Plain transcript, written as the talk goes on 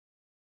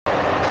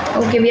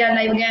Okay, we are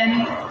live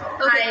again.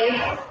 Okay.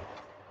 Hi.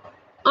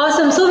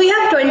 Awesome. So we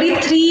have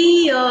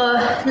 23,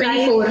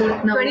 24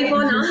 now.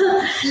 24 now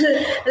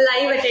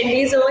live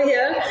attendees over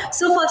here.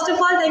 So first of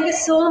all, thank you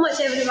so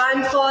much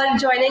everyone for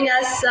joining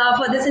us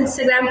for this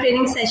Instagram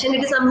training session.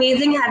 It is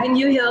amazing having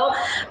you here,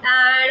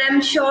 and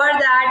I'm sure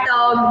that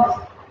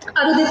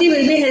Arudhiti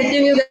will be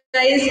helping you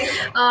guys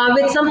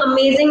with some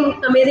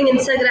amazing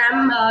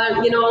Instagram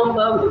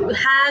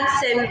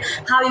hacks, and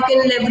how you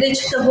can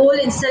leverage the whole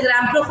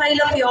Instagram profile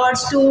of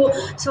yours to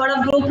sort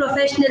of grow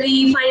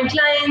professionally, find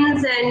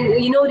clients, and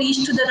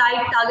reach to the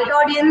right target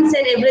audience,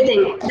 and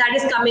everything that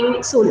is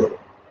coming soon.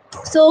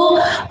 So,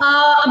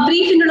 a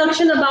brief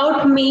introduction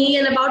about me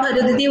and about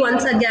Arudhiti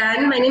once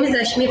again. My name is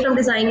Rashmi from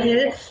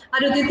Designhill.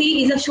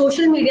 Arudhiti is a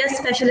social media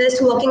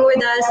specialist working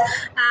with us,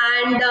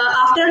 and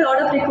after a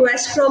lot of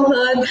requests from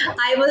her,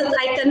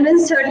 I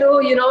convinced her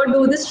to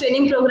do this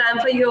training program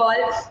for you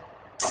all.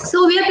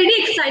 So we are pretty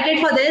excited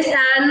for this,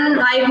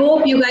 and I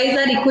hope you guys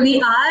are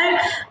equally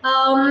are.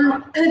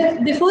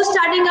 Before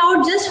starting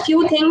out, just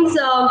few things.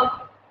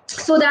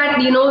 So that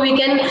we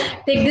can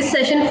take this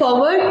session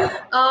forward.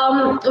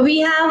 We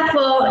have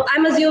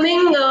I'm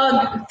assuming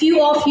few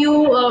of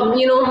you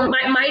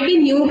might be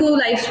new to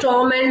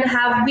Livestorm and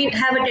have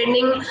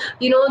attending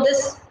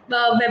this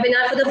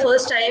webinar for the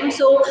first time.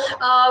 So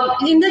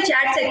in the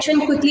chat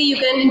section, quickly you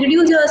can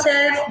introduce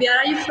yourself, where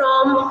are you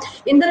from.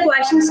 In the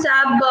questions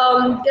tab,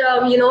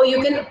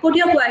 you can put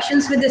your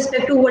questions with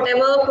respect to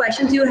whatever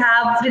questions you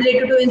have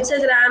related to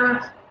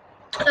Instagram.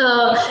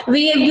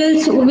 We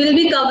will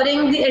be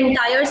covering the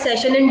entire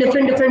session in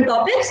different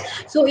topics.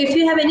 So if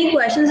you have any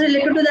questions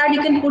related to that,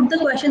 you can put the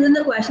questions in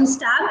the questions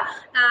tab,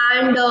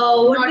 and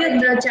Not in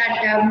the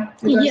chat tab.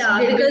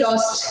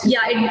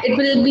 It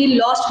will be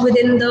lost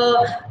within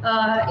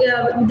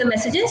the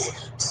messages.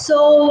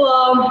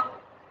 So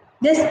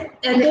this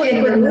echo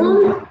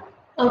room.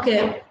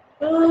 Okay,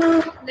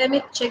 let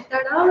me check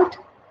that out.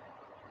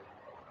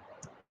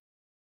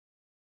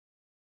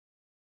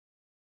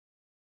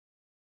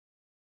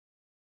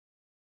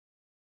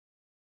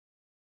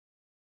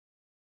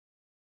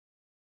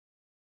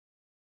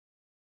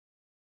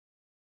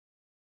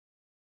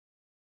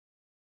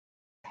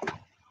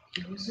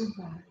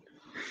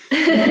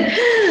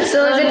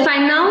 So is it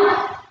fine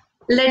now?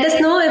 Let us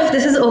know if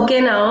this is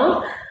okay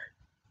now.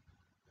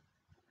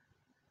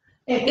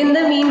 In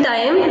the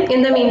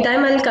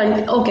meantime, I'll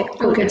continue.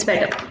 Okay, it's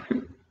better.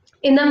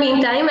 In the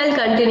meantime, I'll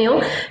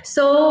continue.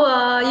 So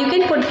you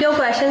can put your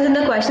questions in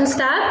the questions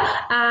tab,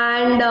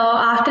 and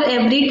after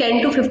every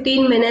 10 to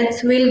 15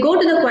 minutes, we'll go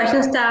to the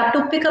questions tab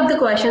to pick up the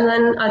questions,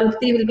 and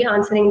Arudhiti will be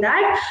answering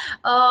that.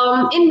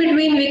 In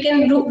between,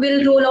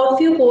 we'll roll out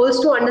few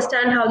polls to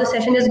understand how the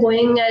session is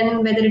going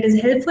and whether it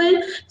is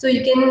helpful. So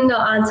you can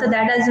answer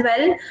that as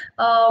well.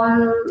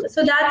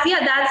 So that's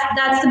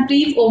the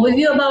brief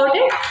overview about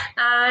it,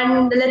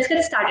 and let's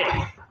get started.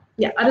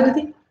 Yeah,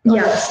 Arudhiti.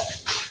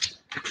 Yes.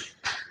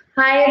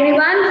 Hi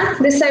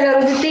everyone, this is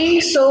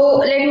Arudhiti. So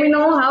let me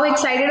know how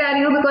excited are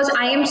you, because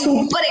I am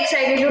super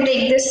excited to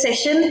take this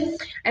session.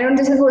 I know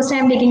this is the first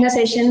time taking a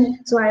session,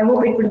 so I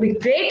hope it will be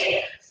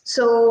great.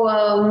 So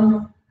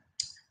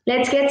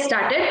let's get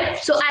started.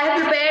 So I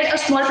have prepared a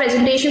small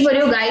presentation for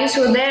you guys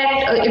so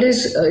that it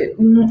is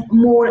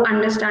more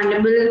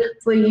understandable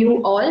for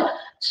you all.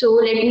 So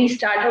let me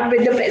start up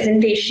with the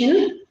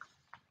presentation.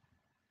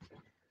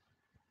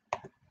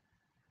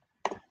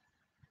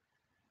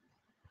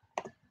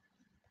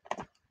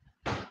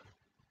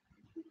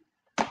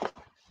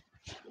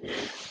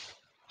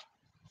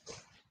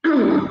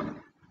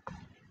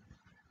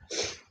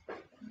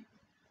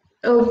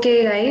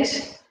 Okay,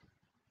 guys.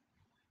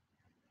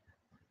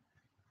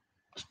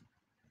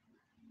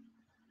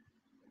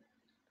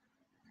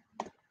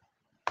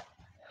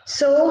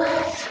 So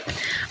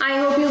I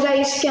hope you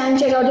guys can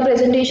check out the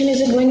presentation. Is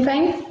it going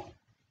fine?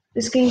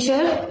 The screen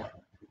share?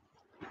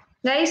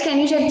 Guys, can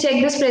you check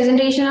this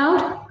presentation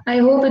out? I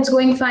hope it's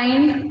going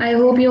fine. I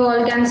hope you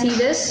all can see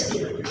this.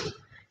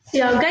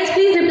 Yeah, guys,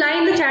 please reply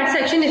in the chat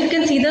section if you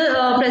can see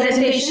the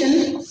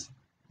presentation.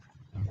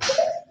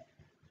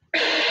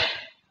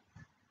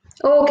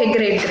 Okay,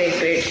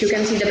 great. You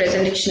can see the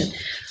presentation.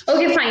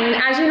 Okay, fine.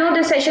 As you know,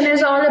 this session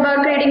is all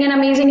about creating an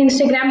amazing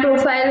Instagram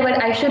profile, but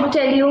I should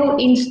tell you,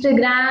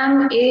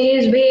 Instagram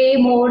is way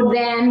more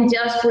than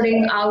just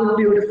putting out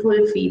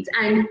beautiful feeds.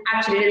 And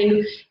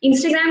actually,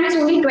 Instagram is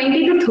only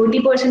 20 to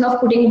 30% of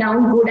putting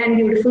down good and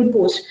beautiful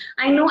posts.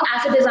 I know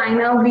as a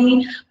designer,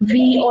 we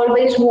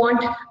always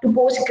want to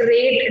post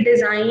great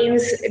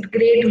designs,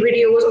 great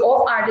videos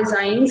of our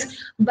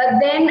designs, but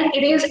then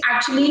it is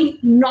actually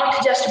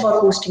not just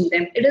about posting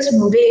them. It is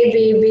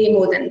way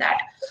more than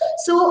that.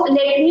 So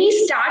let me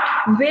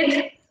start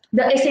with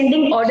the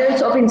ascending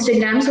orders of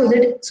Instagram, so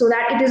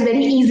that it is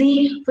very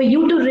easy for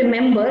you to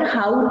remember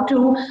how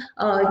to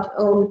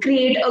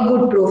create a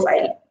good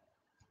profile.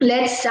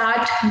 let's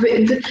start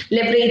with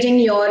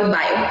leveraging your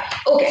bio.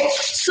 Okay,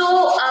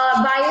 so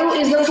bio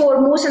is the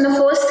foremost and the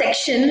first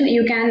section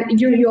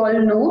you all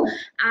know,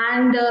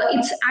 and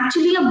it's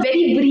actually a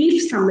very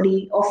brief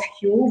summary of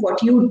you,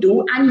 what you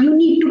do, and you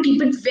need to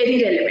keep it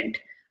very relevant.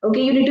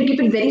 Okay, you need to keep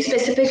it very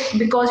specific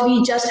because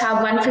we just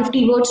have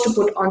 150 words to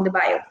put on the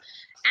bio.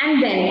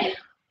 And then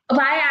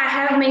why I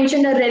have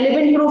mentioned a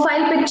relevant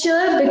profile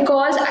picture,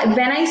 because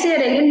when I say a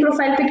relevant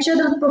profile picture,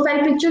 the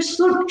profile picture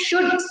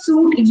should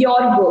suit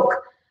your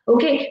work.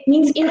 Okay,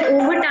 means in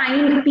over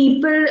time,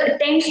 people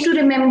tends to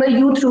remember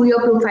you through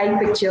your profile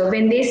picture.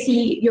 When they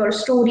see your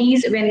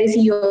stories, when they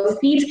see your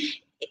feeds,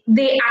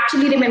 they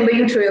actually remember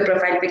you through your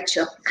profile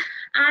picture.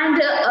 And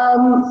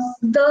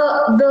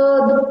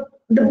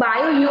the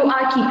bio you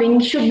are keeping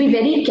should be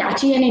very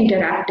catchy and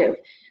interactive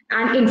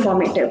and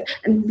informative.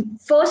 And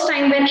first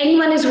time when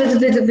anyone is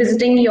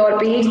visiting your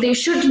page, they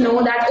should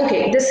know that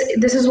okay,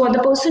 this is what the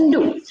person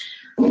do.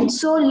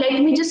 So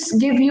let me just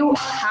give you a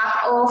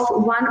hack of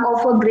one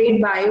of a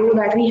great bio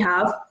that we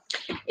have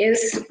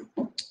is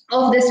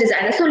of this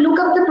designer. So look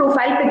up the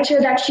profile picture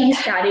that she's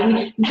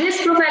carrying.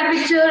 This profile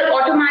picture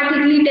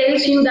automatically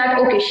tells you that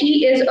okay,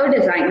 she is a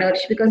designer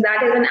because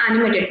that is an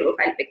animated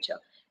profile picture.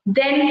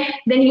 Then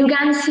you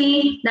can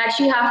see that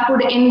she have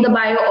put in the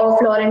bio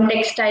of Lauren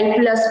textile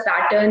plus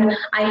pattern.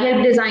 I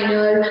help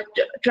designer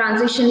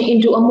transition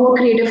into a more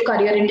creative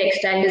career in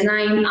textile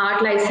design,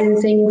 art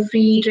licensing,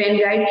 free trend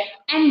guide,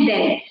 and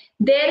then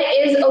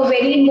there is a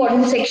very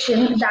important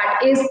section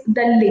that is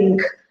the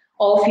link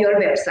of your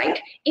website.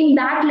 In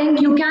that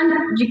link you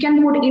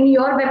can put in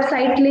your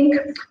website link,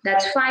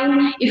 that's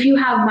fine. If you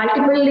have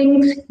multiple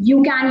links,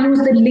 you can use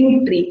the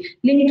link tree.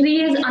 Link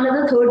tree is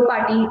another third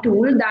party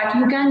tool that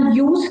you can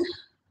use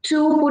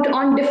to put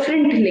on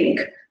different link.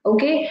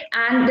 Okay,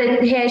 and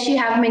then here she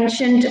have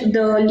mentioned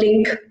the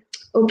link.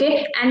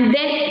 Okay, and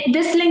then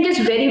this link is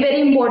very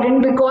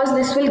important because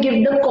this will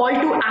give the call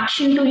to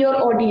action to your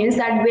audience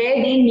that where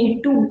they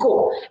need to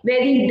go, where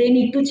they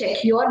need to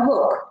check your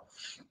work.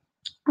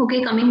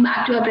 Okay, coming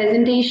back to our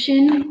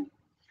presentation.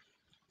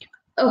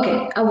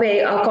 Okay,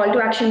 a call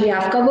to action we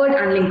have covered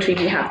and link tree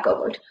we have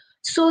covered.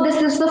 So this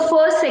is the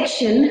first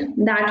section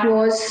that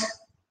was,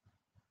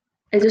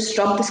 I'll just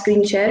stop the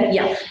screen share.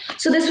 Yeah.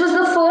 So this was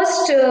the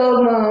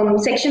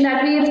first section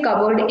that we have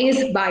covered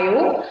is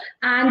bio.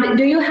 And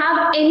do you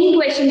have any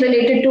question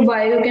related to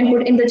bio? You can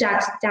put in the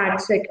chat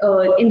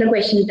in the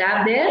question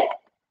tab there.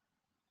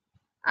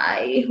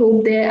 I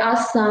hope there are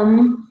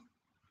some.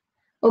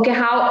 Okay,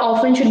 how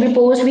often should we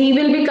post? We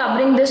will be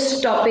covering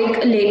this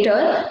topic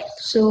later.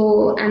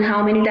 So, and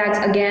how many tags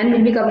again?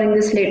 We'll be covering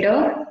this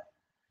later.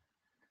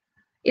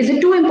 Is it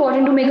too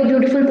important to make a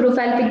beautiful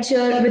profile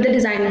picture with a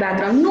design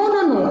background?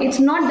 No. It's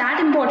not that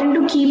important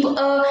to keep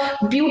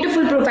a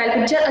beautiful profile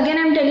picture. Again,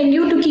 I'm telling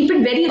you to keep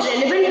it very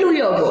relevant to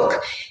your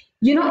work.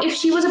 You know, if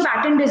she was a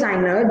pattern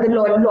designer, the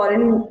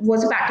Lauren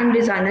was a pattern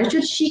designer,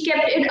 so she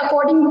kept it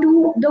according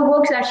to the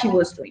works that she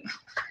was doing.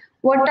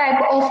 What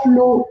type of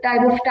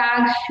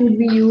tags should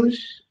we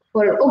use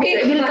for?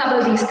 Okay, we'll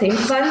cover these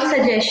things. One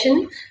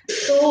suggestion.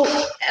 So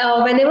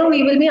whenever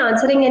we will be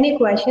answering any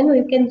question,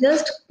 we can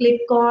just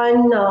click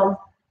on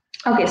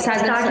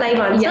start live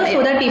answer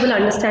so that people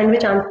understand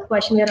which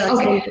question we are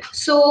answering. Okay.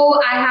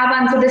 So I have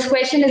answered this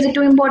question. Is it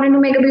too important to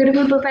make a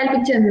beautiful profile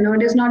picture? No,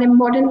 it is not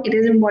important. It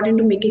is important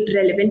to make it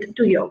relevant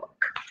to your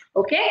work.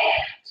 Okay.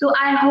 So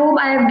I hope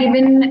I have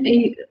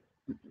given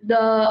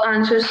the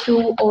answers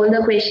to all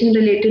the questions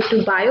related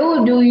to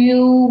bio. Do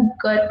you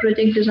got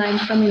project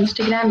designs from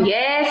Instagram?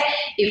 Yes.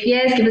 If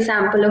yes, give a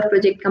sample of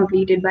project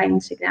completed by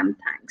Instagram.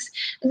 Thanks.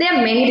 There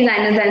are many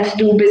designers that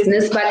do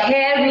business, but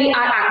here we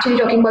are actually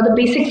talking about the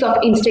basics of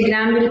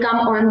Instagram. We'll come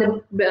on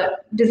the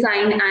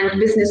design and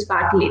business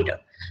part later.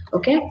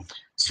 Okay.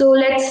 So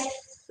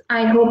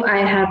I hope I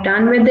have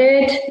done with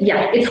it.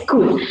 Yeah, it's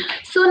cool.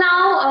 So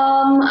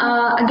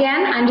now,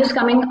 again, I'm just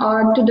coming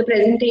on to the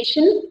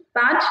presentation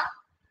part.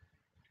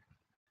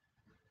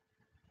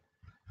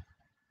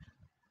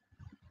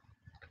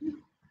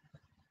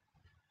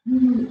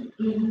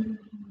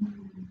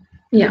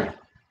 Yeah.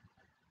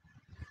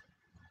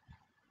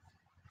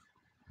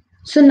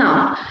 So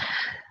now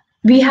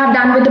we have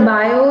done with the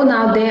bio.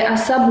 Now there are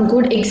some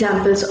good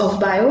examples of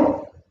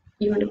bio.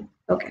 You want to?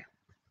 Okay.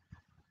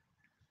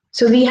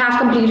 So we have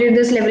completed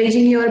this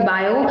leveraging your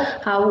bio.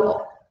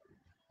 How?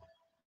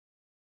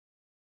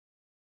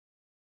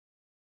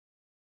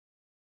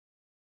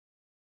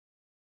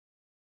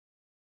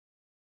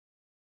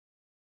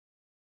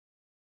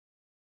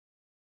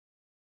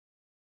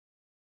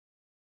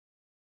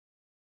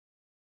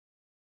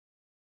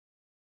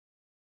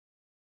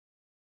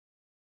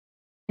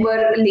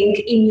 Link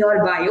in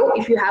your bio.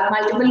 If you have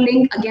multiple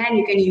links, again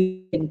you can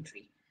use link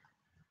tree.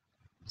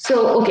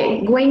 So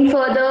okay, going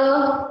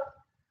further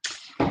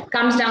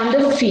comes down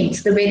the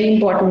feeds, the very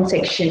important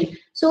section.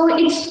 So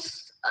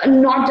it's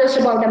not just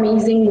about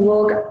amazing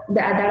work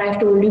that I've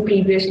told you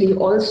previously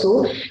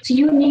also. So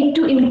you need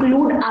to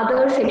include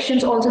other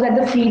sections also that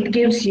the feed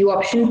gives you.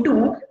 Option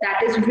 2,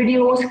 that is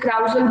videos,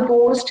 carousel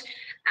post,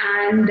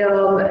 and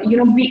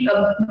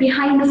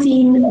behind the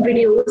scene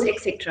videos,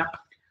 etc.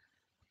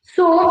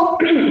 So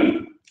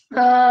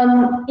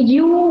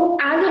you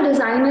as a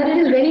designer, it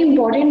is very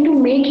important to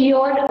make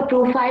your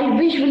profile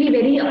visually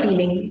very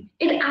appealing.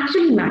 It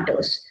actually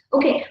matters.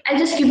 Okay, I'll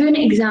just give you an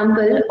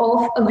example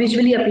of a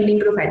visually appealing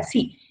profile.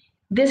 See,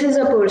 this is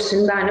a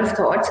person, man of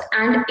thoughts,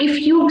 and if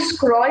you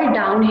scroll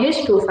down his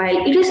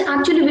profile, it is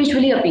actually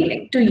visually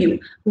appealing to you.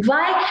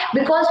 Why?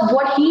 Because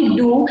what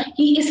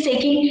he is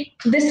taking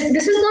this.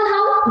 This is not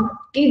how.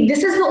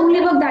 This is the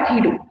only work that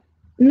he do.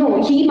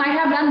 No, he might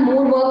have done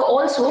more work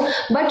also,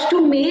 but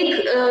to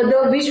make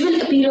the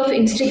visual appeal of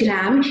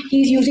Instagram,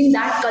 he's using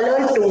that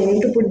color tone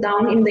to put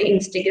down in the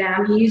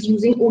Instagram. He is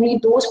using only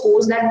those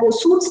posts that go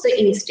suits the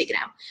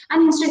Instagram.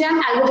 And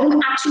Instagram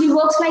algorithm actually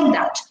works like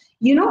that.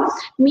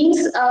 Means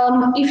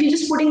if you're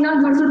just putting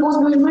down beautiful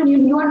posts,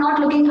 you are not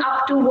looking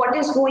up to what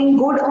is going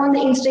good on the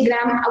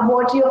Instagram,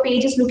 what your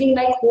page is looking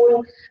like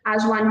whole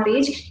as one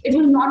page, it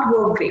will not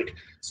work great.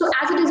 So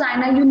as a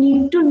designer, you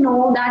need to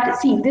know that,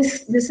 see,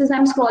 this is,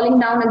 I'm scrolling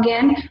down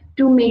again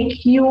to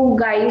make you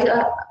guys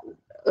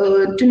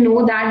to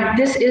know that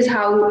this is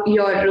how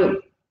your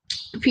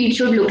feed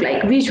should look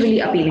like,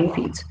 visually appealing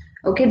feeds.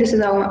 Okay, this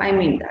is how I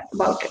mean that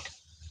about it.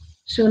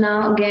 So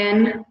now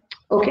again,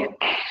 okay.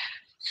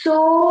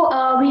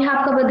 So we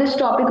have covered this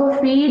topic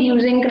of feed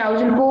using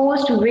carousel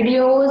posts,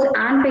 videos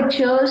and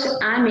pictures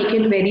and make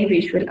it very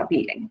visual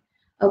appealing.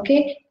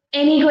 Okay.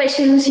 Any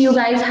questions you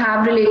guys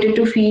have related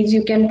to feeds,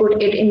 you can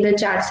put it in the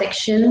chat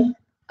section,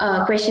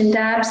 question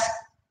tabs.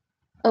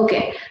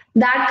 Okay.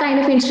 That kind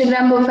of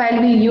Instagram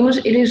profile we use,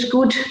 it is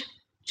good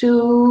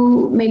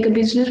to make a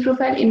business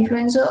profile,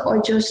 influencer,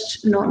 or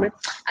just normal.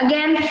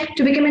 Again,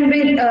 to become an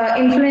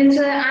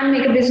influencer and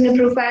make a business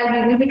profile,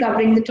 we will be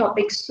covering the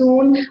topic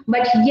soon.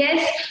 But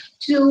yes,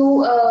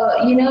 to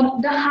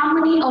the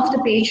harmony of the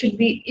page should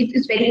be, it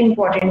is very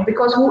important,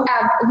 because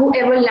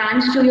whoever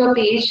lands to your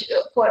page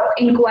for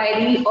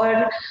inquiry,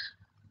 or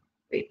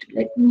wait,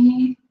 let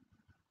me,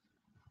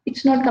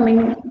 it's not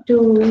coming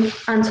to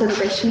answer the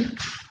question.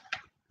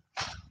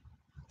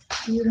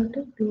 You have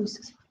to close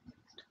this.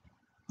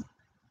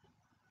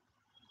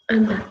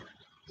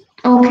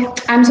 Okay,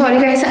 I'm sorry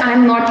guys,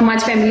 I'm not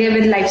much familiar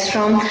with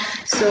Livestream,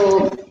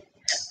 so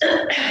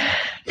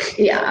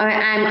yeah,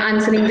 I'm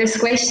answering this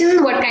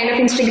question. What kind of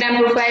Instagram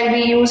profile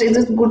we use? Is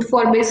it good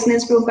for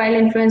business profile,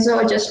 influencer,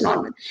 or just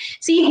normal?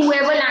 See,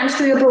 whoever lands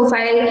to your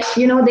profile,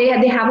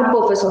 they have a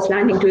purpose of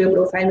landing to your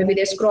profile. Maybe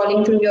they're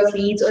scrolling through your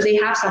feeds, or they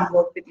have some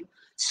work with you.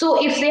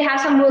 So if they have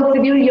some work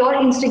with you, your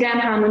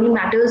Instagram harmony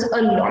matters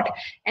a lot.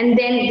 And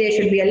then there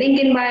should be a link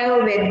in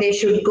bio where they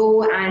should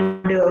go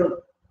and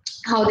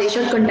how they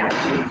should contact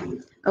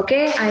you.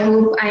 Okay, I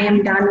hope I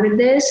am done with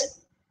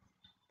this.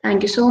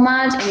 Thank you so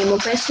much. Any more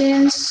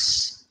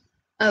questions?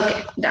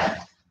 Okay, done.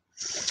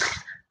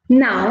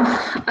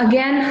 Now,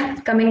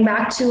 again, coming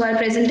back to our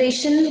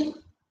presentation.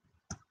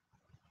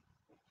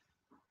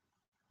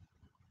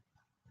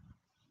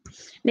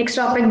 Next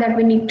topic that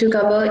we need to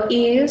cover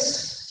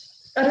is,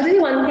 there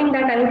is one thing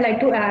that I would like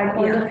to add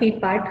on the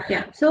feed part.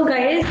 Yeah. So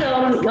guys,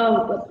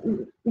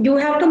 you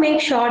have to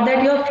make sure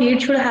that your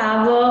feed should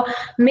have a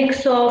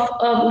mix of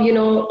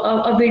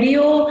a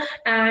video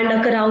and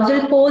a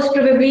carousel post,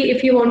 probably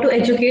if you want to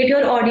educate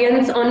your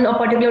audience on a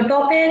particular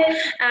topic,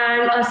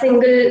 and a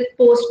single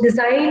post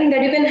design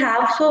that you can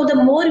have. So the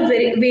more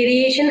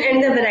variation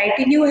and the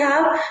variety you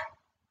have,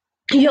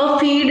 your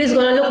feed is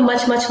going to look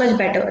much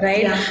better,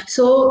 right? Yeah.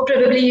 So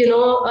probably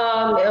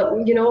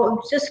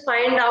just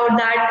find out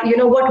that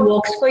what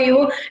works for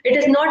you. It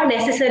is not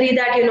necessary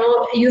that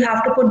you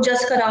have to put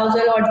just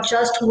carousel or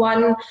just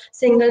one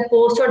single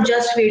post or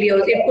just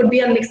videos. It could be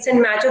a mix and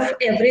match of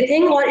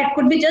everything, or it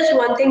could be just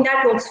one thing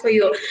that works for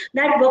you,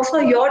 that works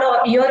for your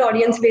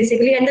audience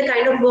basically, and the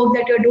kind of work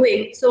that you're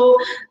doing. So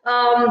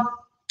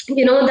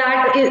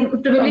that is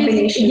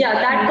probably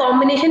that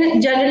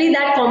combination, generally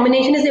that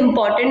combination is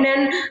important,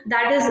 and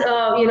that is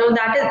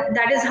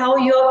that is how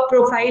your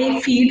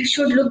profile feed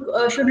should look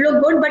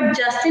good. But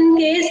just in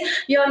case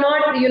you're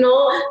not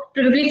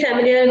probably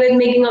familiar with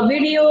making a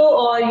video,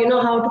 or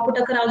how to put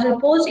a carousel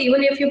post,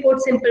 even if you put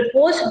simple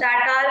posts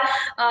that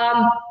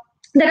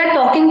are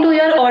talking to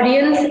your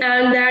audience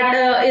and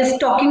that is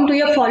talking to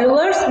your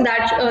followers,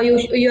 that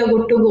you're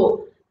good to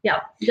go. Yeah,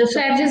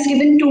 so I've just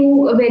given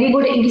two very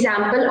good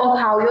example of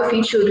how your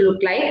feed should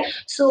look like.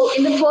 So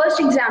in the first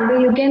example,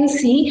 you can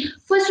see,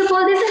 first of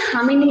all, there's a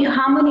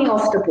harmony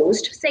of the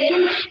post.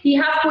 Second, he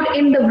have put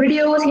in the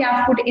videos, he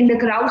have put in the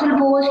carousel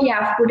post, he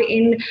have put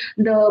in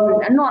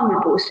the normal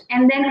post.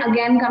 And then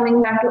again,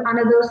 coming back to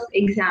another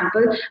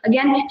example,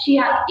 again,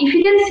 if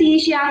you can see,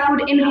 she have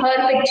put in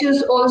her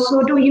pictures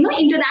also to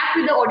interact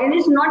with the audience.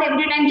 It's not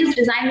every time just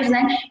design.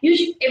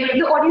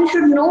 The audience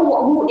should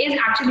know who is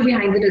actually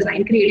behind the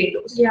design, creating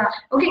those. Yeah.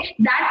 Okay.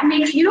 That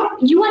makes you are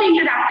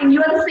interacting.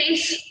 You are the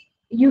face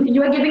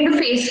you are giving the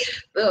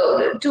face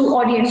to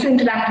audience to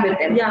interact with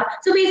them. Yeah.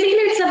 So basically,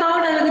 it's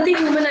about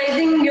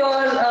humanizing your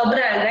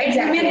brand, right?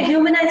 Exactly.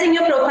 Humanizing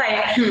your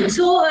profile.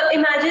 So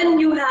imagine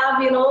you have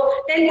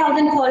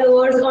 10,000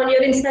 followers on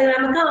your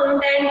Instagram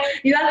account, and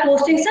you are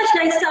posting such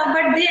nice stuff,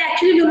 but they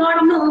actually do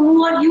not know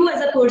who are you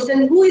as a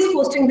person, who is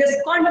posting this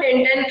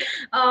content, and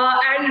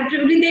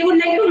probably they would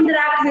like to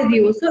interact with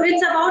you. So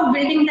it's about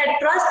building that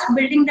trust,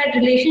 building that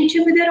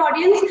relationship with your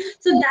audience.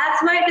 So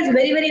that's why it is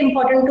very, very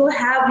important to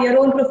have your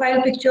own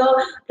profile picture,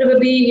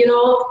 probably a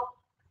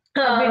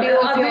video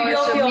of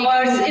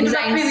yours,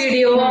 introductory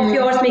video of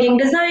yours making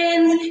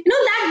designs.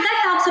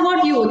 That talks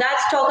about you. That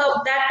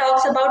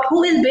talks about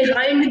who is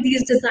behind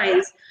these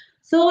designs.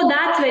 So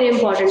that's very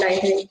important, I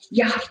think.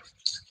 Yeah.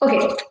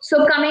 Okay,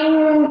 so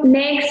coming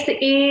next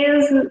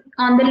is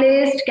on the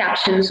list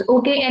captions.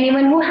 Okay,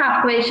 anyone who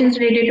have questions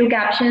related to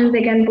captions,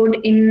 they can put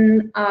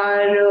in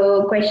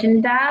our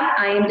question tab.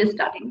 I am just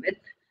starting with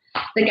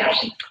the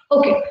caption.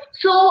 Okay,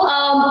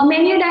 so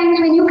many times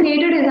when you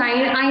create a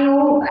design, I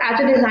know as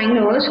a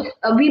designers,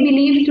 we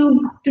believe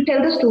to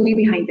tell the story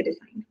behind the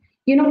design.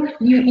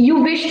 You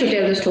wish to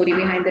tell the story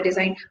behind the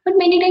design, but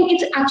many times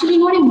it's actually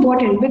not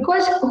important,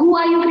 because who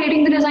are you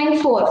creating the design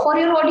for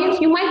your audience?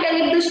 You might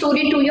tell the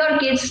story to your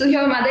kids, to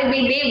your mother,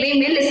 they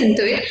may listen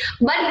to it,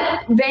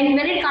 but when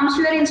it comes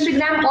to your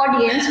Instagram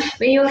audience,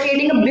 when you're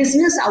creating a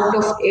business out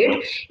of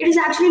it, it is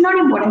actually not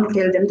important to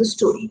tell them the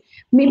story.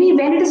 Maybe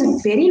when it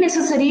is very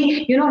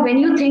necessary, when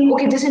you think,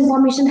 okay, this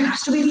information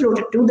has to be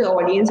floated to the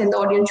audience and the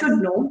audience should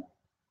know.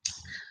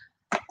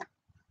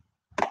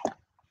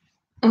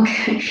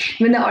 Okay,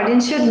 when the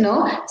audience should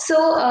know, so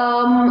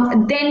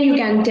then you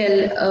can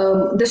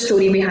tell the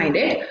story behind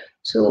it.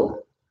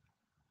 So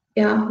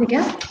yeah,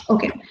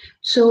 okay.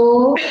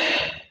 So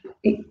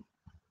wait.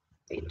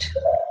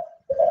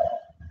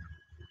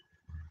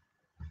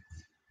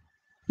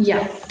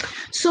 Yeah.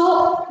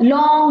 So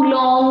long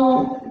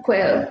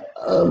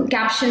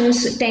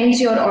captions tends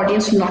your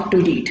audience not to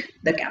read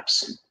the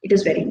caption. It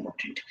is very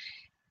important.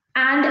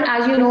 And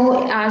as you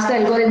know, as the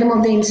algorithm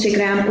of the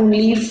Instagram,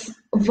 only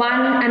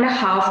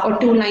 1.5 or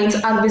 2 lines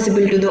are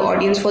visible to the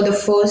audience for the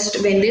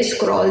first when they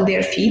scroll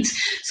their feeds.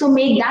 So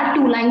make that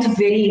 2 lines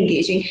very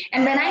engaging.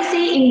 And when I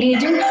say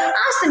engaging,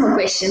 ask them a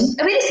question,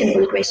 a very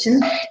simple question.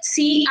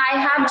 See, I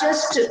have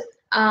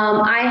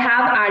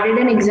added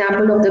an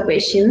example of the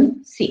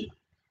question. See,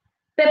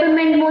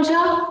 peppermint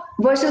mocha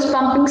versus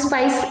pumpkin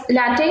spice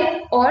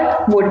latte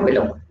or wood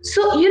willow.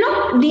 So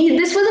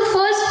this was the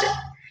first.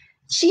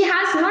 She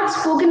has not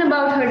spoken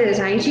about her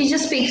design. She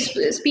just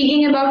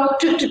speaking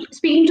about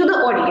speaking to the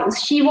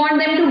audience. She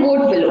wants them to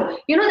vote below.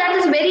 That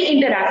is very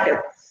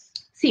interactive.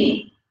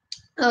 See,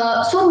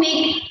 so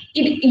make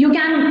it. You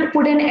can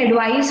put in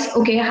advice.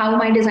 Okay, how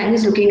my design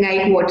is looking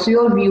like. What's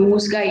your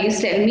views,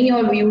 guys? Tell me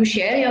your views.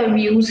 Share your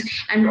views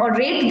or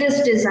rate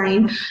this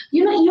design.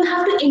 You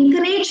have to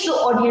encourage the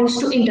audience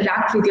to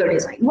interact with your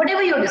design,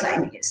 whatever your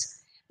design is.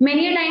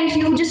 Many times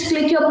you just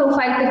click your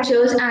profile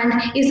pictures and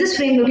is this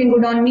frame looking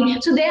good on me?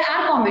 So there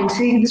are comments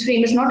saying this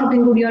frame is not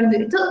looking good on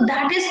me. So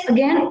that is,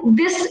 again,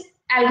 this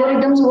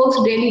algorithms works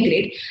really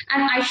great.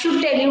 And I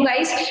should tell you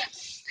guys,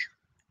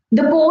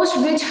 the posts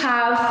which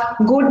have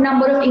good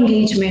number of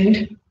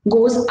engagement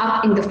goes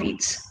up in the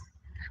feeds.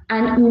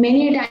 And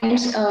many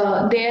times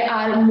there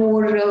are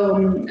more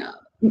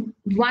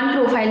one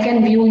profile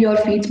can view your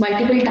feeds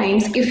multiple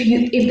times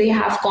if they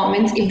have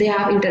comments, if they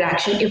have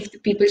interaction, if the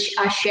people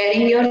are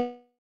sharing your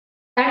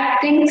that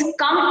things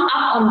come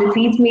up on the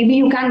feeds. Maybe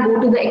you can go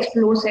to the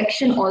explore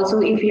section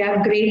also if you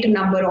have great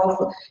number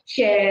of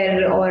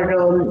share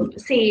or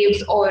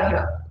saves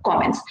or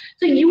comments.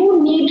 So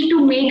you need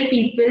to make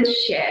people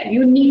share.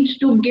 You need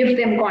to give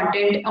them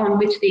content on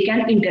which they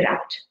can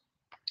interact.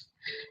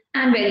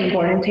 And very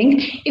important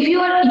thing, if you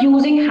are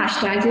using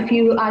hashtags, if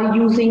you are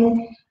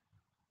using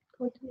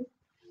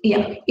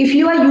if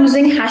you are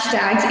using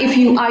hashtags, if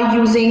you are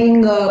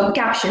using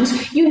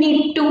captions, you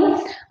need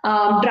to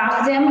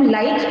draft them,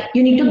 like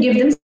you need to give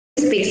them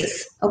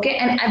spaces. Okay,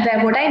 and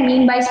what I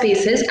mean by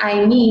spaces,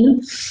 I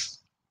mean,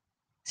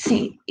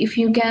 see, if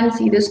you can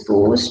see this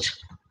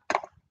post.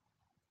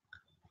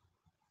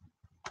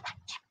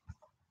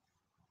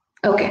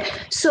 Okay,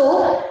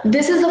 so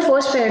this is the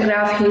first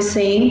paragraph he's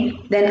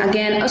saying, then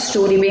again a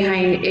story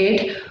behind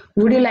it.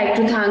 Would you like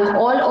to thank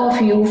all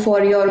of you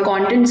for your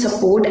content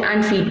support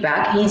and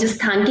feedback? He's just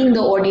thanking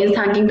the audience,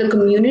 thanking the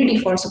community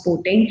for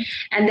supporting,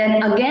 and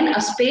then again a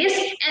space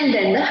and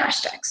then the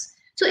hashtags.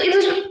 So it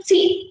was,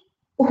 see,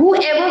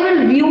 whoever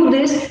will view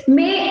this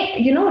may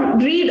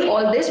read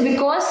all this,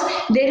 because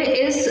there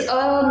is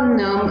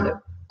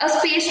a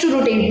space to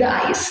rotate the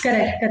eyes.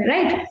 Correct.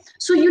 Right?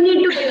 So you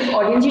need to give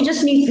audience, you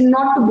just need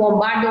not to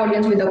bombard the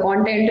audience with the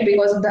content,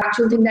 because the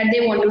actual thing that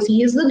they want to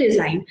see is the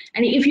design.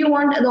 And if you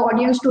want the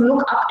audience to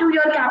look up to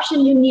your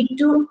caption, you need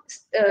to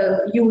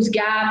use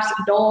gaps,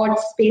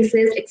 dots,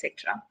 spaces,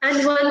 etc.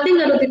 And one thing,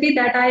 Anuditi,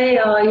 that I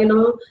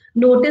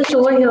noticed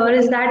over here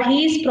is that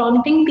he is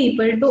prompting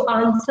people to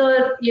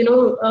answer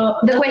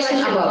the question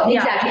above.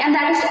 Yeah. Exactly, and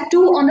that is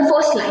two on the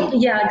first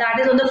line. Yeah, that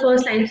is on the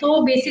first line.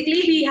 So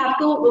basically, we have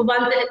to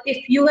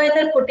if you guys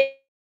are putting,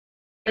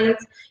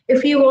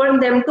 if you want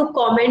them to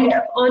comment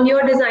on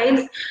your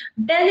designs,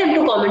 tell them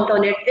to comment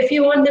on it. If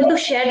you want them to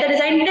share the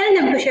design, tell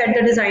them to share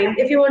the design.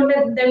 If you want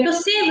them to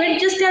save it,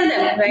 just tell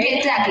them, right?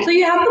 Exactly. So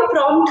you have to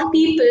prompt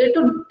people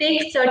to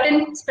take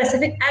certain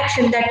specific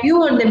action that you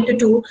want them to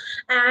do,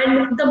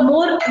 and the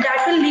more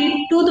that will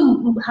lead to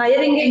the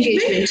higher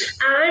engagement.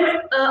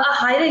 And a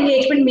higher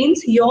engagement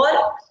means your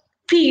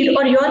feed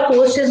or your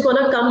post is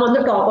gonna come on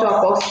the top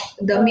of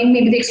the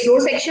maybe the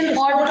explore section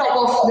or the top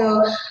of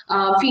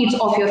the feeds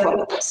of your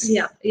followers.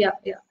 Yeah.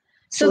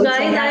 So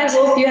guys, I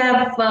hope you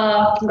have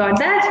got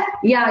that.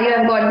 Yeah, you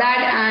have got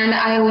that, and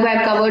I hope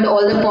I've covered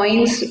all the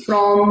points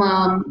from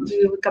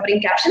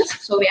covering captions.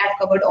 So we have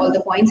covered all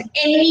the points.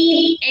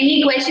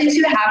 Any questions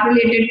you have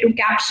related to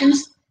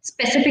captions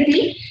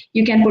specifically,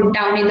 you can put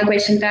down in the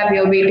question tab. We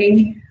are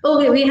waiting.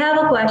 Okay, we have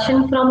a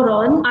question from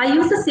Ron. I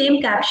use the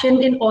same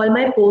caption in all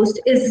my posts.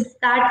 Is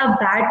that a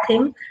bad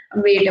thing?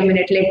 Wait a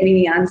minute, let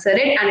me answer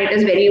it, and it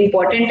is very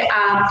important.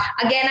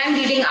 Again, I'm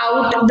reading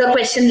out the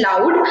question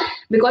loud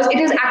because it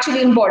is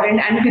actually important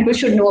and people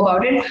should know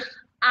about it.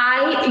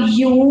 I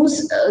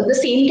use the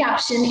same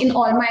caption in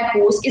all my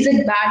posts. Is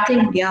it bad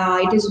thing? Yeah,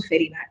 it is a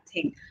very bad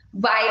thing.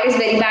 Why it is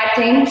very bad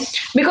thing?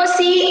 Because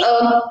see,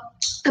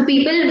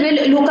 people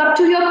will look up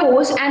to your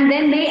post and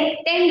then they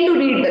tend to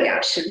read the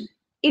caption.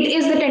 It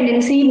is the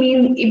tendency.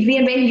 When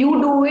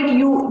you do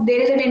it,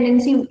 there is a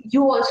tendency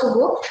you also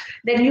go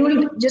that you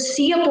will just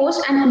see a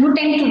post and you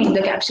tend to read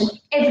the caption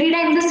every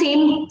time.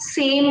 The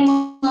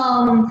same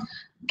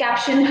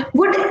caption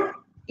would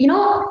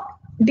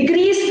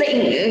decrease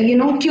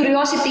the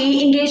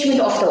curiosity, engagement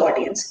of the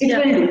audience. It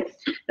will do,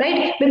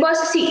 right? Because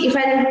see, if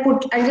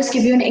I'll just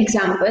give you an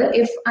example.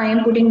 If I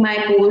am putting my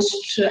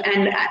post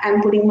and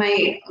I'm putting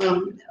my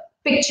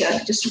picture,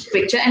 just a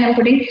picture, and I'm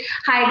putting,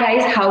 hi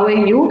guys, how are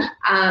you?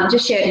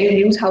 Just share your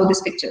views how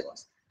this picture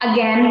was.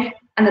 Again,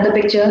 another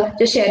picture,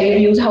 just share your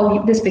views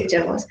how this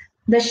picture was.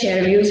 The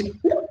share views,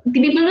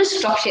 people will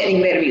stop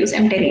sharing their views,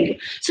 I'm telling you.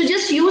 So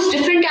just use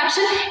different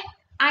caption.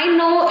 I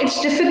know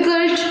it's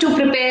difficult to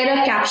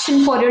prepare a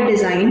caption for your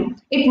design.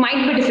 It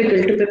might be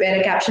difficult to prepare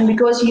a caption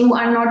because you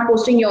are not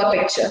posting your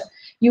picture.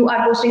 You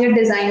are posting a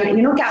design,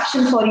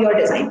 caption for your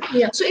design.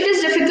 Yeah. So it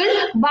is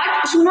difficult,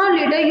 but sooner or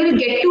later you'll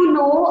get to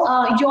know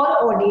your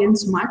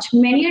audience much.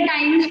 Many a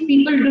times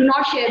people do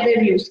not share their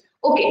views.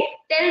 Okay,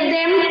 tell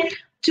them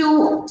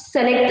to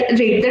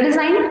rate the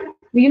design.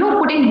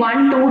 Putting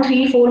 1, 2,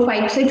 3, 4,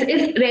 5, 6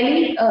 is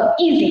really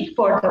easy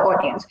for the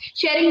audience.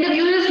 Sharing the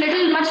views is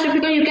little much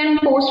difficult. You can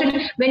post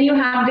it when you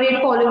have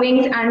great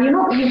followings, and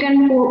you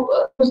can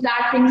post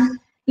that things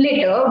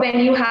later when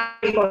you have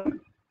great following.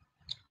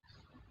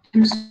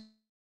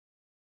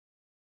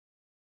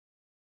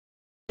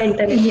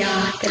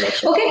 Yeah.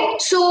 Okay.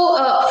 So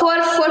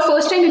for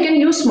first time, you can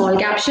use small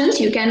captions.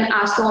 You can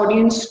ask the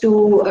audience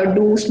to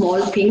do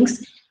small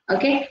things.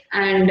 Okay,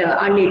 and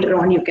later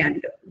on you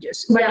can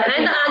just. And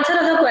the answer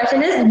of the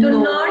question is do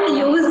not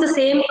use the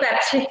same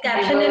caption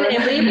in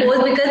every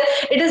post, because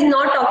it is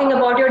not talking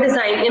about your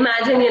design.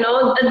 Imagine,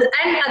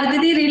 and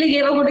Aditi really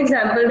gave a good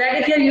example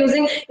that if you're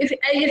using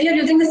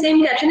the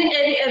same caption in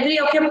every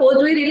of your posts,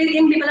 do we really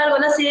think people are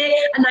gonna say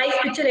a nice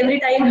picture every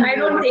time? I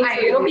don't think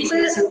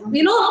so.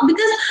 People,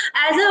 because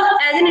as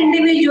an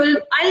individual,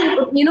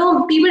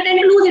 people tend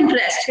to lose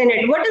interest in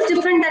it. What is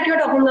different that you're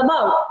talking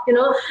about?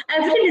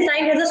 Every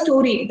design has a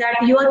story that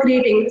you are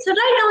creating. So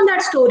write down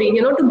that story,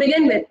 to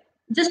begin with.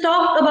 Just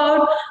talk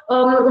about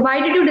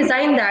why did you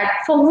design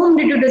that, for whom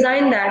did you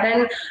design that,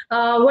 and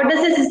what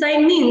does this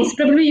design means.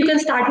 Probably you can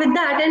start with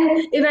that,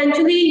 and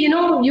eventually, you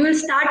will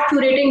start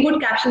curating good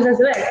captions as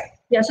well.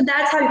 Yeah, so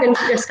that's how you can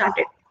get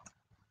started.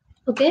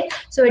 Okay,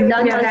 so we're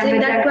done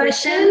answering that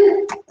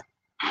question.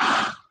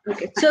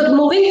 Okay. So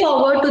moving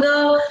forward to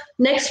the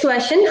next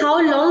question,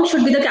 how long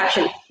should be the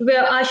caption?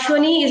 Where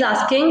Ashwani is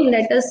asking,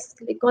 let us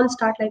click on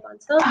start live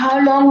answer. How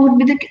long would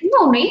be the,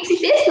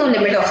 there's no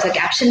limit of the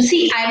caption.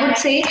 See, I would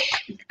say,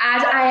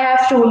 as I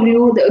have told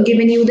you,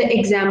 given you the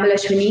example,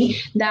 Ashwani,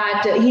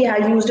 that he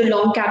has used a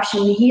long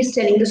caption, he is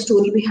telling the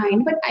story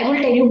behind, but I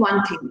will tell you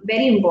one thing,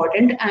 very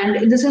important,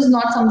 and this is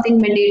not something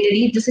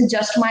mandatory, this is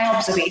just my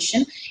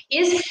observation,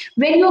 is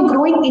when you're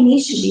growing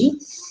initially,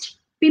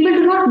 people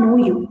do not know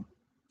you.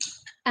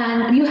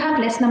 And you have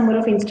less number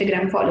of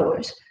Instagram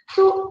followers.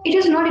 So it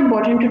is not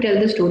important to tell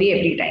the story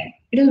every time.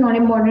 It is not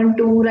important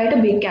to write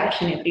a big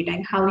caption every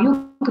time, how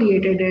you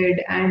created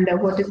it and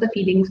what is the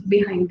feelings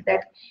behind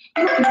that.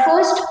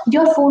 First,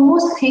 your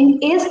foremost thing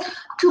is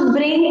to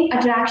bring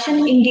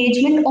attraction,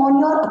 engagement on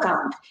your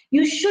account.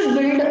 You should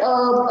build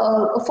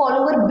a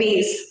follower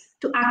base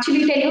to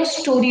actually tell your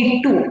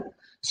story too.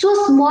 So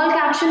small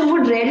caption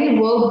would really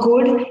work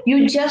good.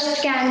 You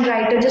just can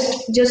write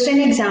just an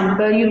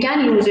example. You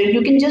can use it.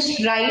 You can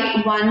just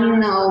write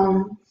one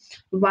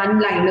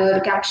liner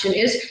caption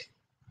is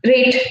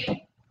rate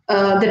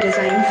the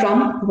design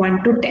from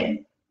 1 to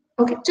 10.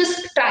 Okay,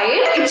 just try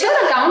it. It's your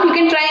account. You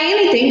can try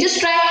anything. Just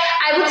try.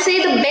 I would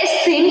say the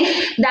best thing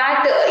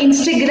that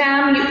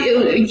Instagram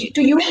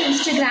to use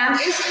Instagram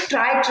is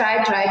try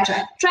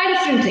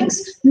different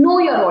things. Know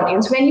your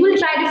audience. When you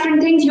try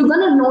different things, you're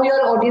gonna know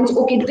your audience.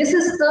 Okay, this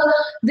is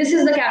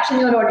the caption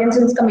your audience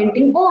is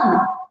commenting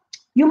on.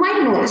 You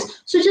might know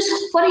this. So just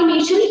for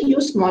initially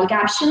use small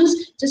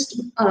captions, just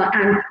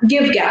and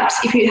give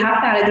gaps. If you have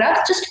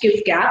paragraphs, just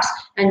give gaps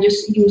and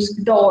just use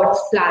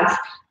dots, flags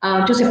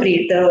to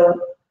separate the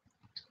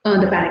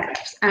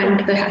paragraphs and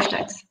the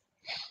hashtags.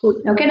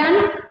 Cool. Okay,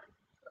 done.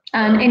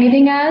 And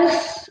anything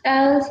else?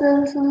 It's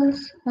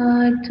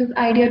an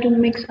idea to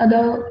mix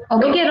other.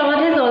 Okay,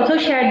 Ron has also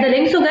shared the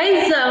link. So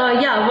guys,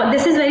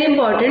 this is very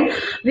important.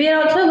 We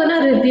are also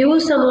gonna review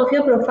some of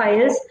your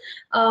profiles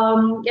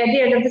at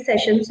the end of the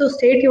session. So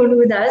stay tuned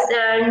with us,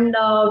 and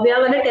we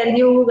are gonna tell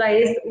you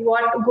guys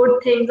what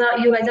good things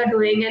you guys are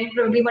doing, and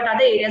probably what are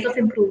the areas of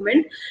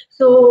improvement.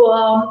 So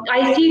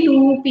I see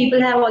two people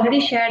have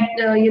already shared,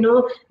 their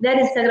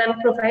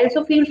Instagram profile.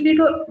 So feel free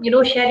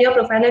to share your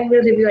profile, and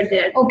we'll review it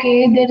there.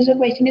 Okay, there is a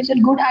question. Is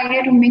it good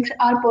idea to mix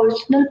our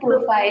personal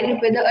profile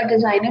with a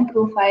designer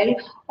profile,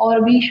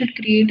 or we should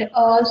create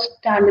a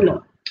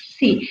standalone?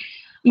 See,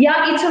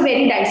 yeah, it's a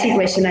very dicey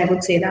question. I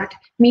would say that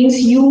means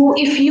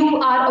if you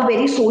are a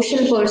very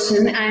social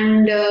person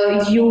and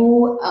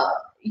you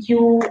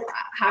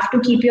have to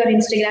keep your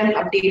Instagram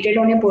updated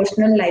on your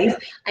personal life,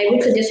 I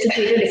would suggest to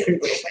create a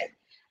different profile.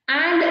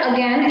 And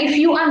again, if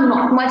you are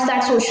not much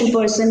that social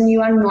person,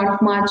 you are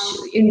not much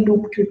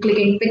into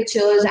clicking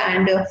pictures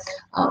and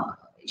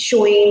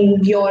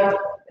showing your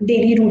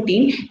daily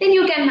routine, then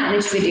you can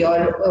manage with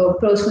your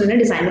personal and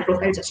designer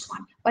profile just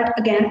fine. But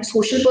again,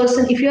 social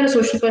person, if you are a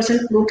social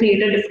person, go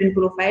create a different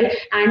profile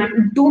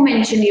and do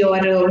mention your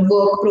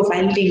work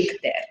profile link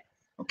there.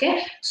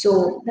 Okay,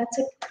 so that's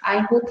it. I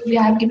hope we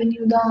have given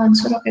you the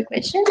answer of your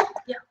question.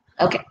 Yeah.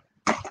 Okay.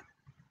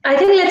 I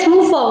think let's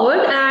move forward,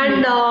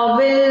 and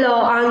we'll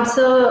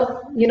answer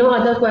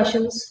other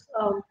questions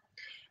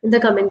in the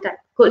comment time.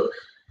 Cool.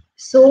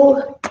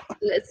 So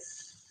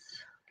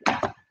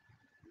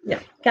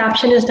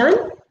caption is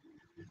done.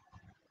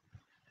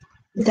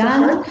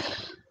 Done.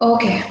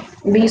 Okay,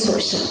 be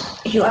social.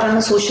 You are on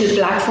a social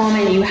platform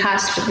and you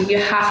have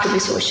to be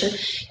social.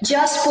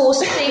 Just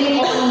posting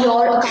on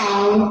your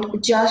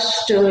account,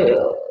 just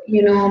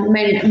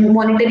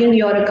monitoring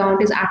your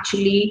account is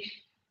actually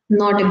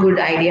not a good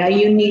idea.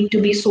 You need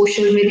to be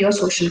social with your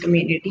social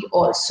community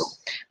also.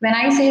 When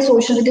I say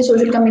social with the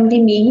social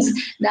community means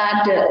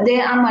that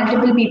there are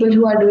multiple people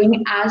who are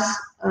doing as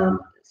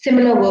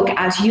similar work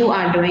as you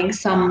are doing.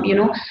 Some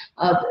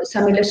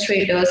some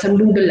illustrators, some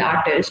doodle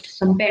artists,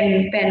 some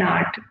pen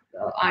art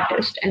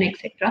artist, and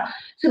etc.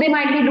 So they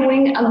might be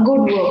doing a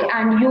good work,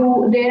 and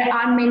there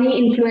are many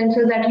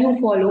influencers that you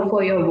follow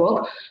for your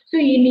work. So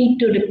you need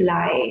to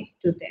reply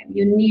to them.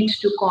 You need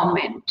to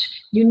comment.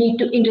 You need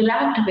to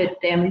interact with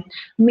them.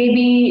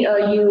 Maybe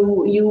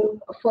you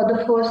for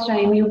the first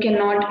time you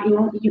cannot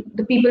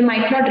the people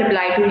might not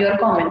reply to your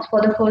comments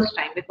for the first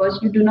time because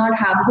you do not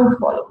have good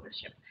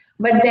followership.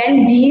 But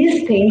then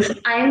these things,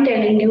 I am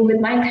telling you with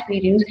my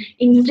experience,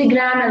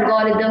 Instagram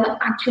algorithm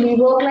actually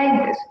work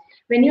like this.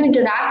 When you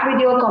interact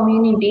with your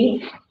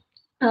community,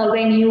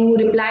 when you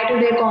reply to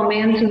their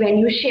comments, when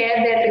you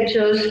share their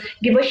pictures,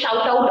 give a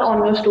shout out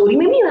on your story.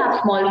 Maybe you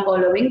have small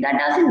following. That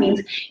doesn't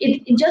mean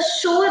it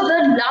just show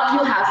the love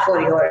you have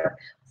for your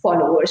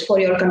followers, for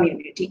your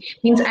community.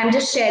 Means I'm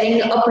just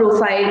sharing a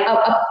profile,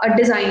 a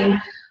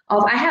design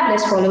of. I have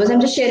less followers.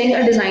 I'm just sharing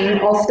a design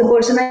of the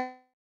person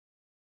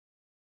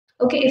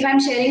okay, if I'm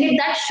sharing it,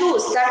 that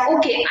shows that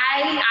okay,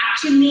 I'm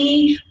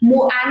actually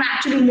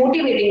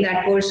motivating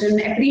that person,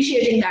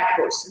 appreciating that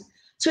person.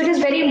 So it is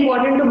very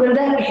important to build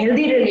a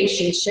healthy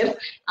relationship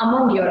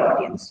among your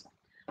audience.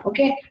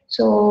 Okay,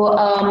 so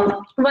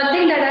one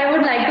thing that I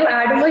would like to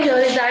add over here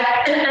is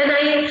that,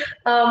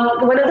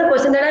 and one of the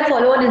person that I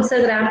follow on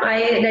Instagram,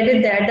 I read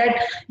it there that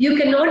you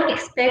cannot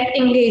expect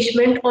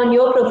engagement on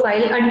your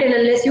profile until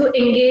unless you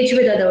engage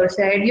with others,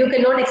 right? You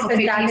cannot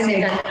expect that in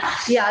return.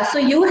 Yeah, so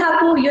you have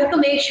to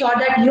make sure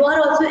that you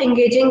are also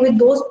engaging with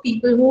those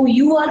people who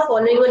you are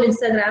following on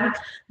Instagram,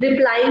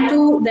 replying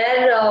to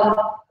their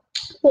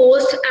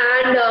post,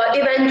 and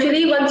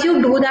eventually once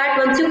you do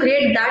that, once you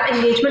create that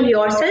engagement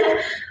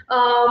yourself,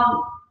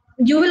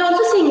 you will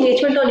also see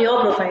engagement on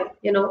your profile,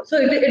 so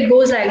it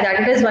goes like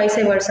that. It is vice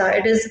versa.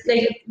 It is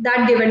like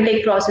that give and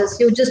take process.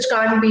 You just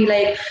can't be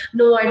like,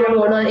 no, I don't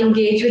want to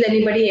engage with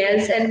anybody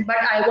else, but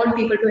I want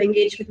people to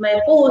engage with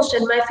my post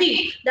and my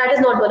feed. That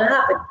is not going to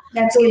happen.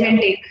 That's give and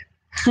take.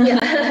 Yeah.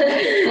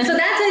 So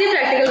that's very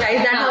practical,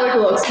 guys. That's how it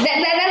works.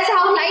 That's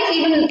how life,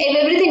 even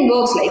everything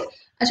works like.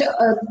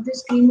 This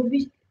screen would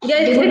be.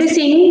 Yeah, They would be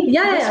seeing.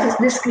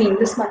 this screen,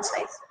 this much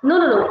size.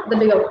 No, the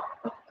bigger one.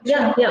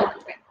 Yeah.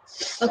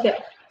 Okay.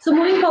 So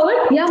moving forward.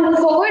 Yeah, move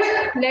forward.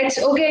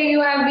 Okay,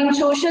 you have been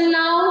social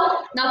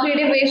now. Now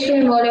creative ways to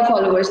involve your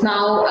followers.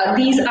 Now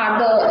this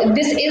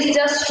is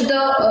just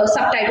the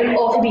subtitle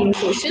of being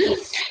social.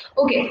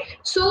 Okay,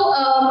 so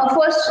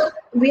first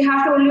we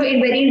have told you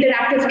in very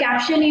interactive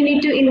caption, you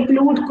need to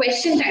include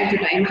question time to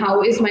time.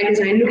 How is my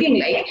design looking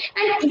like?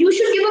 And you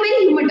should give a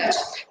very human touch.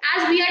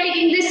 As we are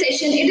taking this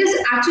session, it is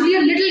actually a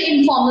little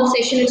informal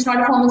session. It's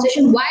not a formal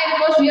session. Why?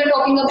 Because we are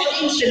talking about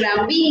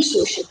Instagram, being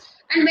social.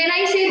 And when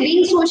I say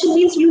being social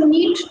means you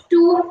need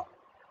to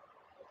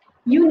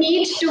give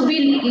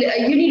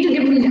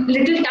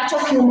little touch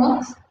of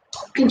humor.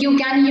 You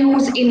can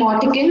use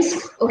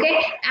emoticons,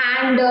 okay,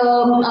 and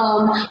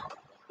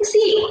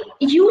see,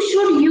 you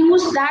should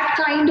use that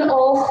kind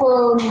of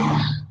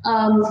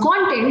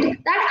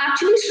content that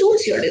actually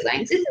suits your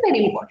designs. It's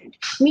very important.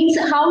 Means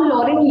how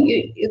Lauren,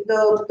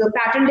 the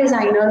pattern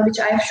designer, which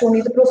I have shown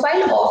you the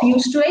profile of,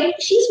 used to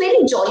it. She's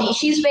very jolly.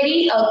 She's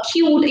very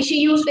cute. She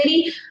used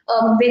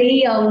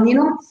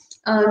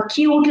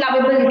cute,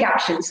 lovable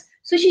captions.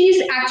 So she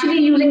is actually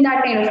using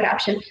that kind of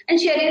caption. And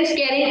sharing is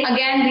caring.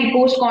 Again,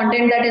 repost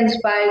content that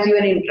inspires you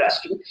and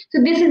interests you.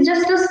 So this is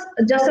just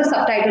a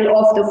subtitle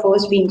of the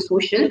first, being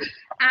social.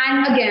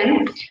 And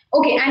again,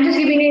 okay, I'm just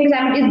giving an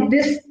example.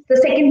 The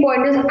second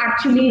point is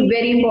actually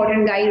very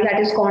important, guys. That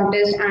is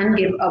contest and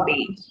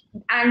giveaway.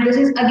 And this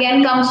is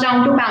again comes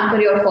down to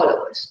pamper your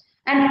followers.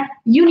 And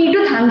you need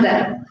to thank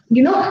them.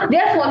 They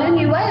are following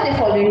you. Why are they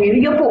following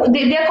you? They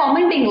are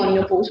commenting on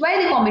your post. Why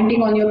are they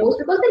commenting on your post?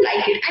 Because they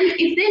like it. And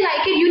if they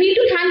like it, you need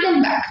to thank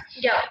them back.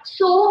 Yeah.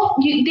 So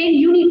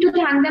you need to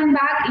thank them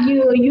back.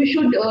 You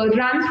should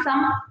run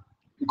some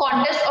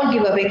contest or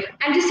giveaway.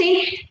 I'm just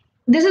saying,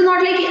 this is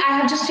not like I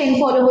have just 10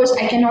 followers,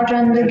 I cannot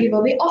run the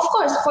giveaway. Of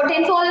course, for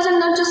 10 followers, I'm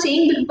not just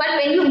saying, but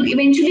when you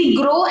eventually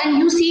grow and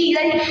you see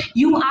that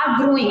you are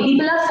growing,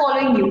 people are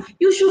following you,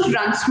 you should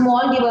run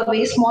small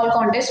giveaways, small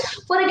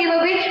contests. For a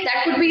giveaway,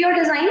 that could be your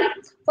design.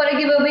 For a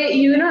giveaway,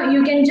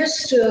 you can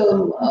just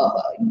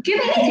give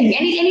anything,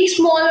 any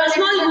small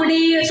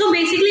goodie. So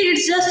basically,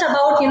 it's just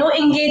about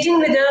engaging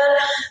with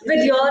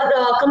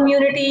your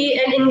community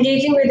and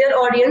engaging with your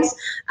audience.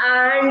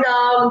 And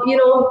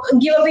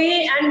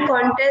giveaway and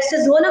contest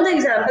is one of the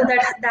examples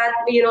that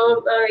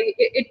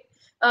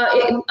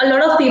a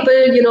lot of people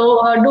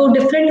do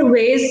different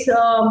ways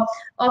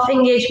of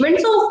engagement.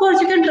 So of course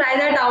you can try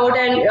that out,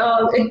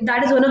 and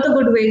that is one of the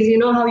good ways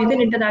how you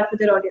can interact with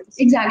your audience.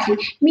 Exactly.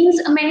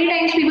 Means many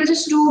times people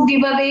just do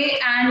giveaway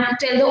and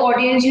tell the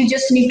audience, you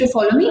just need to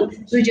follow me,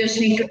 you just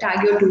need to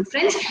tag your 2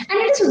 friends, and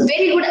it is a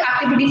very good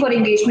activity for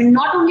engagement,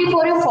 not only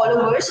for your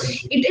followers.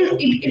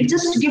 It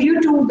just give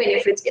you 2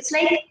 benefits. It's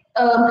like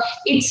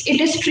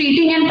it is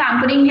treating and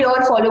pampering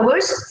your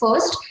followers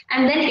first,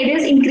 and then it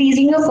is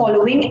increasing your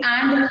following,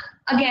 and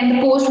again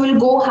the post will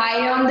go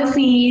higher on the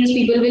feeds,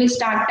 people will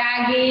start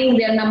tagging,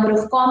 their number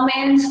of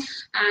comments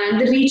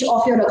and the reach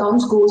of your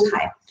accounts goes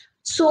high.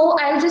 So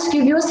I'll just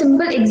give you a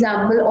simple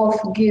example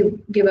of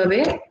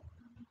giveaway.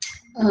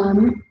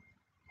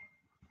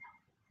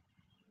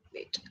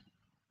 Wait.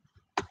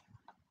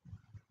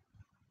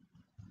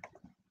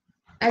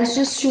 I'll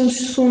just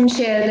soon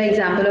share the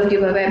example of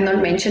giveaway. I've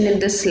not mentioned in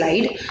this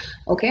slide.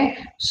 Okay,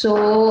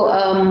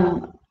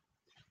 so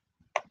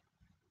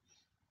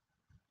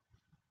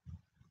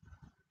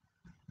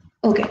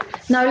okay,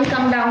 now we'll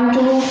come down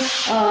to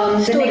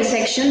the next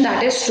section,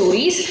 that is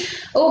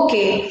stories.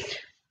 Okay,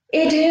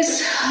 it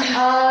is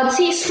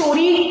see,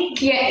 story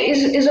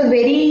is a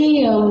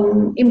very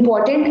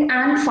important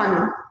and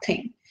fun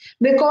thing,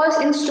 because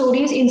in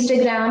stories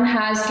Instagram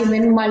has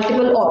given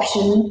multiple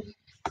options.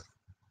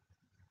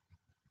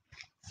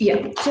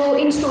 Yeah, so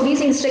in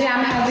stories,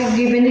 Instagram have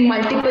given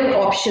multiple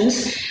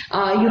options.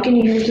 You can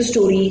use the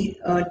story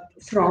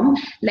from,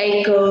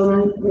 like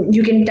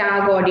you can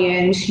tag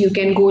audience, you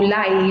can go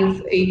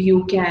live,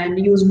 you can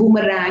use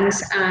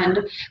boomerangs, and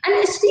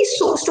it's these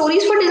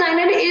stories for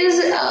designer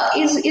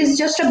is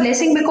just a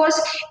blessing,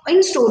 because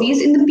in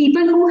stories, in the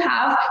people who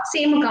have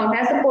same account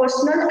as the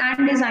personal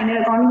and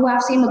designer account, who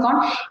have same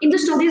account, in the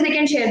stories they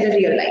can share the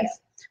real life,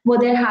 what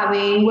they're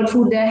having, what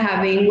food they're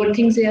having, what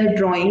things they are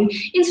drawing.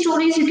 In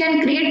stories, you can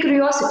create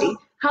curiosity.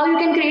 How you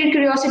can create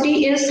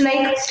curiosity is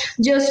like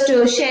just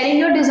sharing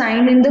your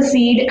design in the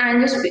feed and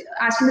just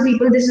asking the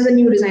people, this is a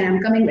new design I'm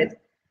coming with.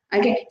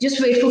 Okay, just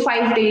wait for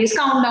 5 days,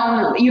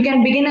 countdown. You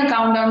can begin a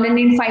countdown, and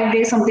in 5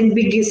 days, something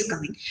big is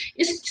coming.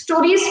 It's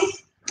stories.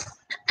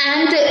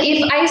 And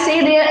if I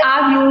say there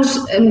are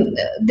views,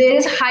 there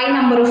is high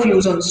number of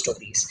views on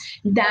stories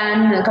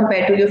than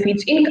compared to your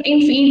feeds. In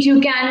feeds, you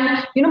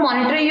can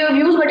monitor your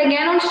views, but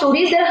again on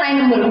stories there are high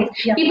number of views.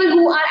 Yeah. People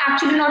who are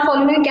actually not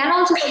following you can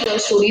also see your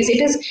stories.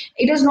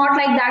 It is not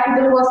like that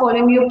people who are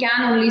following you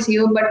can only see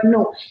you, but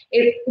no,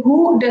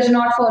 who does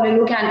not follow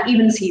you can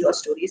even see your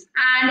stories.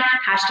 And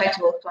hashtags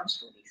work on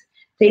stories.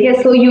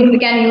 Okay, so you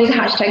can use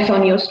hashtags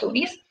on your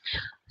stories.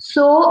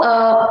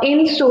 So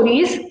in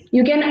stories,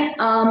 you can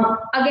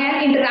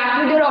again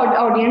interact with your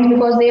audience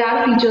because they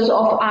are features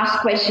of ask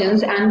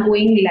questions and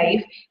going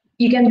live.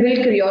 You can build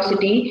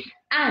curiosity.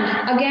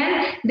 And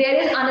again, there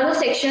is another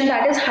section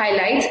that is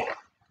highlights.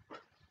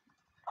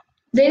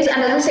 There is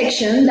another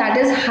section that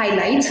is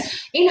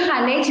highlights. In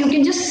highlights, you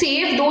can just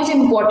save those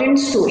important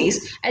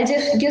stories. I'll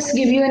just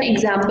give you an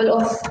example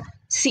of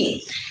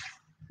C.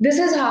 This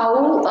is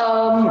how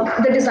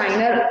the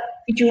designer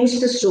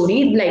used the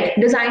story. Like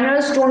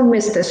designers don't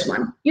miss this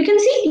one. You can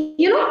see,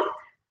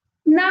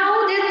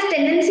 now the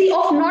tendency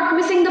of not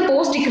missing the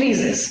post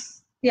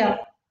decreases. Yeah.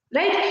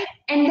 Right?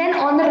 And then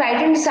on the right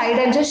hand side,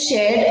 I've just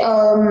shared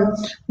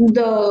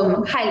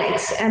the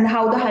highlights and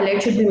how the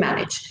highlights should be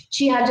managed.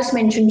 She had just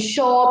mentioned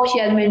shop, she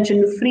had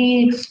mentioned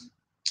free,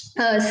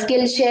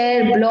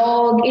 Skillshare,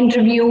 blog,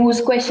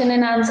 interviews, question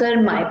and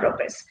answer, my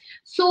progress.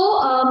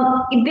 So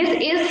this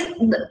is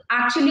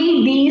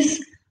actually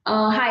these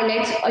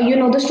highlights.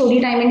 The story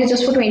timing is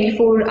just for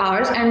 24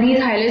 hours, and these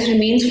highlights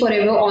remains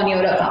forever on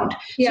your account.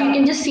 So you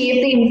can just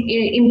save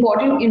the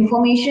important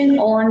information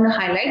on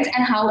highlights.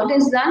 And how it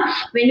is done,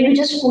 when you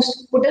just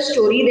put a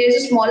story, there is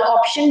a small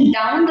option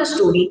down the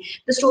story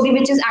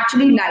which is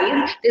actually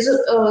live. There's an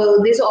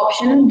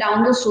option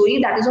down the story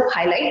that is of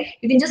highlight.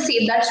 You can just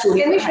save that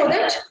story. Can we show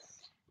that?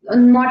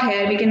 Not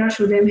here, we cannot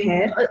show them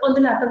here. On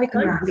the laptop we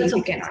can't? No,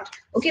 we cannot.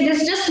 Okay, this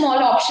is just small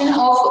option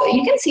of,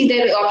 you can see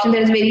the option,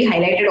 there is very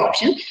highlighted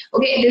option.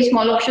 Okay, there's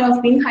small option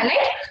of being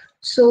highlight.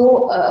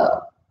 So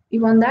you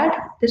want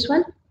that, this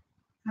one?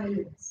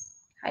 Highlights.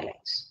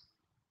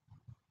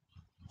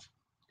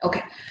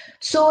 Okay,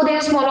 so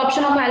there's a small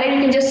option of highlight.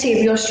 You can just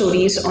save your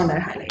stories on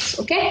that highlights.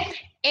 Okay,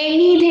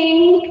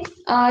 anything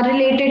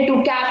related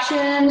to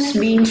captions,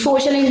 being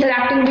social,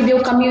 interacting with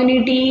your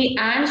community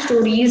and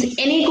stories,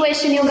 any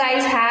question you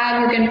guys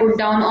have, you can put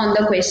down on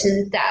the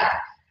question tab.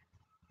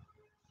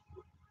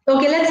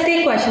 Okay, let's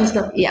take questions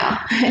now.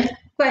 Yeah.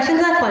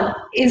 Questions are fun.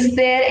 Is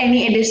there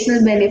any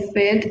additional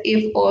benefit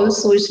if all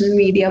social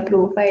media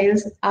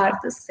profiles are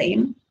the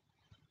same?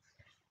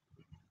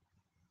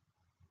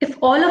 If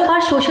all of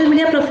our social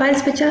media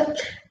profiles which are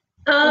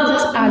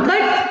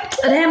but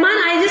Rahman,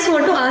 I just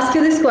want to ask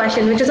you this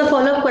question, which is a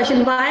follow-up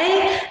question.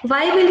 Why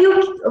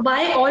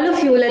all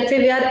of you, let's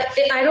say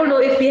I don't know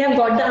if we have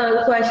got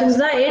the questions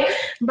right,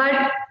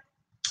 but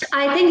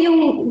I think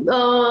you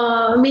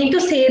mean to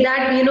say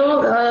that, he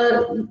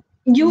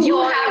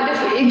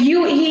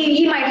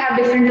might have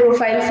different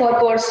profile for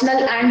personal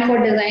and for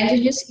design. So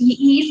just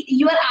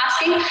you are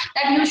asking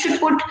that you should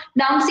put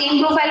down same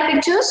profile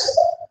pictures?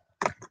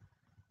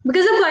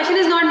 Because the question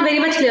is not very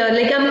much clear.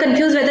 Like, I'm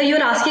confused whether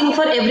you're asking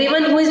for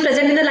everyone who is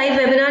present in the live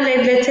webinar,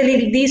 like let's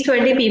say these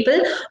 20 people,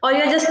 or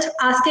you're just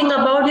asking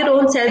about your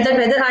own self, that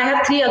whether I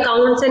have 3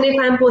 accounts and if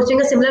I'm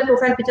posting a similar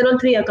profile picture on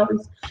 3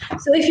 accounts.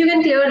 So if you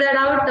can clear that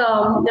out,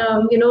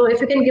 if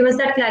you can give us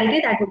that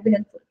clarity, that would be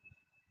helpful.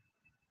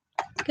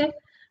 Okay.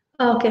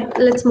 Okay.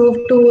 Let's move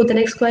to the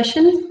next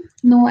question.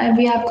 No,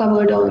 we have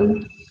covered all.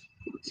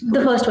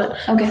 The first one.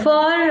 Okay. For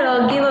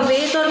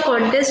giveaways or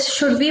contests,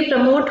 should we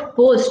promote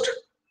post?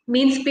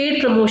 Means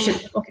paid promotion.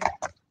 Okay.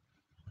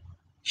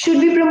 Should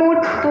we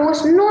promote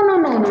post? No,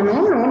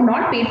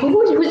 not paid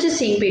promotion. Which is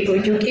saying paid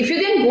promotion. If you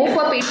can go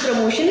for paid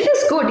promotion, it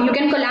is good. You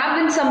can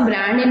collab with some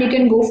brand and you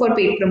can go for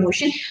paid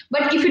promotion.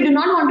 But if you do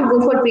not want to go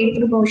for paid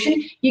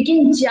promotion, you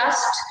can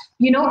just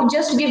give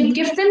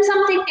them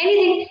something,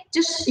 anything.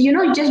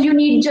 You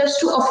need just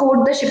to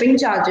afford the shipping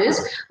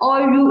charges.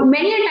 Or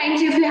many a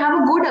times, if you have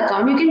a good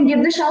account, you can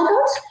give the shout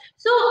outs.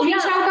 So yeah,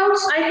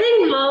 shoutouts. I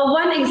think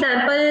one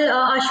example,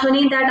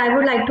 Ashwani, that I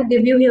would like to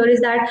give you here is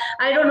that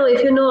I don't know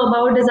if you know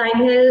about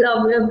Designhill.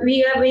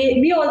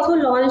 We also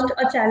launched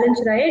a challenge,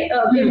 right?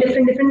 In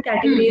different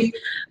categories.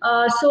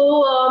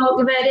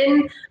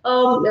 Wherein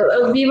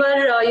we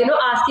were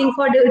asking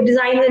for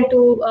designs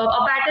into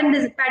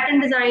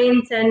pattern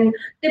designs and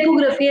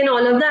typography and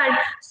all of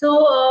that. So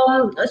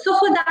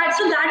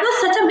that was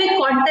such a big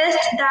contest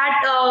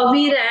that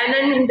we ran,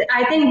 and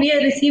I think we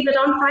received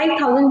around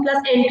 5,000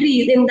 plus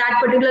entries in that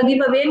particular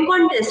giveaway and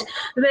contest,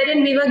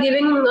 wherein we were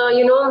giving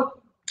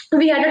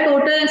we had a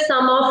total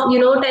sum of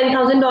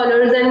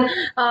 $10,000 and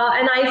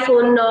an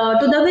iPhone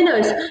to the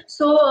winners.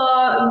 So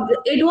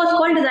it was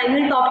called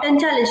Designhill Top 10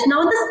 Challenge.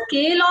 Now the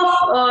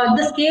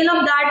scale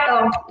of that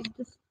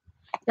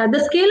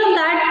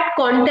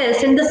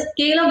contest and the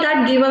scale of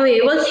that giveaway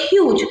was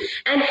huge,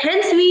 and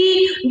hence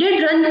we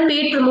did run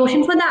paid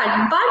promotion for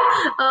that.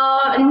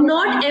 But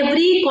not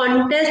every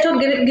contest or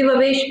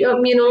giveaway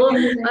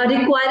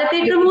require a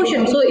paid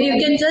promotion. So you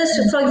can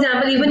just, for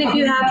example, even if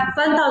you have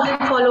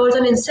 1,000 followers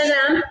on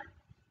Instagram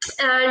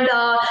and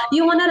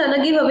you want to run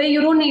a giveaway,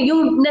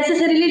 you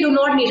necessarily do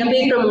not need a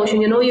paid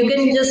promotion. You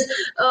can just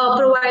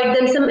provide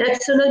them some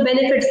external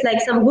benefits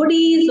like some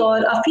goodies or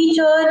a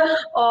feature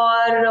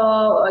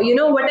or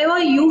whatever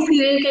you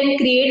feel can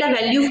create a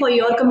value for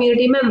your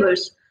community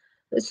members.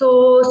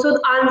 So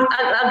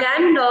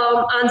again,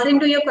 answering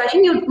to your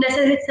question, you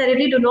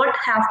necessarily do not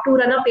have to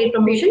run a paid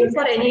promotion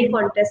for any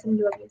contest in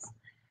your case.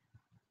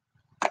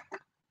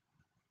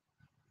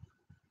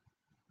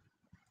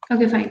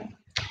 Okay, fine.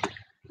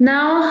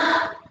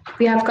 Now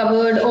we have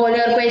covered all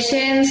your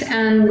questions,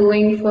 and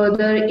going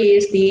further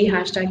is the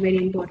hashtag, very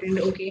important.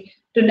 Okay.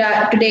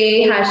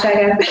 Today hashtag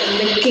has become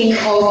the king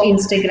of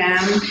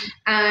Instagram,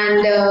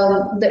 and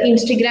the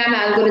Instagram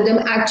algorithm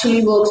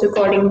actually works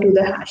according to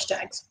the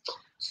hashtags.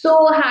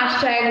 So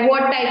hashtag,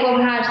 what type of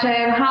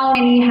hashtag, how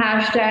many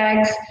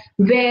hashtags,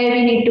 where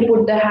we need to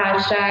put the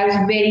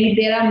hashtags,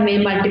 there are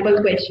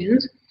multiple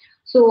questions.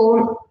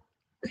 So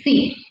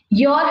see,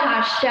 your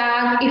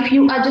hashtag, if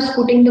you are just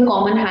putting the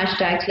common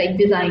hashtags like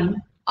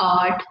design,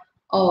 art,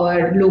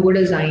 or logo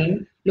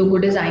designers,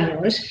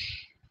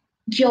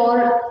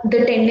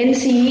 the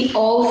tendency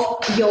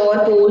of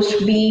your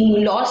post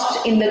being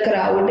lost in the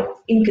crowd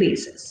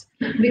increases.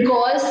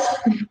 Because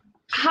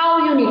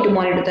how you need to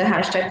monitor the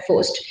hashtag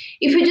first.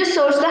 If you just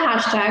search the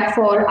hashtag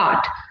for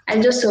art,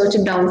 I'll just search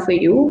it down for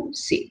you.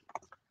 See,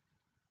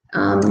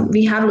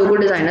 we have logo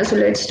designers, so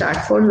let's start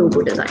for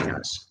logo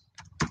designers.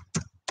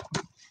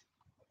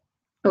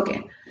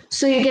 Okay,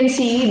 so you can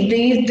see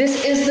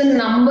this is the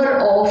number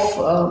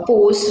of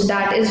posts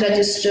that is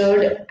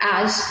registered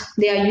as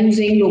they are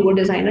using logo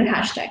designer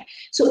hashtag.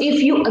 So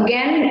if you're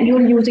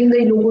using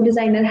the logo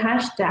designer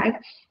hashtag,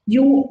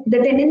 the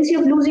tendency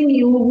of losing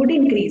you would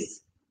increase,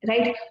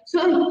 right?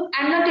 So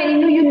I'm not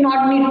telling you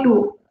not need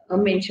to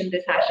mention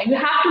this hashtag. You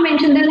have to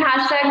mention this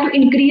hashtag to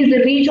increase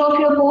the reach of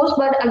your post.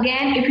 But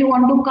again, if you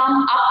want to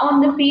come up on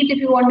the feed, if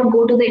you want to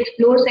go to the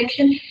explore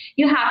section,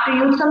 you have to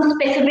use some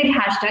specific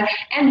hashtag.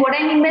 And what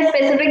I mean by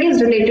specific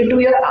is related to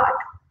your art.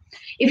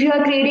 If you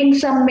are creating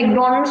some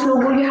McDonald's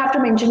logo, you have to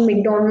mention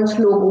McDonald's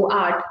logo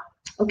art.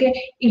 Okay,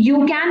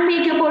 you can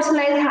make your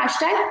personalized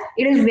hashtag.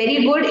 It is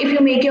very good if you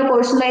make your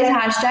personalized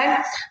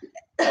hashtag.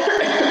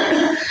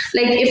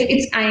 Like if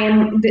it's I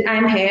am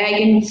here, I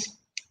can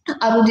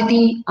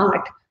Aruditi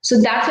art. So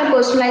that's a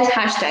personalized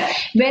hashtag.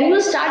 When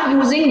you start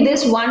using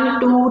this 1,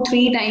 2,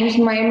 3 times,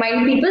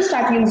 my people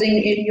start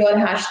using your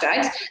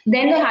hashtags,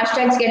 then the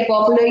hashtags get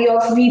popular,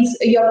 your feeds,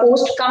 your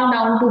posts come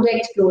down to the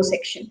explore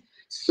section.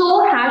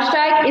 So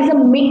hashtag is a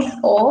mix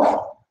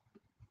of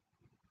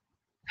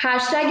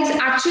hashtag is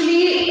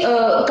actually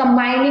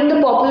combining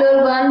the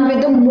popular one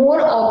with the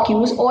more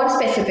obtuse or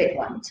specific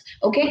ones.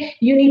 Okay,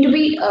 you need to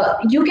be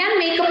you can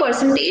make a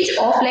percentage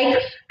of like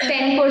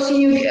 10%,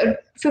 you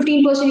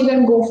 15% you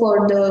can go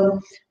for the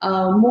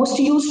most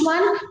used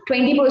one,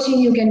 20%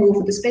 you can go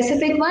for the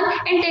specific one,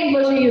 and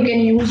 10% you can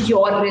use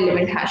your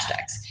relevant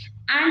hashtags.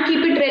 And keep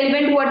it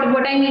relevant.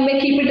 What I mean by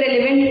keep it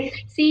relevant,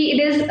 see,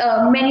 it is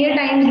many a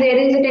times there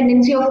is a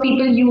tendency of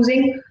people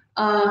using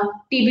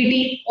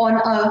TBT on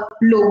a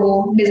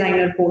logo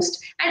designer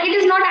post, and it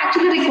is not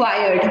actually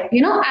required.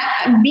 You know,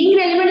 being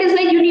relevant is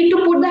like you need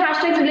to put the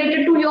hashtags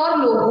related to your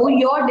logo,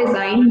 your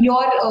design,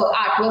 your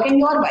artwork, and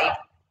your vibe,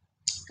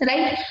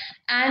 right?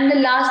 And the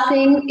last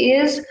thing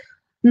is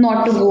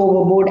not to go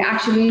overboard.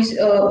 Actually,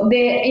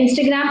 the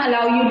Instagram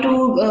allow you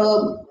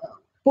to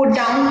put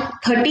down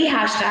 30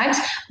 hashtags,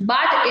 but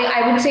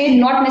I would say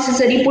not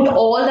necessary put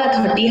all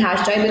the 30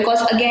 hashtags, because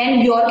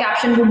again your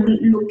caption would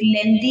look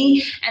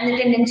lengthy and the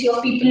tendency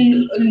of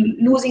people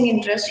losing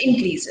interest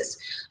increases.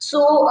 So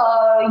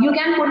you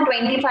can put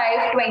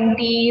 25,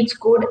 20, it's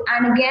good.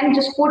 And again,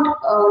 just put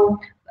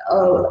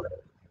uh,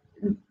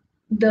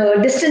 the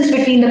distance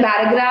between the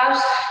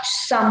paragraphs,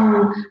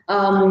 some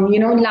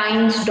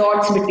lines,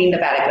 dots between the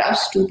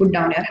paragraphs to put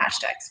down your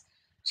hashtags.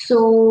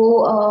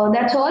 So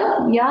that's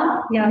all.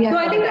 Yeah. So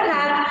I think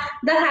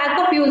the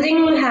hack of using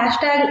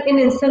hashtag in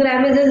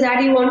Instagram is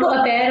that you want to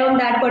appear on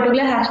that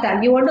particular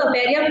hashtag. You want to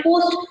appear your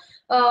post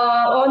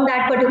on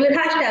that particular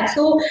hashtag.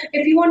 So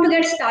if you want to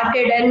get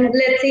started, and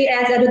let's say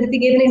as Aruditi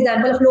gave an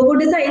example of logo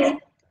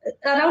designs,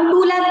 around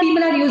 2 lakh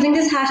people are using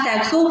this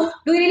hashtag. So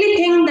do you really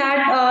think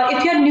that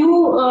if you're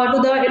new to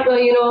the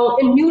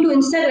new to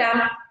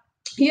Instagram,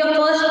 your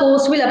first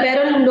post will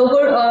appear on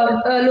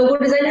logo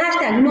design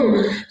hashtag?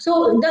 No.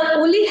 So the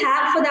only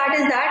hack for that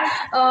is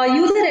that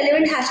use a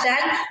relevant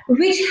hashtag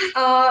which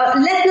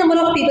less number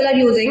of people are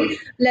using.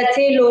 Let's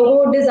say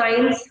logo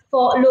design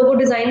for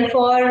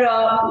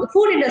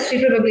food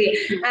industry probably.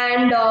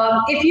 And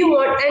if you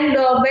want, and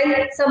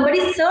when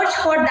somebody search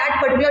for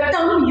that particular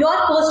term,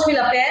 your post will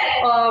appear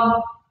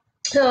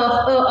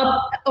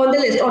on the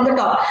list on the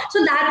top.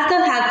 So that's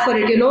the hack for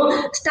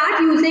it. Start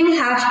using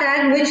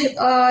hashtag which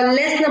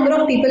less number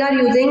of people are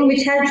using,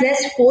 which has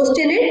less post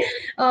in it,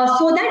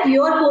 so that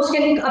your post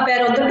can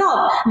appear on the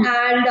top.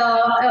 And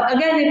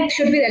again, it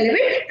should be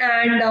relevant,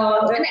 and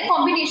a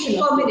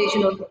combination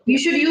also. You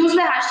should use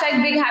the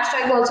hashtag, big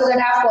hashtag also that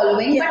have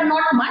following, but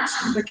not much,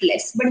 but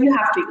less, but you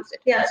have to use it.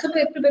 Yeah, so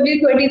probably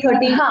 20,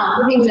 30.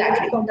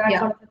 Exactly.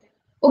 Yeah.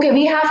 Okay,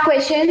 we have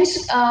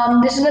questions.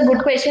 This is a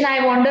good question.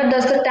 I wonder,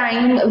 does the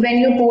time when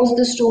you post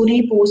the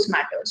story post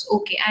matters?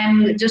 Okay,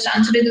 I'm just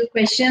answering the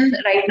question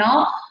right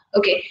now.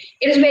 Okay,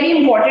 it is very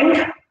important.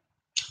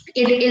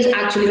 It is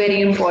actually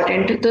very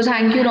important. So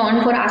thank you,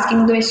 Ron, for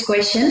asking this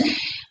question,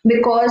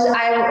 because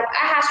I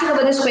have to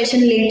cover this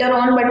question later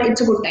on, but it's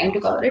a good time to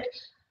cover it.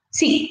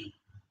 See,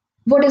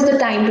 what is the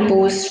time to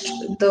post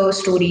the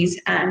stories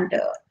and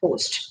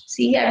post?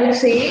 See, I would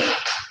say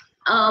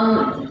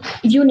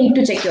you need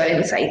to check your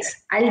insights.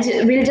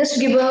 We'll just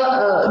give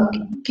a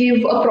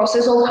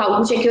process of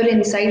how to check your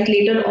insight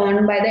later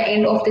on by the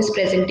end of this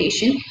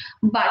presentation.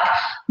 But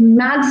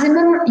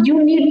maximum,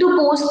 you need to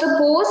post the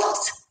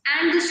posts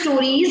and the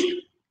stories,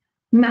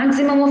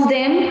 maximum of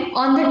them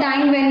on the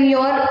time when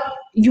your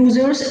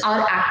users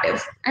are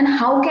active. And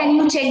how can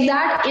you check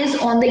that is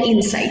on the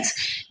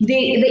insights. The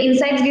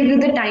insights give you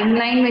the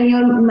timeline when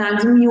your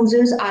maximum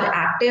users are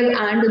active,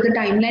 and the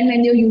timeline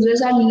when your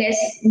users are less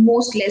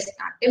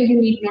active. You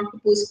need not to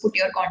put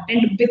your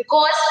content,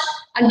 because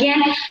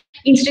again,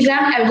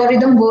 Instagram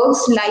algorithm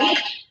works like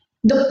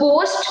the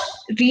post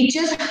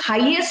reaches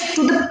highest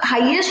to the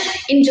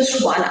highest in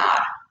just 1 hour.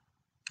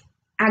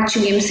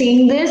 Actually, I'm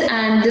saying this,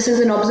 and this is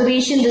an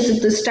observation. This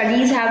is the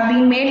studies have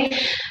been made.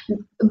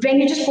 When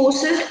you just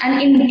post it,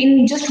 and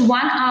in just 1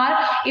 hour,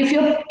 if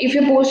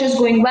your post is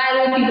going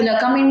viral, people are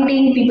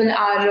commenting, people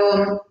are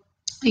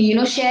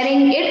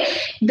sharing it,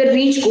 the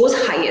reach goes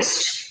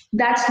highest.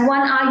 That's 1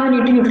 hour, you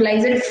need to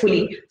utilize it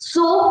fully.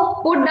 So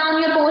put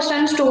down your post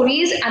and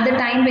stories at the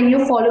time when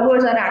your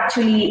followers are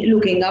actually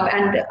looking up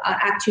and are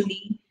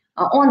actually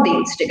on the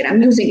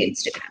Instagram, using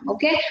Instagram.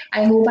 Okay,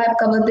 I hope I've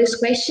covered this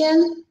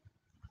question.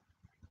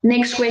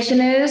 Next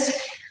question is,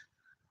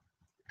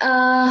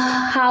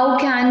 how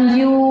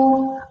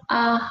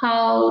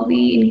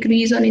we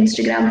increase on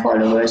Instagram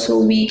followers so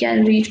we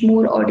can reach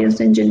more audience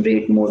and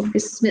generate more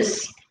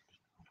business.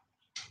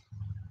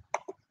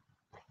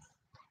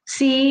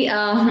 See,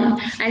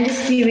 I'm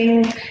just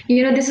giving,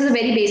 this is a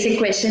very basic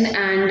question,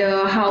 and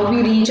how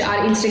we reach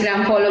our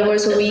Instagram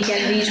followers so we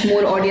can reach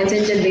more audience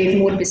and generate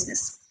more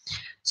business.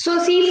 So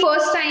see,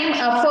 first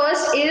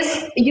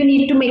is you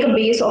need to make a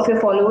base of your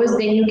followers,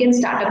 then you can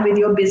start up with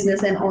your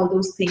business and all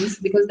those things,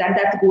 because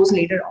that goes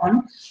later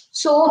on.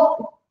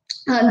 So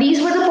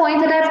these were the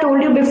points that I've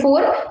told you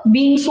before.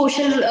 Being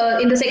social,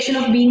 in the section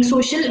of being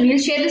social, we'll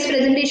share this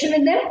presentation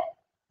with them.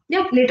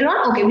 Yeah, later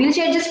on. Okay, we'll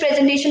share this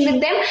presentation with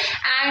them,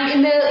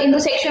 and in the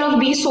section of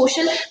be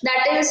social,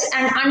 that is,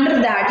 and under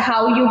that,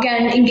 how you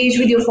can engage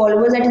with your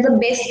followers. That is the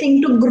best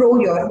thing to grow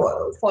your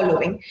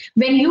following.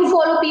 When you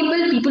follow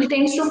people, people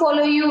tends to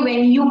follow you.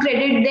 When you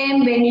credit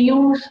them, when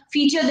you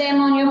feature them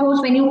on your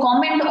post, when you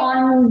comment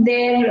on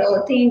their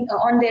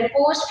on their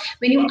post,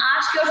 when you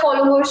ask your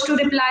followers to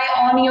reply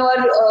on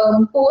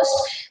your post,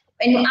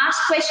 when you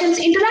ask questions,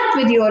 interact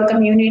with your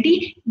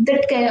community,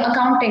 that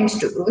account tends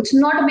to grow. It's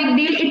not a big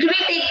deal. It will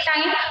take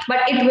time, but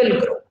it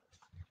will grow.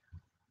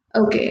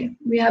 Okay,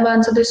 we have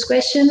answered this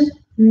question.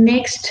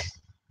 Next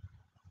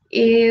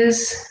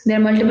is, there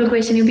are multiple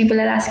questions you people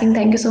are asking.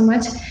 Thank you so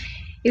much.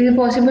 Is it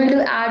possible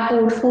to add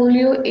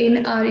portfolio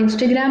in our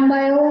Instagram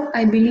bio?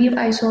 I believe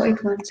I saw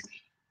it once.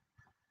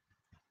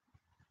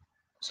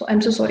 So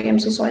I'm so sorry. I'm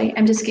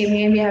just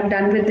kidding. We have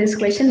done with this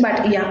question,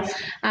 but yeah,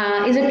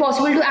 is it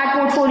possible to add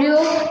portfolio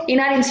in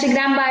our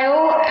Instagram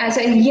bio? As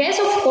a yes,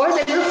 of course.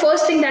 That is the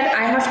first thing that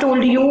I have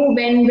told you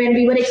when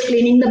we were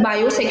explaining the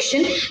bio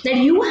section, that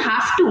you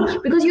have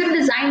to, because you're a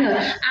designer.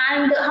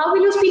 And how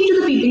will you speak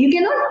to the people? You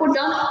cannot put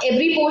down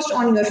every post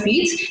on your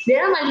feeds.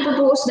 There are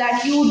multiple posts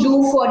that you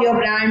do for your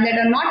brand that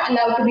are not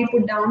allowed to be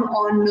put down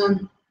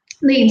on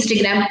the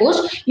Instagram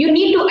post. You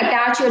need to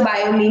attach your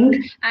bio link,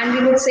 and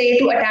we would say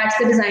to attach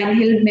the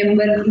Designhill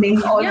member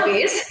link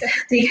always.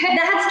 Yeah.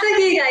 That's the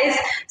key, guys.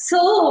 So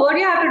what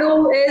you have to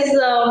do is,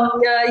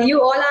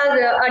 you all are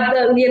at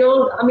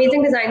the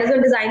amazing designers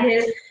on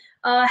Designhill.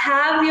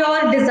 Have your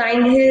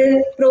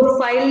Designhill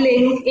profile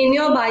link in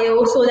your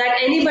bio, so that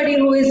anybody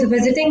who is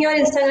visiting your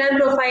Instagram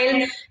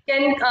profile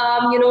can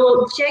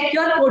check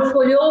your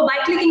portfolio by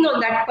clicking on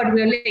that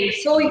particular link.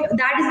 So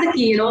that is the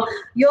key.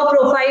 Your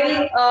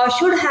profile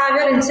should have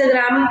your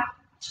Instagram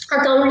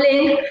account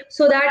link,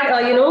 so that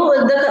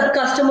the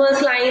customers,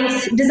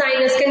 clients,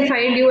 designers can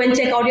find you and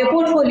check out your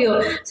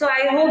portfolio. So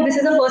I hope this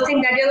is the first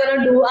thing that you're going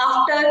to do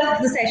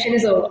after the session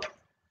is over.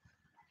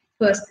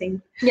 First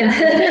thing. Yeah.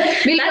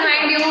 We'll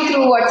remind you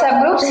through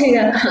WhatsApp groups.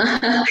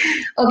 Yeah.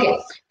 Okay.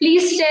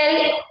 Please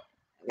tell,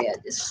 we are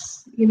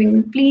just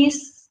giving,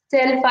 please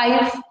tell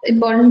 5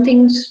 important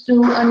things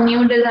to a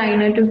new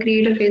designer to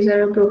create a face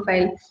or a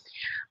profile.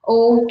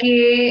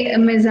 Okay,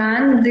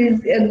 Mizan,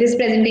 this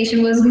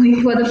presentation was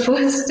going for the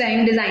first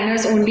time,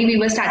 designers only. We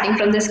were starting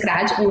from the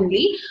scratch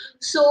only.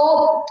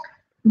 So,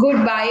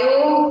 good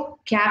bio,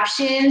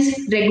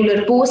 captions,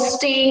 regular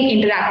posting,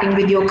 interacting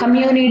with your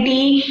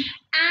community,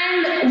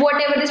 and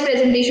whatever this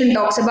presentation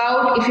talks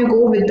about. If you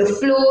go with the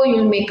flow,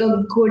 you'll make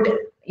a good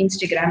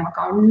Instagram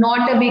account.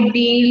 Not a big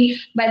deal.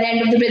 By the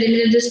end of the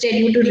presentation, I'll just tell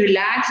you to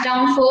relax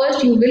down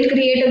first. You will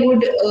create a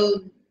good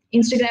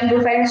Instagram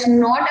profile. It's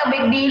not a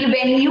big deal.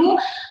 When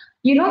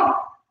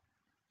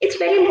it's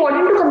very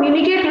important to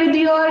communicate with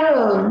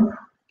your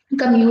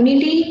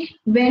community.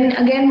 When,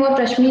 again, what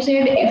Prashmi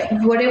said,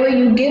 if whatever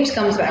you give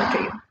comes back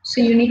to you.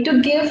 So you need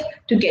to give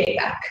to get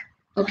back.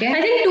 Okay.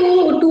 I think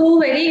two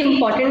very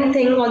important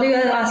things, although you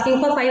are asking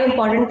for 5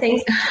 important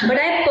things, but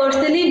I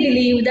personally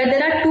believe that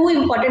there are 2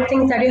 important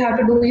things that you have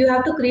to do. You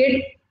have to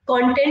create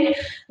content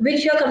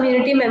which your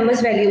community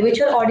members value, which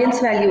your audience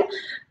value.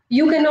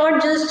 You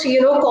cannot just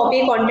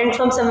copy content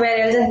from somewhere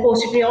else and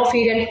post it in your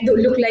feed and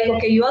look like,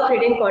 okay, you are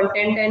creating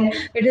content and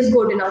it is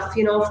good enough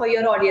for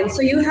your audience.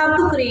 So you have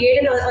to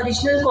create an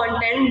original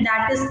content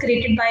that is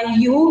created by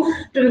you,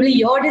 probably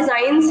your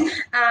designs,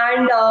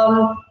 and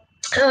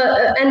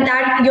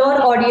that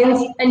your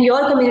audience and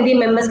your community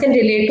members can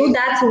relate to.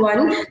 That's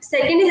one.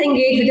 Second is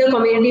engage with your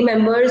community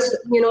members.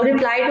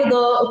 Reply to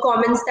the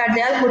comments that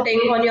they are putting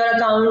on your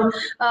account.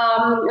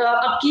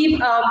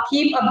 Keep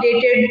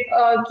updated.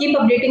 Keep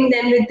updating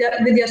them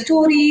with your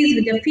stories,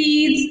 with your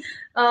feeds.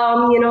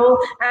 And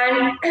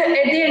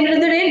at the end of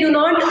the day, do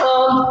not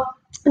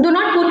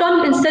put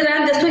on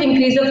Instagram just to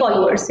increase your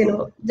followers.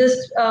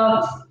 Just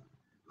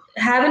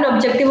have an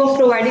objective of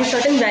providing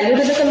certain value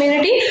to the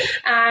community,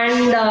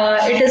 and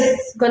it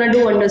is gonna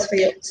do wonders for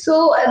you.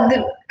 So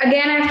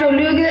again, I've told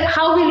you,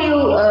 how will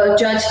you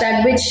judge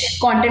that which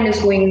content is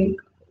going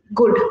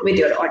good with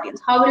your audience?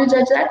 How will you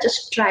judge that?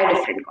 Just try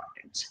different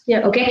contents.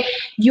 Yeah. Okay.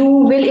 You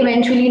will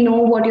eventually know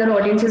what your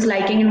audience is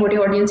liking and what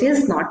your audience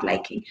is not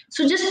liking.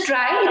 So just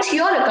try. It's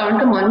your account.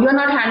 Come on. You're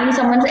not handling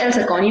someone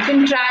else's account. You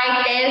can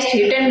try, test,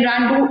 hit and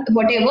run, do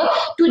whatever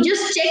to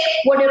just check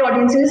what your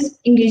audience is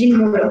engaging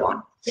more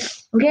upon.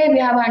 Okay, we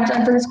have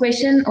answered this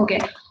question. Okay.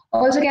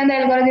 Also, can the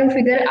algorithm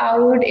figure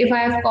out if I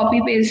have copy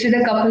pasted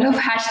a couple of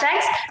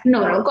hashtags?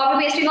 No.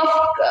 Copy pasting of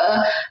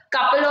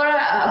couple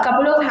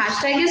of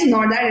hashtag is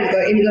not that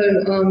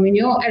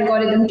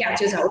algorithm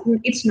catches out.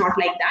 It's not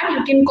like that.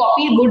 You can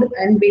copy good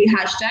and big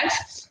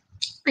hashtags,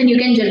 and you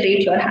can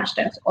generate your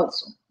hashtags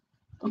also.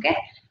 Okay.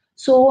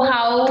 So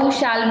how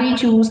shall we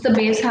choose the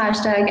base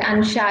hashtag,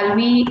 and shall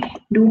we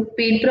do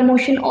paid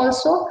promotion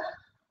also?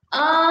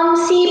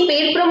 See,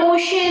 paid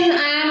promotion,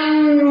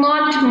 I'm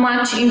not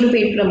much into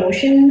paid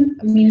promotion.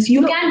 Means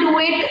you can do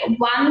it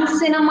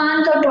once in a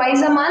month or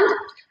twice a month.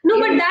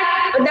 No, but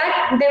that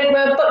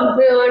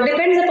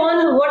depends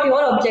upon what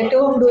your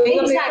objective of doing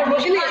a paid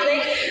promotion is.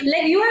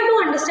 Like you have to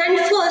understand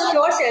first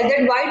yourself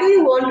that why do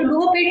you want to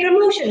do a paid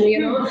promotion?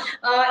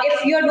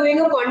 If you are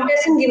doing a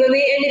contest and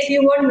giveaway, and if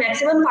you want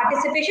maximum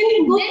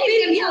participation, go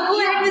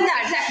ahead with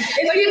that.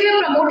 Exactly. But if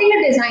you're promoting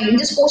a design,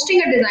 just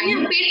posting a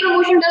design, paid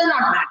promotion does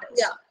not matter.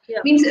 Yeah.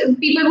 Means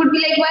people would be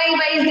like,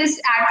 why is this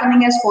ad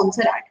coming as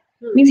sponsor ad?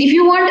 Means if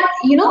you want,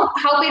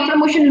 how paid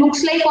promotion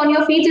looks like on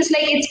your feeds, it's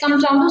like it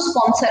comes down to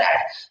sponsor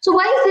ad. So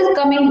why is this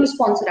coming to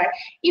sponsor ad?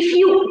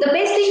 The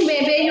best thing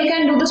where you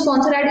can do the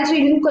sponsor ad is you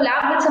can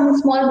collab with some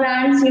small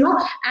brands,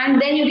 and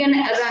then you can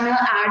run an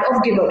ad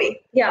of giveaway.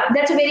 Yeah,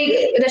 that's a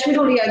very, Rashmi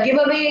told you,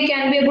 giveaway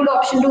can be a good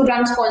option to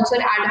run sponsor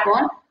ad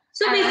upon.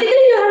 So basically,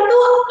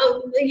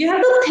 you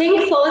have to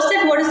think first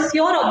that what is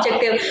your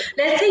objective.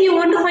 Let's say you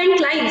want to find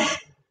clients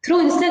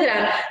through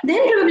Instagram,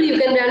 then probably you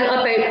can run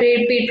a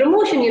paid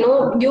promotion.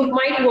 You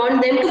might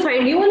want them to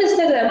find you on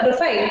Instagram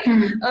profile.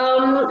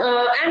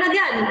 And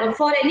again,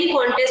 for any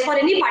contest, for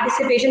any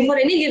participation, for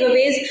any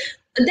giveaways,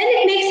 then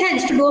it makes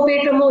sense to do a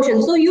paid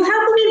promotion. So you have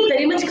to be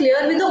very much clear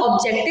with the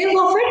objective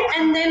of it,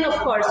 and then of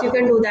course you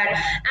can do that.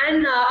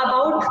 And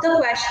about the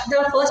question,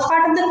 the first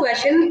part of the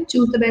question,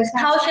 choose the best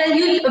hashtag. How shall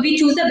we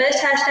choose the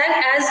best hashtag?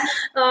 As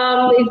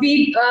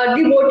we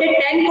devoted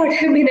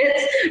 10-40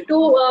 minutes to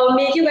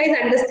make you guys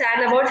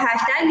understand about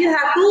hashtag, you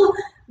have to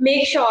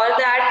make sure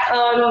that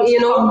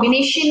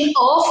combination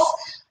of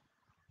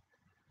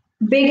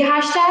big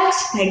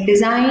hashtags like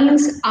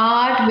designs,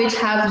 art, which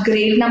have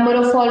great number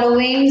of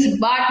followings,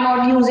 but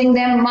not using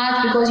them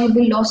much because you'll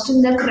be lost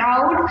in the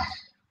crowd,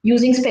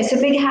 using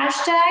specific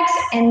hashtags,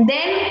 and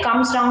then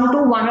comes down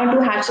to one or two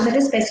hashtags that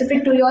is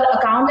specific to your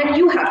account that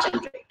you have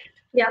generated.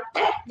 Yeah.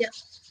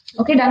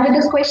 Okay, done with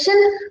this question.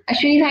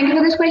 Ashwini, thank you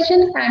for this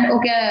question. And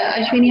okay,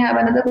 Ashwini have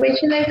another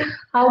question like,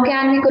 how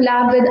can we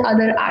collab with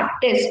other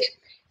artists?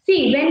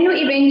 See, when you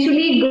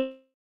eventually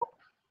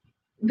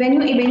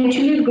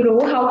grow,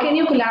 how can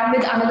you collab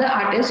with another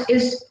artist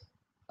is,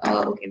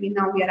 now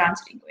we are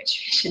answering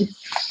question.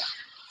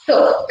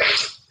 So,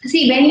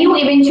 see, when you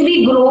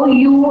eventually grow,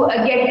 you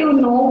get to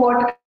know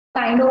what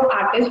kind of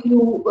artist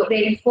you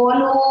really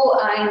follow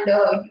and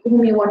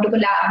whom you want to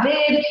collab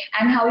with,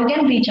 and how you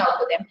can reach out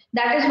to them.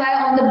 That is why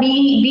on the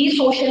Be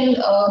Social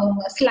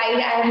slide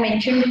I have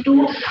mentioned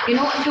to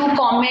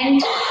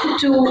comment,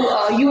 to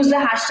use the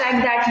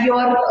hashtag that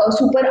your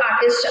super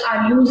artists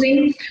are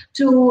using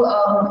to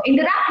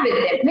interact with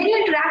them. When you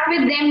interact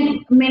with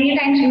them, many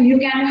times you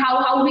can,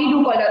 how we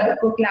do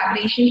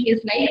collaboration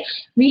is like,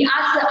 we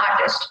ask the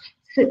artist,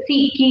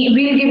 see,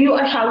 we'll give you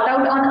a shout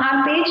out on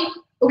our page.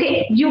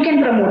 Okay, you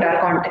can promote our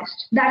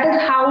contest. That is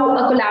how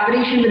a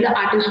collaboration with the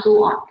artist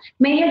go on.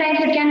 Many times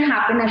it can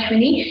happen,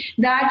 Ashwini,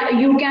 that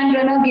you can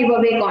run a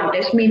giveaway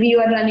contest. Maybe you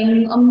are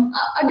running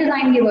a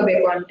design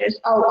giveaway contest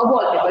or a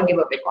wallpaper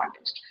giveaway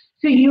contest.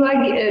 So you are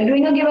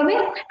doing a giveaway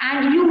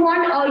and you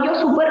want your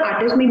super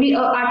artist, maybe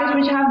an artist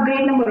which have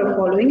great number of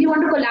following, you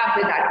want to collab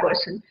with that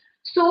person.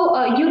 So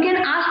you can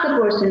ask the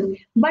person,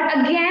 but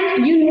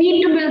again, you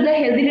need to build a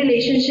healthy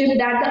relationship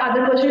that the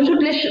other person should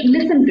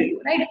listen to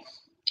you, right?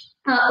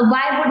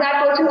 Why would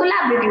that person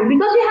collaborate with you?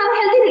 Because you have a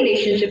healthy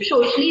relationship.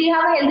 Socially, you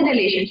have a healthy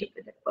relationship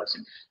with that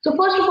person. So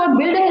first of all,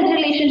 build a healthy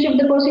relationship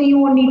with the person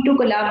you need to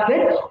collab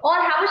with, or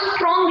have a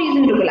strong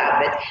reason to collab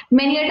with.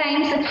 Many a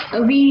times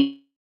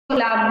we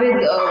collab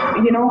with,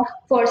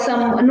 for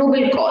some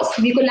noble cause.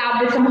 We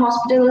collab with some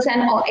hospitals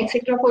and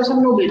etc. for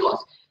some noble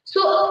cause.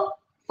 So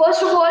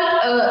first of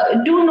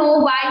all, do know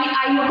why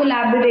are you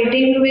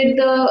collaborating with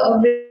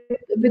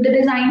the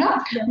designer.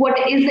 Yeah. What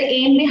is the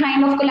aim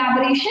behind of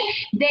collaboration?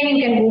 Then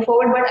you can go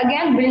forward. But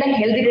again, build a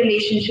healthy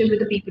relationship with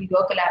the people you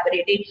are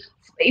collaborating.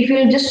 If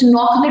you just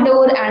knock the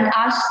door and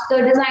ask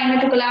the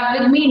designer to collab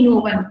with me, no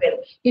one will.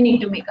 You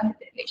need to make a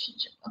healthy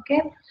relationship.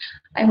 Okay.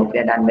 I hope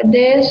you're done with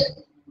this.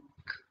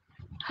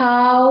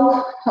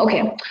 How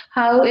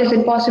is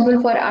it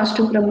possible for us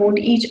to promote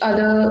each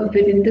other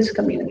within this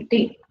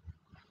community?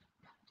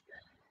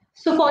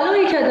 So follow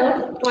each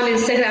other on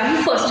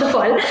Instagram first of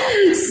all.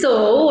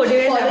 So what do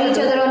you guys Follow have each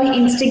to do? other on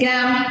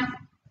Instagram,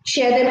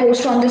 share their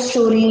post on the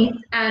story,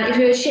 and if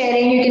you're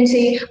sharing, you can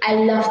say, I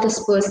love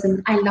this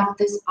person, I love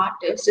this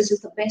artist, this is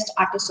the best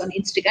artist on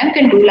Instagram. You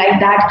can do like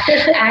that.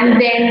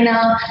 And then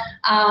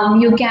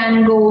you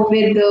can go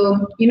with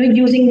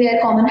using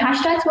their common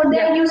hashtags, what they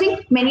are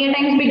using. Many a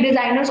times big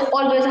designers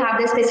always have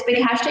their specific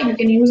hashtag. You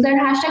can use that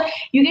hashtag.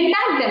 You can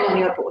tag them on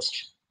your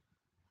post.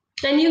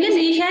 And you can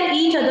reshare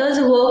each other's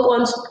work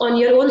on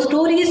your own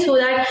stories so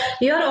that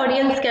your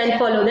audience can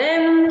follow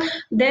them,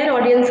 their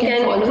audience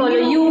can follow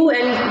you,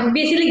 and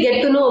basically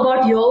get to know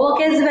about your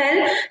work as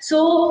well.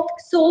 So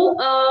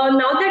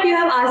now that you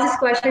have asked this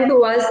question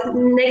to us,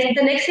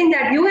 the next thing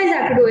that you guys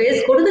have to do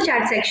is go to the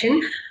chat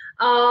section.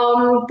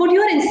 Put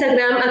your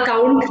Instagram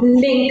account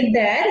link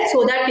there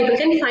so that people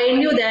can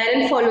find you there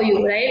and follow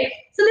you, right?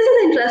 So this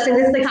is interesting.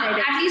 This is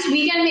exciting. At least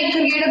we can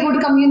create a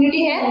good community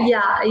here.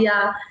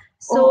 Yeah.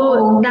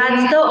 So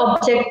that's the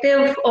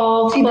objective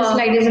of. See, the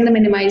slide is in the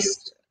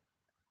minimized.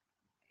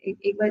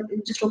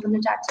 Just open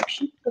the chat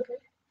section. Okay.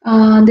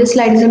 This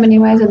slide is a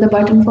minimized at the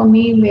button for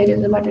me. Where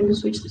is the button to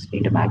switch the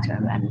screen to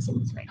background and the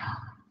single slide?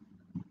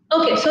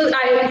 Okay, so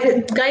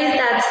guys,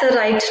 that's the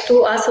right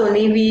to us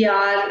only. We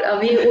are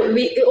we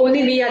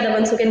are the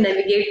ones who can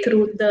navigate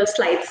through the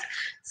slides.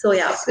 So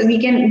yeah. So we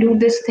can do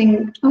this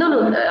thing.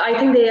 No. I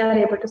think they are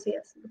able to see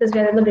us because we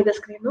are on the bigger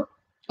screen. No.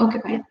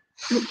 Okay, fine.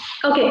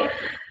 Okay.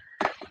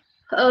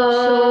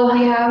 So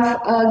we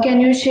have,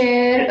 can you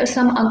share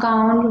some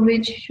account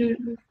which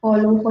should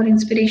follow for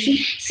inspiration?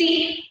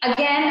 See,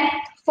 again,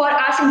 for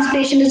us,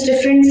 inspiration is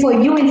different. For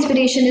you,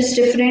 inspiration is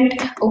different.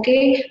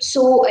 Okay,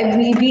 so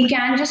we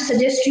can just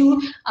suggest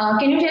you.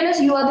 Can you tell us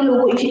you are the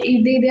logo?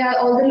 They are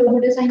all the logo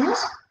designers.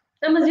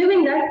 I'm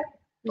assuming that.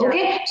 Yeah.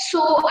 Okay,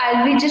 so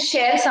I will just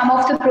share some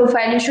of the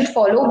profile you should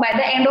follow. By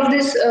the end of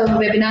this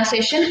webinar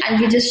session, I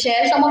will just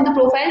share some of the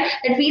profile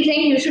that we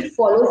think you should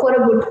follow for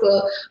a good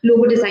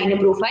logo designer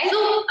profile.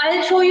 So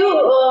I'll show you.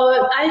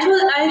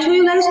 I'll show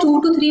you guys 2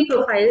 to 3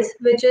 profiles,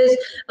 which is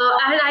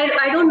and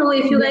I don't know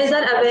if you guys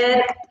are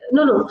aware.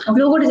 No,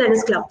 Logo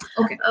Designers Club.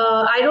 Okay.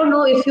 I don't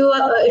know if you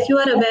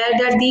are aware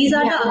that these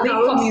are the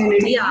accounts.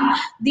 Community. Yeah,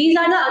 these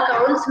are the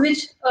accounts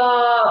which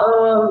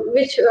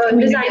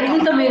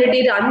Designhill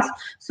community runs.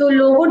 So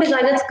Logo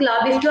Designers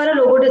Club. If you are a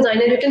logo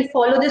designer, you can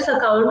follow this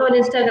account on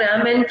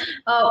Instagram and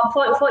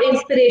for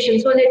inspiration.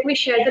 So let me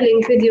share the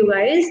link with you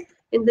guys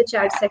in the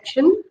chat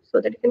section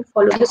so that you can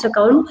follow this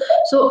account.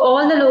 So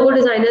all the logo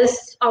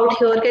designers out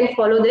here can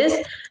follow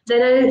this.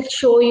 Then I'll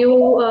show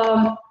you.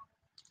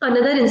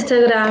 Another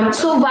Instagram.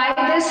 So why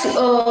this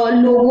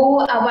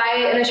logo?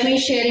 Why Rashmi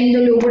is sharing the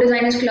Logo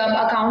Designers Club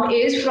account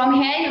is from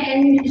here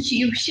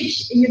you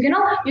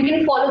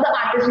can follow the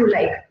artists you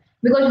like,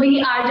 because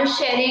we are just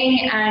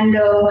sharing and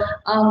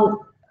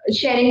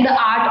sharing the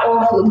art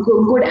of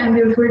good and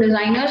beautiful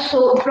designers.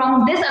 So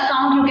from this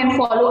account you can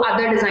follow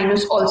other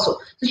designers also.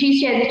 So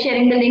she's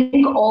sharing the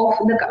link of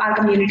our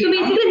community. So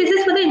basically this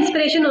is for the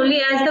inspiration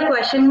only, as the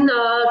question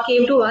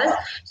came to us.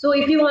 So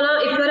if you're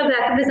a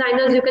graphic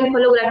designer, you can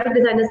follow Graphic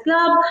Designers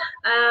Club,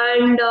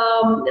 and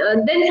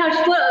then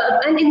search for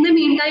and in the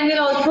meantime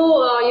we'll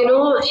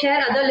also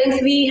share other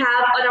links. We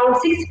have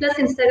around 6+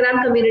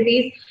 Instagram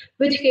communities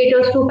which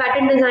caters to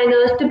pattern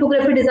designers,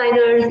 typography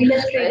designers,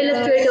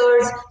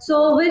 illustrators.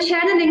 So we'll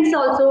share the links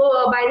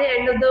also by the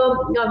end of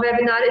the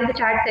webinar in the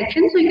chat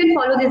section, so you can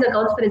follow these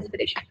accounts for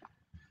inspiration.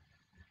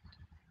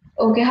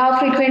 Okay, how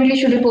frequently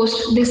should we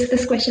post?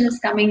 This question is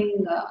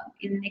coming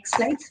in the next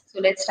slides. So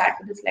let's start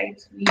with the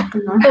slides. We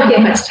do not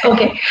have much time.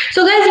 Okay.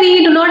 So guys,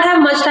 we do not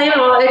have much time.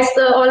 It's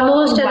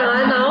almost an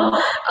hour now.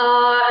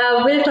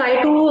 We'll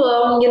try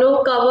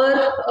to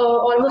cover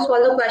almost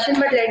all the questions,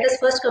 but let us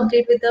first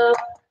complete with the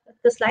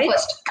slides.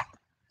 First.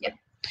 Yeah.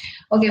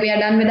 Okay, we are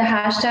done with the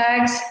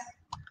hashtags.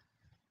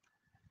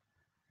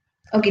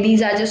 Okay,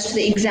 these are just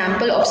the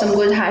example of some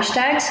good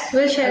hashtags.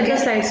 We'll share the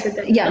slides with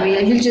them. Yeah,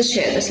 we'll just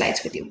share the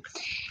slides with you.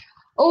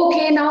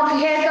 Okay, now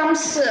here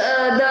comes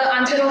the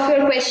answer of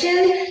your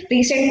question,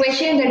 recent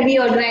question, that we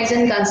organize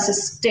and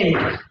consistent.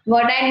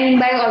 What I mean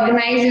by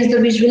organize is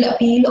the visual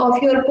appeal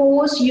of your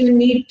post. You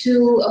need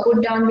to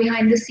put down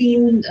behind the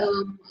scene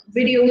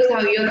videos,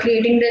 how you're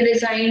creating the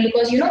design,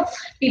 because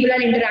people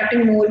are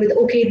interacting more with,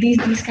 okay,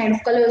 these kind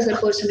of colors the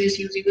person is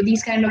using, or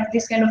this kind of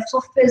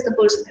softwares the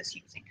person is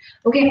using.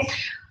 Okay,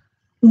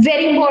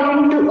 very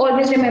important to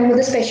always remember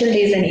the special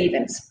days and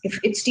events. If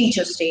it's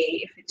Teachers'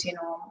 Day, if it's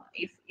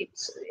if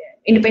it's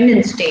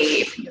Independence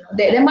Day, if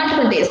there are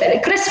multiple days. There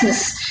are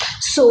Christmas,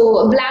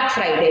 so Black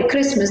Friday,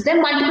 Christmas. There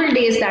are multiple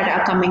days that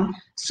are coming.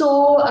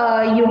 So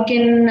you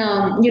can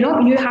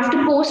you have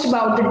to post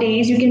about the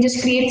days. You can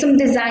just create some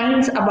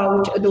designs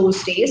about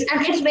those days,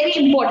 and it's very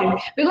important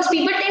because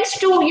people tends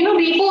to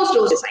repost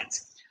those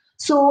designs.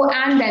 So,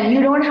 and then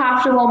you don't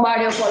have to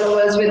bombard your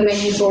followers with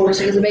many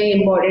posts. It's very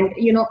important.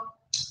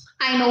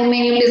 I know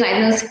many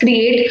designers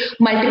create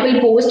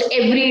multiple posts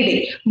every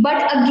day,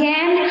 but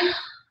again,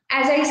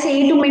 as I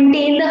say, to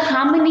maintain the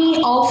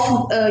harmony of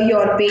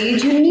your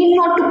page, you need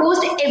not to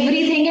post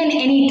everything and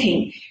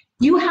anything.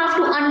 You have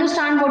to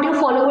understand what your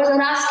followers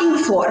are asking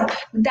for.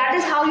 That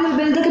is how you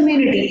build the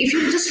community. If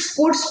you just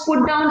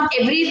put down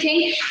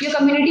everything, your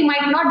community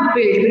might not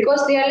build,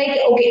 because they are like,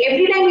 okay,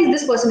 every time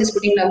this person is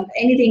putting down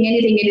anything,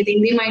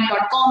 they might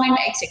not comment,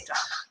 etc.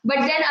 But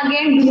then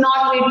again, do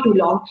not wait too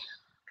long.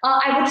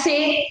 I would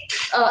say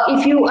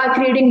if you are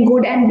creating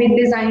good and big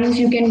designs,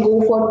 you can go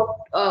for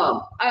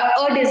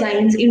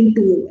designs in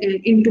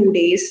 2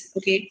 days.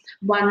 Okay,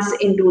 once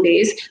in 2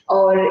 days,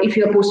 or if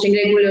you are posting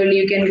regularly,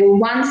 you can go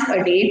once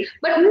a day,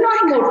 but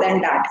not more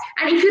than that.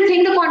 And if you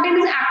think the content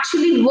is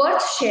actually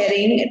worth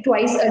sharing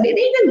twice a day, then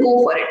you can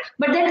go for it.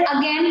 But then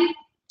again,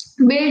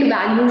 build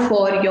value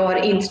for your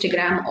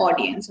Instagram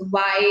audience.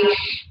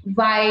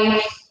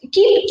 Why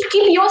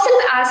keep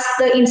yourself as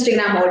the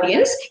Instagram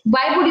audience?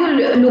 Why would you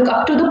look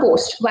up to the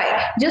post?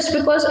 Why? Just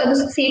because for the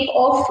sake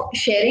of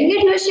sharing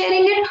it, you're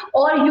sharing it,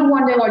 or you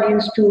want your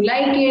audience to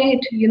like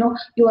it, you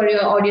want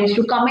your audience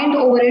to comment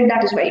over it.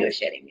 That is why you're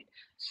sharing it.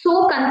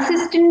 So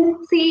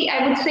consistency,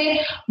 I would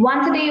say,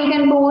 once a day you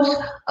can post,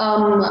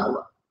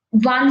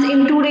 once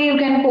in 2 days you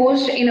can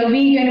post, in a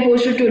week you can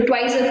post it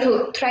twice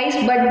or thrice,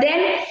 but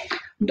then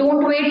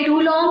don't wait too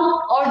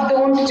long, or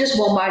don't just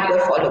bombard your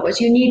followers.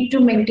 You need to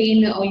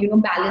maintain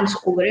balance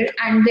over it,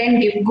 and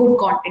then give good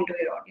content to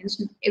your audience.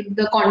 If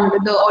the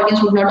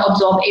audience would not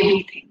absorb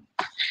everything.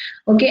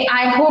 Okay,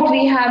 I hope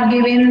we have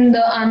given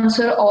the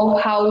answer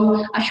of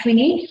how,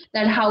 Ashwini,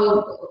 that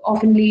how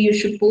oftenly you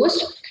should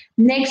post.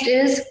 Next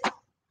is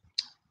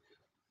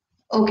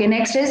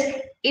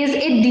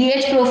it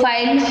DH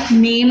profile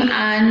name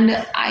and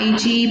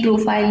IG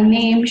profile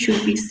name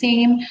should be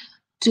same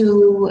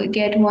to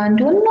get one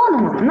to? No,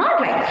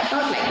 not like that,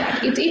 not like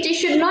that. It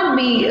should not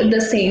be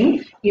the same,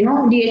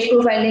 DH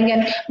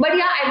profiling. But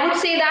yeah, I would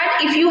say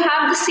that if you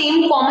have the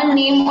same common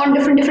name on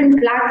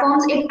different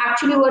platforms, it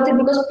actually worth it,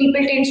 because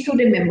people tends to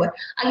remember.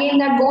 Again,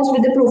 that goes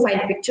with the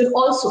profile picture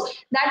also,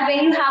 that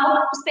when you have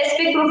a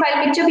specific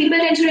profile picture, people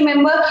tend to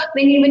remember.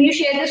 When you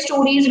share the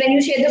stories, when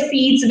you share the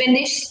feeds, when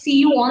they see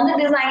you on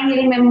the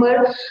Designhill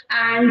member,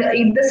 and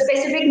the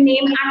specific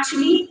name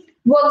actually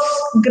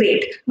works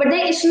great. But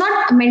then it's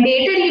not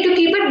mandatory to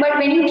keep it, but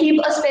when you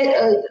keep a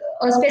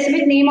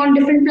specific name on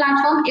different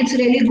platform, it's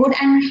really good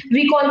and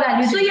recall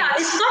value. So yeah,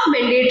 it's not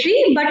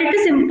mandatory, but it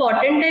is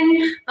important,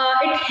 and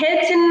it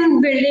helps in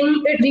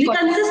building it. The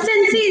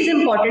consistency is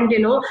important,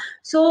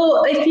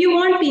 So if you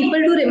want people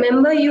to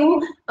remember you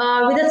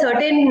with a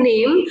certain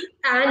name,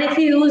 and if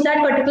you use that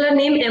particular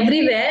name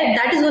everywhere,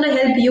 that is going to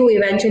help you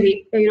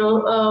eventually. A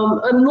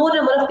more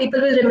number of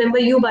people will remember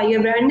you by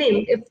your brand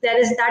name if there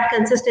is that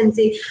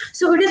consistency.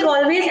 So it is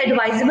always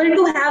advisable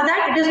to have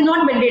that. It is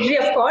not mandatory,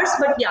 of course,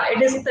 but yeah,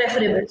 it is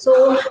preferable.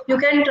 So you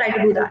can try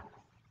to do that.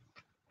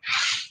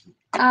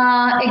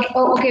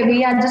 Okay,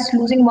 we are just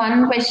losing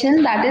one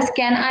question, that is,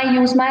 can I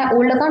use my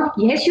old account?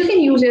 Yes, you can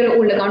use your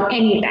old account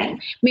anytime,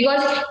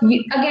 because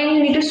again,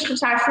 you need to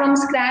start from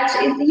scratch.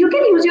 You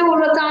can use your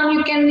old account,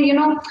 you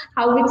can,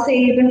 how we say,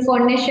 you can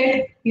furnish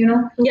it,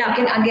 Yeah. You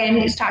can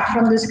again start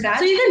from the scratch.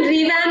 So you can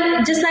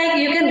revamp, just like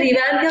you can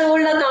revamp your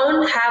old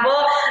account, have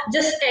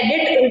just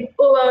edit,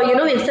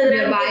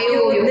 Instagram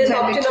bio, this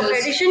option of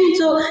edition.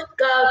 So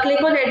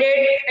click on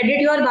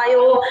edit your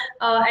bio,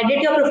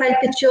 edit your profile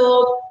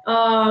picture,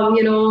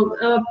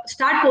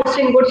 start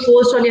posting good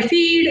posts on your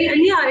feed,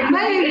 and yeah,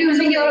 by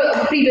using your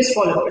previous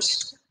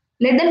followers,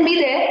 let them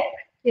be there.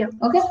 Yeah.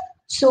 Okay.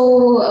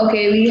 So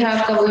okay, we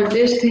have covered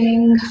this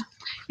thing.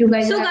 You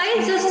guys. So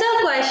guys, just a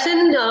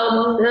question.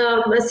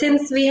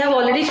 Since we have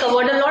already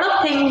covered a lot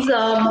of things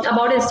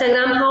about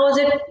Instagram, how's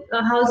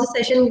the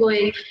session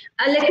going?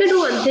 Let me do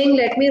one thing.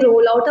 Let me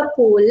roll out a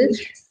poll.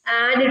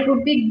 And it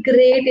would be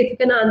great if you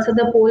can answer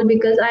the poll,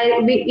 because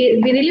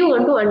we really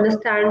want to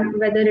understand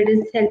whether it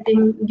is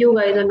helping you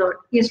guys or not.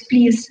 Yes,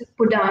 please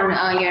put down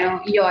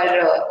your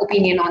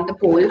opinion on the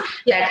poll.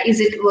 That is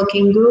it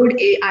working good?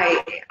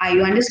 Are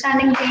you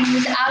understanding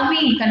things? Are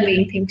we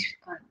conveying things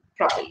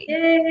properly?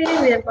 Yay,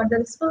 we have got the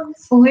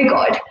response. Oh my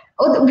god.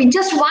 Oh, we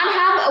just one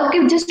have.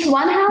 Okay, just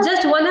one have.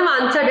 Just one have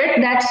answered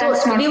it. That's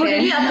not we would fair.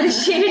 really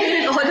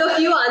appreciate all of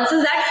you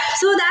answers that,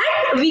 so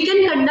that we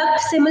can conduct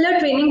similar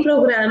training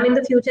program in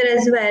the future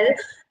as well.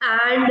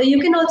 And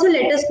you can also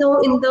let us know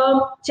in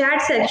the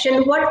chat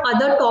section what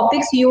other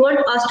topics you want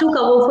us to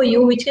cover for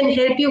you, which can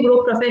help you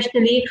grow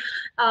professionally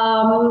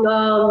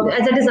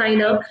as a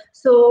designer.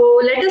 So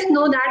let us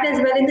know that as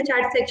well in the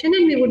chat section,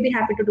 and we would be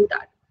happy to do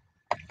that.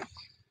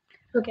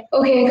 Okay.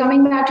 Okay,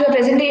 coming back to the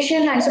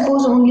presentation, I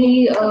suppose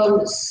only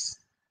coming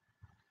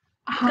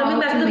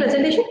back to the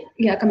presentation.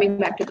 Yeah, coming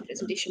back to the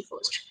presentation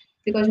first,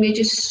 because we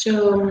just.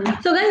 So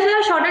guys, we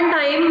are short on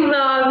time.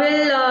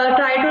 We'll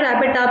try to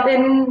wrap it up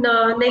in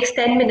next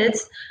 10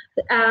 minutes.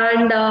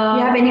 And if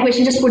you have any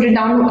question, just put it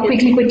down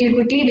quickly. We'll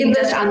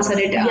just answer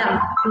it.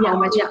 How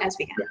much as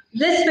we can.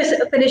 Let's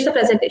finish the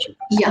presentation.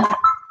 Yeah.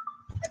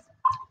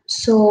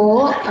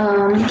 So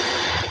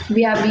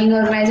we are being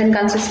organized and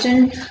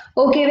consistent.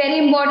 Okay, very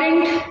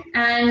important.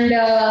 And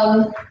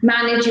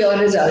manage your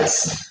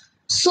results.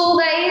 So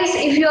guys,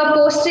 if you are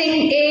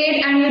posting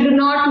it and you do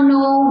not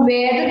know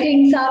where the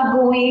things are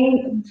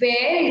going,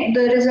 where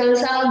the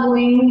results are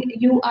going,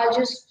 you are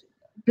just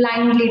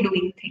blindly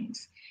doing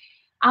things.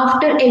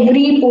 After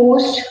every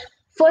post,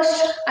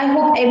 first, I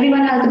hope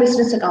everyone has a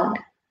business account.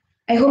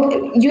 I hope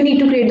you need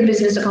to create the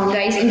business account,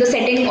 guys. In the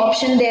setting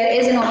option, there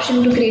is an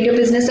option to create a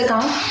business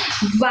account.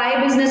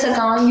 By business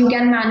account, you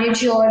can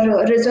manage your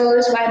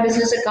results. By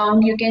business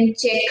account, you can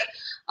check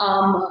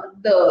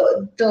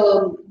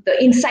the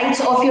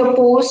insights of your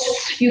post.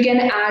 You can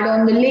add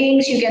on the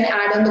links. You can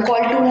add on the call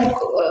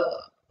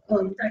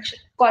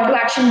to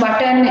action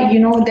button. You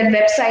know, the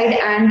website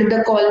and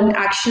the call to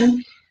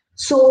action.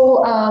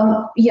 So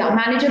yeah,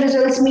 manage your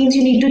results means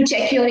you need to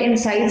check your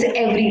insights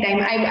every time.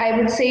 I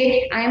would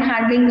say I am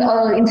handling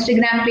an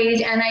Instagram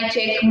page and I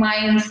check my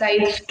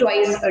insights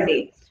twice a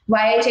day.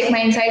 Why I check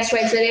my insights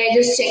twice a day? I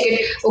just check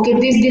it. Okay,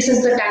 this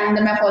is the time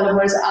that my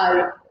followers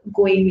are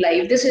going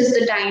live. This is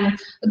the time.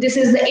 This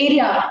is the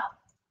area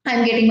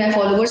I'm getting my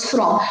followers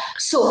from.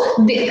 So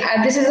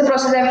this is the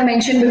process I've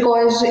mentioned,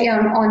 because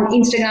on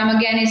Instagram,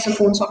 again, it's a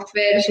phone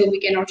software, so we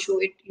cannot show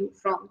it you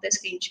from the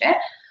screen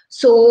share.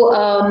 So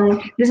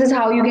this is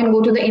how you can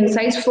go to the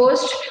insights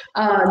first.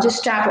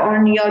 Just tap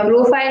on your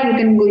profile. You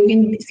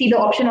can see the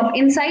option of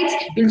insights.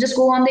 You'll just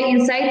go on the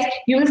insights.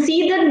 You will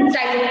see the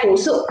type of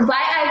post. So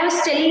why I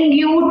was telling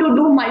you to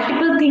do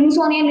multiple things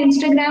on your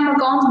Instagram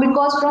accounts,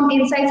 because from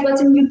insights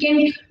person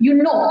you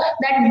know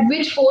that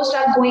which posts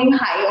are going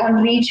high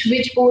on reach,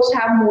 which posts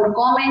have more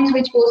comments,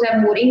 which posts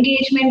have more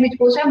engagement, which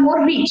posts have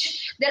more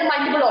reach. There are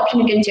multiple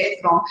options you can check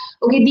from.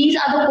 Okay, these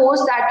are the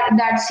posts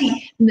that see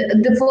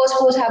the first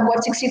post have got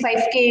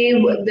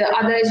 65K, the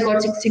other is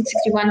got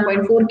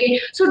 61.4K.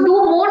 So do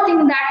more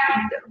things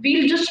that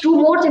we'll just do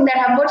more things that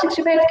have got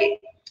 65K.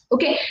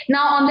 Okay,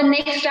 now on the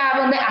next tab,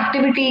 on the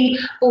activity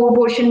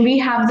portion, we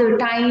have the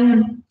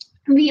time,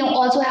 we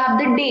also have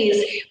the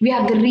days, we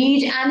have the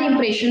reach and the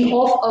impression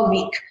of a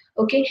week.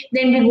 Okay,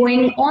 then we're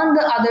going on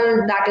the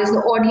other, that is the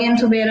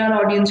audience. Where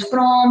are audience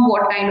from?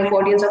 What kind of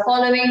audience are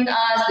following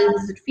us?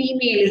 Is it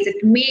female? Is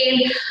it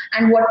male?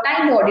 And what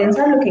time the audience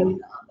are looking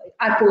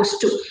are post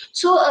to.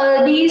 So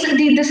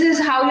this is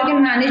how you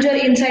can manage your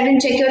insight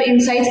and check your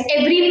insights.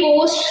 Every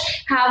post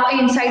have an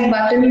insight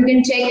button. You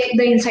can check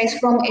the insights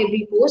from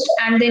every post,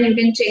 and then you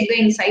can check the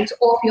insights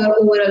of your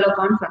overall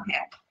account from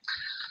here.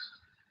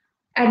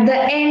 At the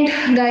end,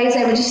 guys,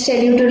 I will just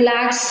tell you to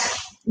relax,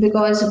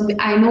 because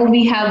I know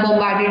we have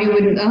bombarded you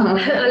with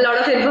a lot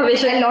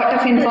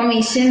of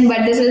information,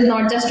 but this is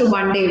not just a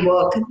one-day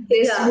work.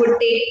 This would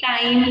take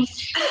time.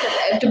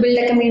 To build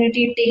a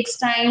community, it takes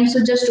time.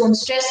 So just don't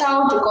stress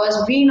out,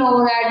 because we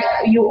know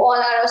that you all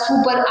are a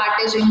super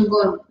artist and you're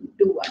going to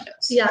do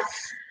wonders. Yeah.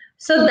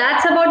 So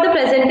that's about the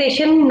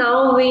presentation.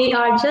 Now we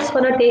are just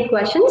going to take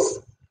questions.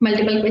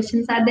 Multiple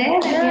questions are there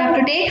that we have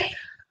to take.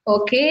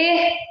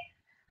 Okay.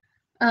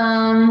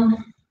 How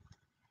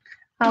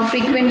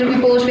frequent do we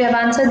post? We have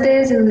answered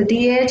this in the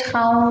DH.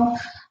 How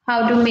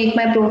to make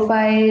my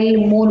profile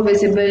more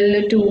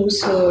visible to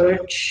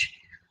search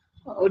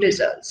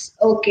results.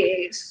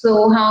 Okay,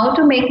 so how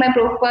to make my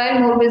profile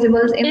more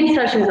visible in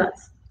search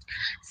results.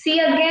 See,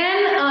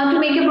 again, to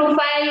make your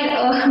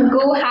profile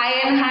go high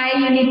and high,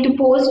 you need to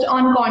post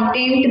on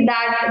content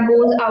that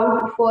goes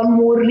out for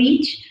more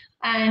reach.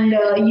 And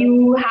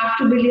you have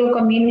to build your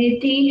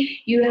community.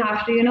 You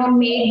have to,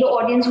 make the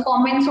audience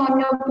comments on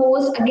your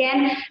post.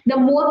 Again, the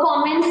more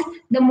comments,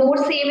 the more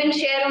save and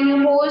share on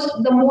your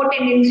post, the more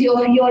tendency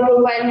of your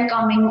profile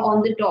coming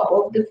on the top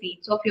of the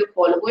feeds of your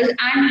followers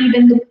and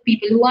even the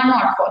people who are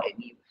not following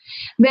you.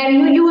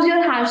 When you use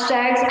your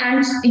hashtags,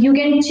 and you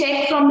can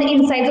check from the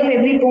insights of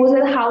every post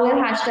how your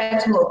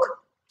hashtags work.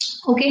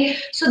 Okay,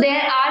 so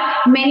there are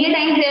many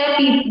times there are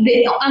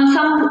people on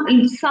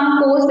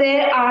some posts,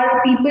 there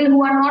are people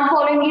who are not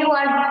following you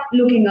are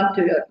looking up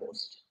to your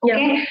post.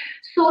 Okay,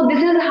 so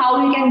this is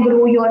how you can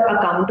grow your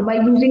account, by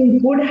using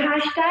good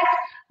hashtags,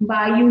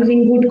 by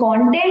using good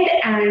content,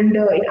 and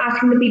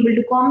asking the people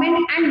to comment,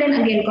 and then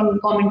again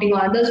commenting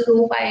on others'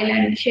 profile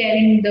and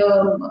sharing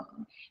the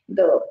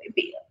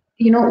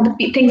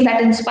the things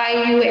that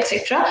inspire you,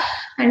 etc.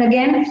 And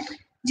again,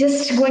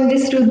 just going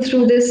this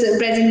through this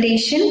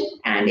presentation,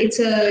 and it's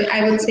a,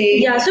 I would say,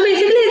 Yeah, so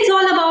basically it's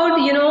all about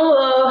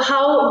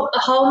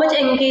how much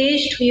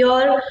engaged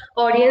your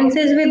audience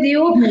is with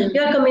you,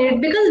 your community,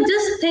 because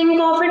just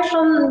think of it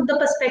from the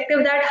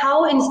perspective that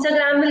how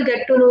Instagram will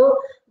get to know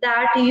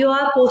that you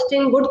are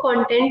posting good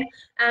content,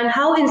 and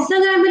how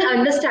Instagram will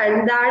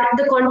understand that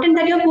the content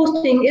that you're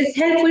posting is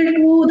helpful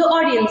to the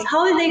audience.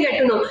 How will they get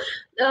to know?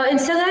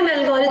 Instagram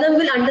algorithm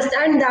will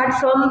understand that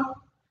from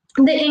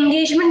the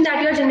engagement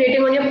that you're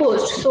generating on your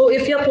post. So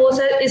if your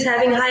post is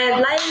having higher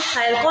likes,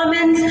 higher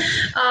comments,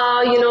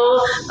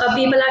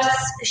 people are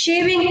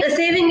saving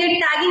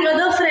it, tagging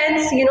other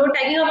friends,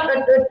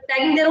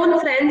 tagging their own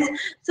friends.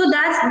 So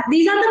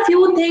these are the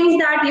few things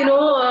that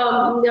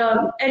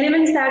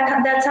elements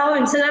that's how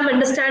Instagram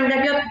understand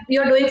that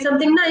you're doing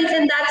something nice,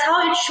 and that's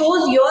how it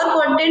shows your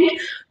content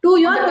to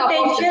your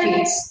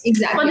potential,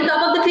 exactly, on the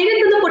top of the feed, and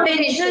to the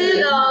potential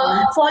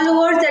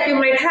followers that you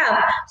might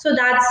have. So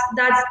that's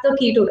the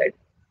key to it.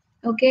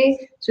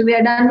 Okay, so we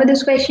are done with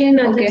this question.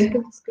 Okay.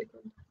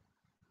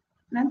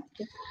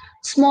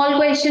 Small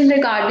question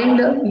regarding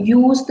the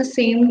use the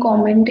same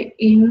comment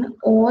in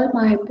all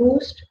my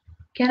posts.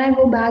 Can I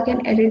go back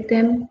and edit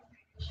them?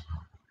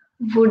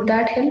 Would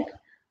that help?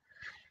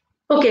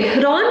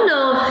 Okay,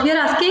 Ron, you're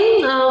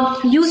asking,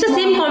 use the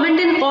same comment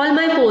in all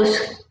my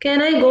posts. Can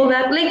I go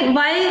back? Like,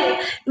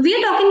 why we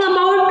are talking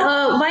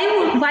about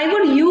why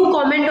would you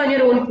comment on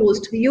your own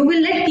post? You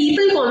will let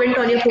people comment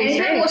on your post.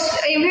 And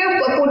if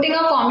you're putting a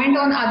comment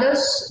on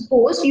others'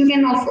 post, you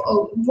can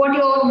what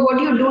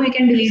you do, you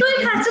can delete. So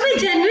it has to be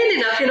genuine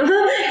enough,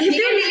 If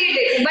you can delete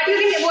it, but you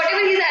can,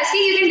 whatever he's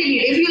asking, you can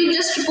delete. If you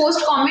just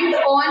post comment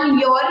on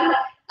your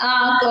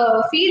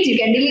feeds, you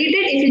can delete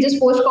it. If you just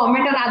post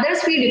comment on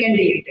others' feed, you can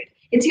delete it.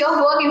 It's your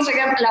work.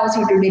 Instagram allows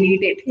you to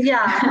delete it.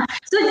 Yeah.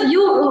 So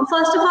you,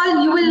 first of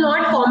all, you will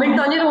not comment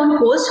on your own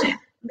post.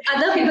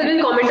 Other people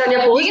will comment on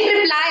your post. You can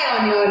reply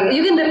on your.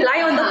 You can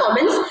reply on the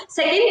comments.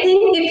 Second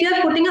thing, if you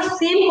are putting a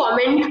same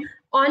comment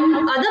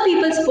on other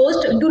people's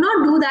post, do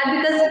not do that,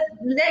 because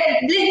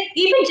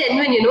keep it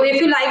genuine.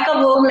 If you like a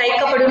work, like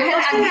a product,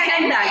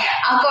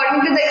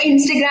 according to the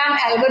Instagram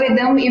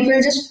algorithm, if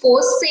you just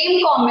post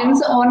same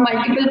comments on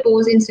multiple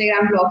posts,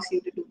 Instagram blocks you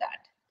to do that.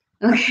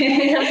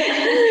 Okay.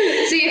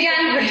 So you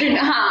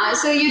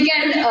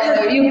can't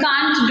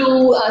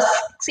do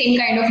same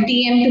kind of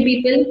DM to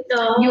people.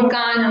 You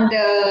can't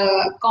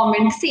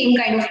comment same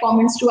kind of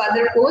comments to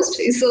other posts.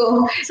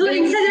 So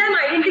Instagram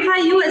identify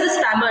you as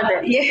a spammer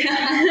then. Yeah.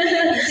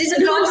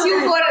 It blocks you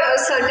for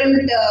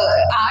certain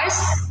hours,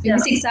 maybe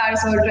 6 hours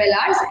or 12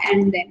 hours,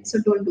 and then so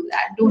don't do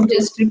that. Don't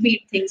just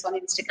repeat things on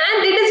Instagram.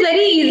 And it is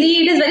very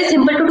easy. It is very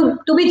simple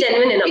to be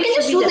genuine enough. You can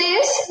just do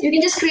this. You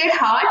can just create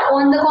heart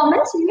on the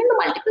comments. You can do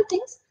multiple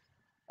things.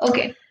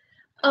 Okay.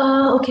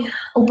 Okay.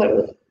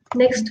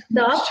 Next.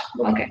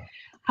 Okay.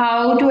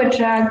 How to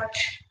attract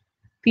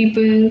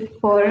people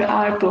for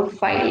our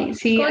profile?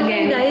 See, content,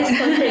 again, guys,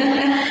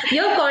 content.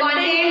 Your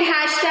content,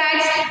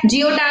 hashtags,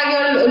 geotag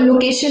your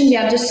location. We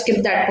have just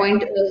skipped that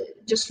point.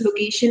 Just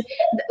location,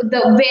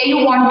 the where you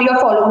want your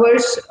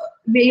followers,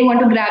 where you want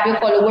to grab your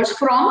followers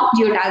from.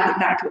 Geotag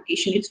that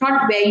location. It's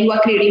not where you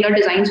are creating your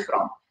designs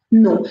from.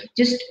 No,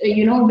 just where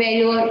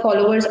your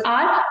followers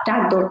are.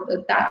 Tag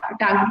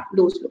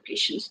those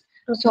locations.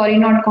 Sorry,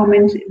 not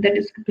comments. The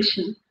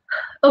description.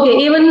 Okay,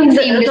 even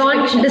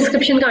the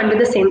description can't be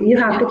the same. You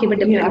have to keep it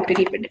different. You have to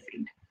keep it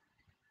different.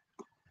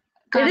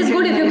 It is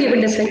good if you keep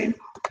it different.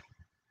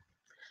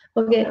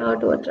 Okay, how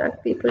to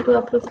attract people to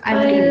our profile.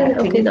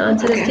 Okay, the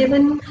answer is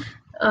given.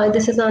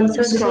 This is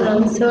answered. This is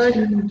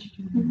answered.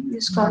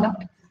 Just scroll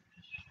up.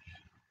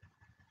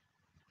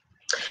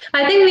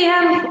 I think we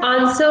have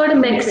answered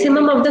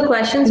maximum of the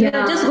questions. We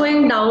are just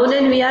going down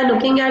and we are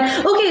looking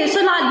at. Okay, so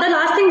the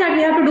last thing that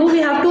we have to do, we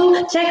have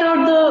to check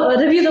out the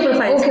review the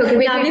profiles. Okay.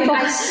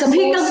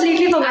 We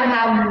completely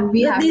forgot.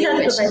 These are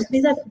the profiles.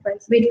 These are the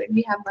profiles. Wait.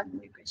 We have one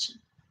more question.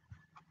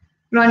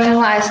 Ronnie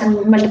asked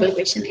multiple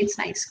questions. It's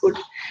nice, good.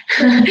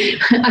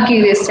 A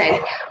curious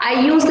child.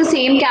 I use the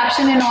same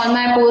caption in all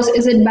my posts.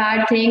 Is it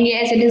bad thing?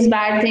 Yes, it is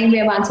bad thing. We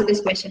have answered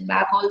this question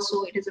back.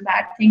 Also, it is a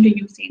bad thing to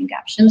use same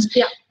captions.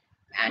 Yeah.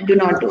 And do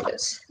not do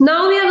this.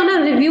 Now we are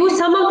going to review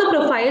some of the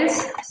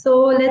profiles.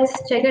 So let's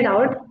check it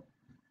out.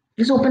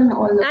 Just open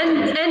all the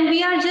and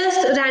we are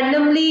just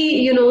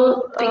randomly,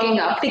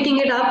 picking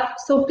it up.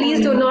 So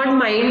please do not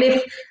mind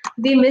if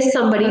we miss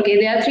somebody.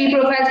 Okay, there are 3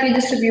 profiles. We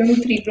just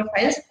reviewed 3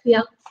 profiles.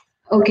 Yeah.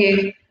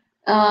 Okay.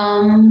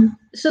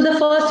 So the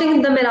first thing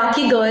is the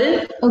Meraki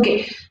girl.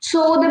 Okay.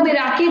 So the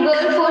Meraki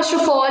girl, first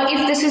of all,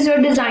 if this is your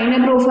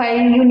designer profile,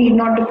 you need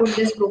not to put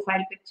this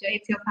profile picture.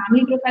 It's your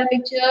family profile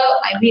picture.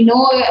 We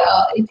know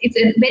it's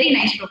a very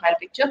nice profile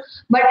picture.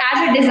 But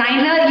as a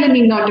designer, you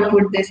need not to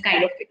put this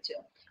kind of picture.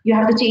 You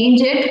have to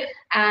change it.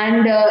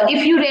 And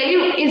if you're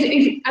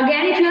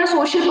a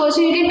social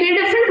person, you can create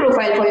a different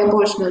profile for your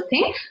personal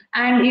thing,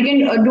 and you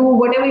can do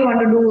whatever you want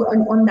to do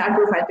on that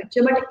profile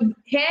picture. But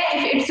here,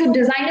 if it's a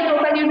designer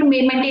profile, you have to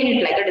maintain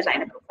it like a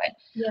designer profile.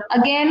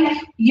 Again,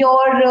 your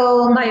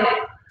Bio.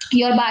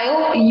 your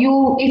bio,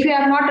 you if you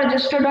have not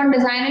registered on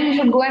Designhill, you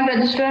should go and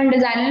register on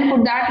Designhill and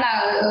put that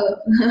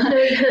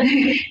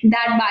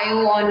that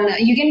bio on.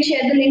 You can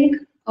share the link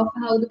of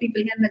how the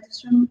people can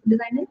register on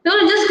Designhill. No,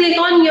 just click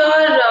on your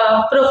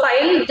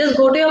profile. Just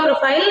go to your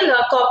profile,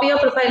 copy your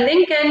profile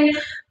link, and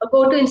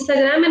go to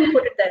Instagram and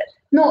put it there.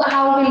 No,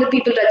 how will the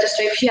people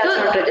register if she has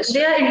not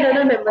registered? They are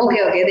internal members.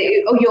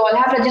 Okay. You all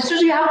have registered.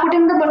 So you have put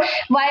in the.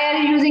 Why are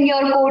you using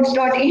your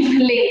codes.in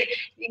link?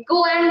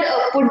 Go and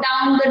put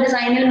down the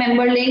Designhill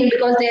member link,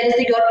 because there is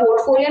your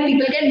portfolio and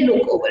people can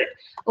look over it.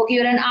 Okay,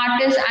 you're an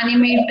artist,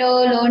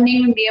 animator,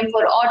 learning, DM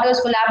for orders,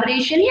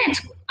 collaboration. Yeah,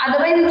 it's,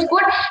 otherwise it's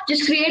good.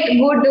 Just create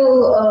good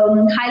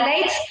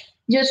highlights.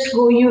 Just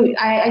go.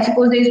 I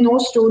suppose there is no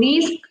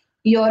stories.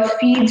 Your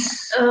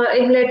feeds.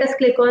 Let us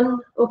click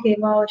on. Okay,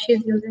 wow,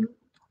 she's using.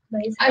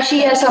 Nice.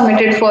 She has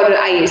submitted for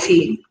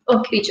IAC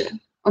feature.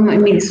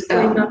 Means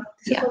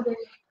yeah.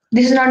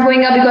 This is not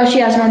going up because she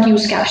has not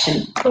used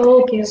caption.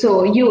 Okay.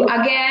 So you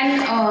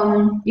again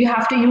you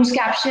have to use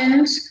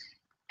captions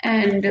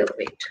and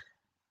wait.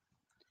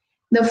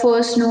 The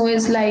first snow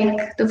is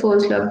like the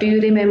first love. Do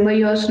you remember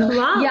your snow?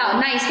 Wow. Yeah,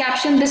 nice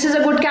caption. This is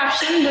a good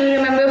caption. Do you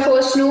remember your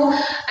first snow?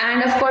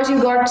 And of course, you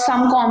got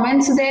some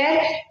comments there.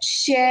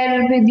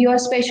 Share with your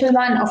special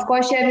one. Of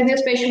course, share with your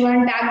special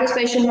one. Tag the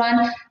special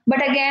one.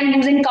 But again,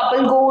 using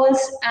couple goals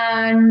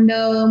and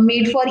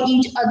made for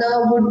each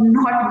other would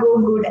not go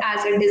good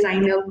as a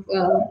designer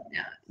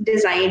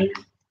design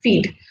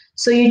feed.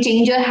 So you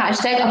change your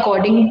hashtag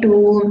according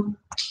to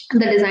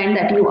the design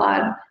that you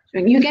are.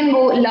 You can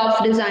go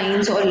love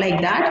designs or like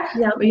that.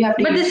 Yeah. But you have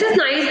to. But this is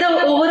nice.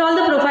 The overall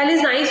the profile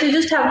is nice. You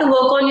just have to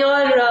work on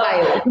your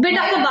bit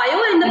of a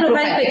bio and the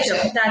profile picture.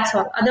 That's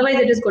all. Otherwise,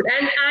 it is good.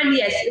 And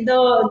yes,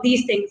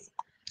 these things.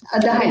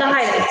 The highlights. The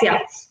highlights. Yeah.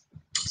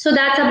 So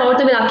that's about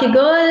the Milwaukee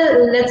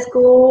girl. Let's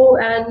go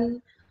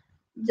and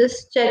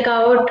just check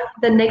out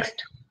the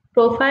next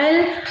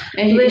profile.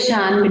 And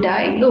Ishan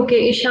Vidai.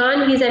 Okay,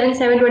 Ishan, he's having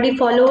 720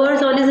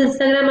 followers on his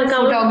Instagram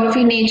account.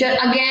 Photography, nature.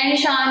 Again,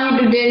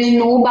 Ishan, there is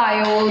no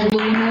bio,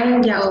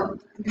 no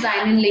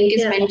design link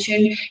is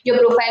mentioned. Your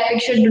profile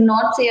picture do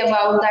not say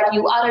about that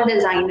you are a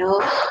designer.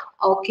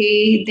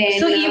 Okay, then.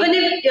 So even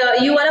if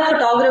you are a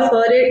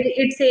photographer,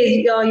 it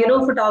says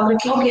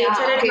photography,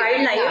 nature and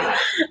wildlife. Yeah.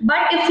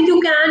 But if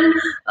you can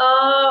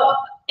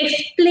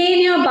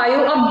explain your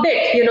bio a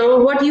bit,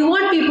 what you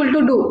want people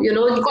to do,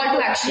 call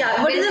to action.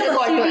 Yeah, what is the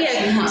call to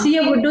action? So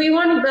do you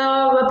want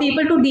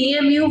people to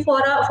DM you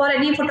for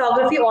any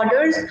photography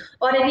orders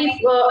or any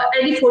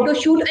photo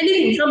shoot,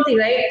 anything, something,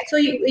 right? So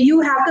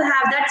you have to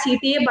have that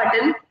CTA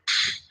button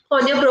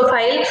on your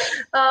profile.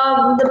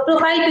 The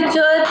profile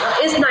picture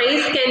is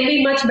nice, can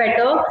be much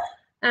better.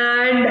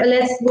 And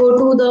let's go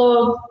to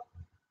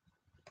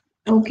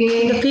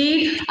the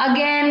feed.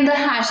 Again, the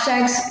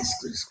hashtags.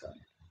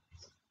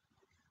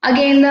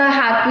 Again, the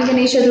happy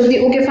Ganesh Chaturthi.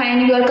 Okay,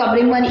 fine, you are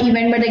covering one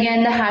event, but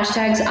again, the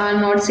hashtags are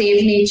not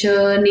save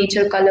nature,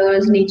 nature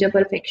colors, nature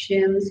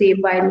perfection, save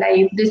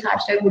wildlife. This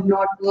hashtag would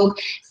not work.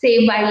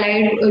 Save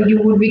wildlife, you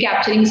would be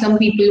capturing some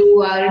people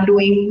who are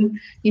doing,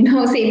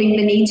 saving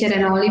the nature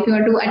and all. If you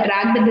want to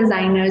attract the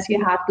designers, you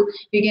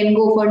can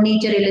go for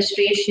nature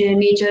illustration,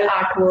 nature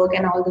artwork,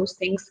 and all those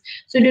things.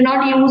 So do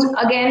not use,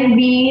 again,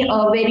 be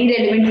very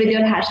relevant with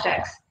your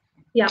hashtags.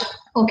 Yeah.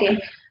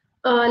 Okay.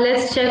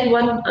 Let's check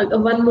one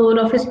more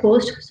of his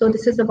post. So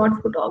this is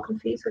about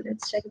photography. So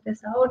let's check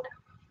this out.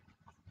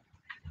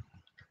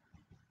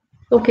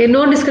 Okay,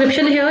 no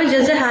description here,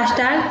 just a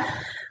hashtag.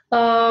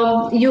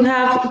 You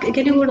have.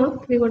 Can you go down?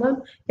 Can you go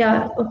down?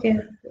 Yeah. Okay.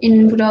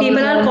 People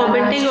are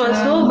commenting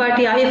also, but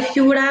yeah, if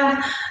you would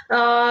have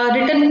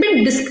written a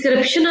bit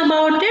description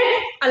about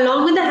it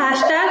along with the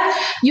hashtag,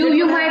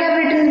 you might have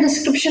written a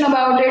description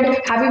about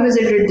it. Have you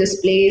visited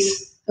this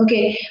place?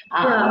 Okay,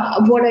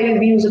 what are your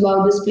views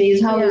about this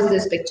place? How is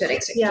this picture,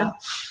 etc. Yeah,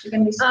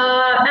 and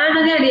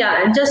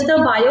again, just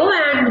the bio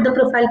and the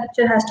profile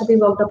picture has to be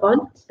worked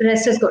upon. The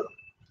rest is good.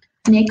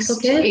 Next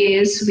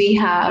is we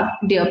have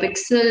Dear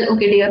Pixel.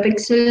 Okay, Dear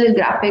Pixel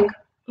graphic.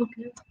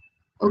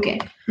 Okay,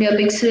 Dear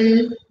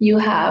Pixel, you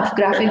have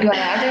graphic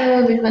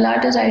writer, visual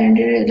artist,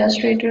 identity,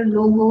 illustrator,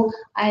 logo.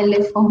 I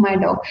live for my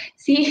dog.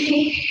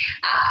 See,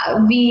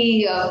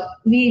 we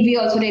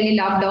also really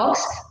love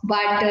dogs,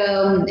 but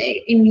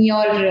in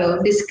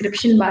your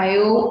description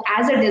bio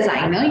as a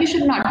designer, you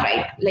should not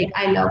write like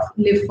I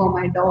live for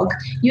my dog.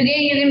 You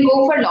can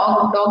go for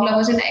dog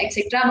lovers and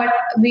etc. But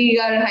we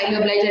are highly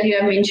obliged that you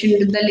have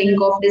mentioned the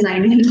link of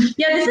Designhill.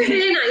 Yeah, this is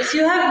really nice.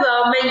 You have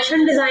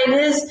mentioned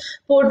Designhill's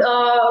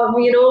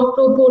portfolio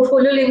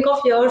link of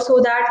yours so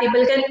that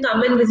people can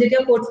come and visit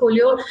your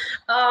portfolio.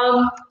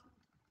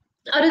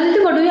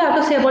 Aridhiti, what do you have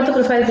to say about the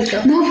profile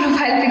picture? No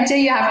profile picture,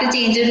 you have to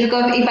change it,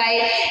 because if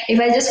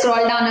I just scroll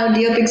down our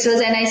Dear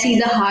Pixels and I see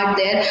the heart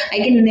there, I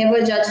can never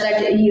judge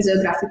that he is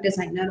a graphic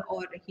designer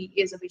or he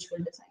is a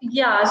visual designer.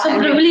 Yeah, so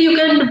probably you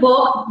can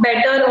work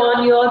better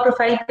on your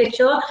profile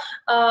picture.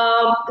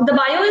 The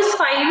bio is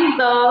fine,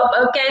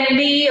 can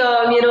be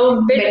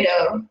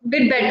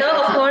bit better.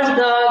 Of course,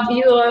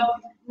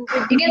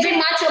 You can say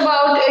much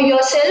about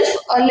yourself,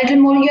 a little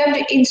more. You have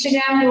the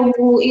Instagram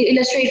logo,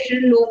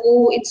 illustrated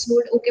logo. It's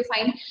good, okay,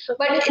 fine.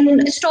 But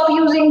stop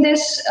using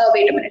this.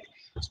 Wait a minute.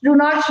 Do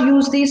not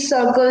use these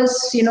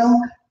circles,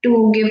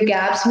 to give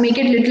gaps. Make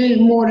it little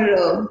more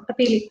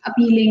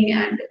appealing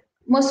and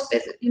more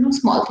specific,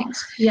 small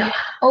things. Yeah.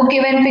 Okay,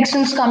 when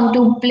pixels come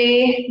to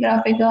play,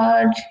 graphic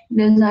art,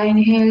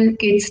 Designhill,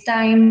 kids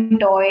time,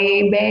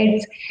 toy,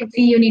 beds.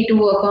 See, you need to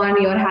work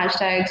on your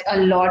hashtags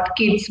a lot.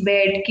 Kids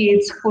bed,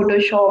 kids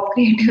Photoshop,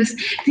 creatives.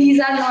 These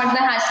are not the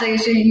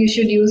hashtags you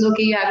should use.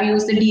 Okay, you have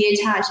used the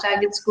DH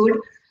hashtag. It's good.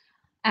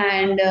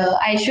 And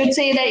I should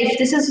say that if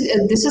this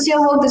is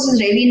your work, this is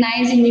really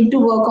nice. You need to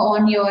work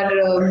on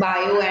your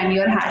bio and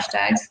your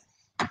hashtags.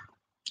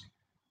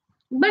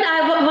 But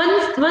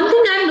one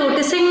thing I'm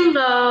noticing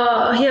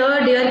here,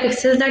 dear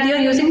Pixels, that you're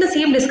using the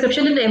same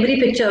description in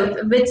every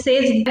picture, which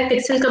says that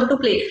Pixel come to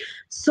play.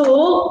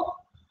 So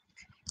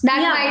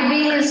that might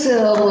be his,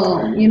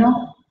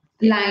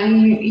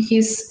 line.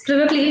 He's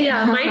probably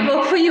might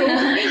work for you.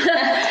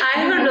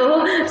 I don't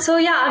know. So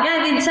yeah,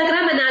 again,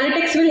 Instagram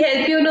analytics will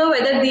help you know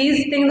whether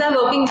these things are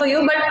working for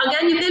you. But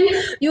again,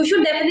 you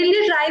should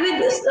definitely try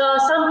with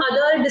some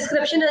other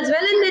description as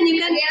well, and then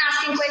you can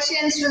asking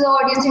questions to the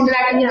audience,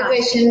 interacting with the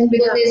question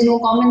because there's no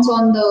comments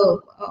on the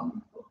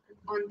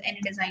on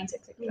any designs,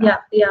 etc.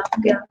 Yeah.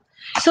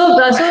 So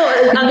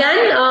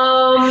again,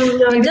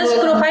 just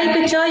profile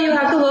picture you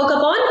have to work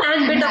upon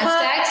and bit of a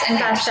hashtag and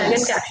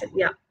caption.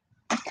 Yeah.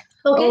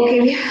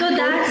 Okay. So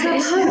that's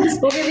about,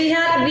 okay. We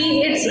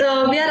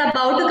are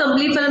about to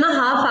complete 1.5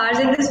 hours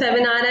in this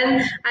webinar,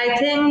 and I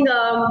think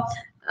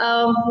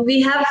we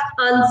have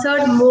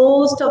answered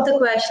most of the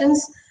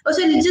questions.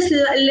 Also,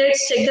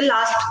 let's check the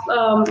last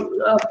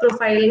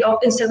profile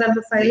of Instagram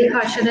profile.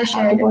 Harshada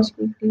shared.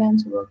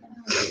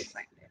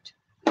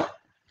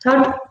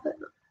 Third.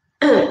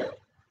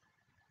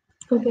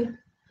 Okay.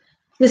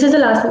 This is the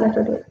last thing I have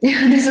to do.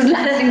 This is the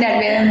last thing that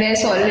we're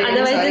sorry.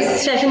 Otherwise,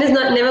 this session is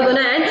never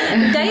gonna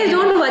end. Guys,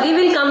 don't worry.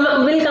 We'll come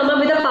up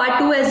with a part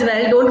 2 as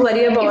well. Don't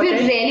worry about it.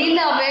 If you really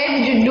love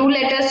it, do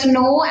let us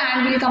know,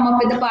 and we'll come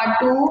up with a part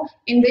 2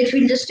 in which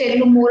we'll just tell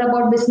you more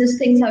about business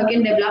things, how you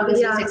can develop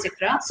business,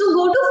 etc. So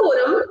go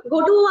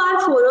to our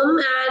forum,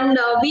 and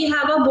we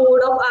have a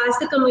board of Ask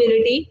the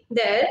Community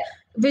there.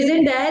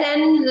 Visit there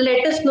and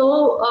let us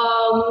know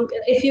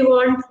if you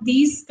want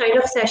these kind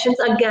of sessions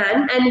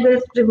again, and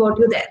we'll reward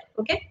you there.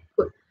 Okay,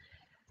 cool.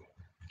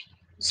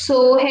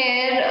 So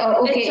here,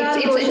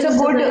 it's a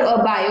good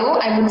bio.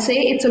 I would say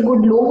it's a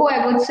good logo.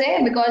 I would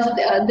say because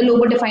the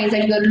logo defines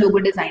that you're a logo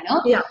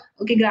designer. Yeah.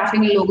 Okay,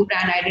 graphic logo,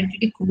 brand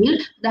identity, cool.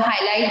 The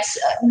highlights,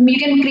 you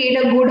can create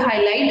a good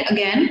highlight.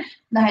 Again,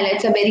 the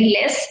highlights are very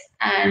less,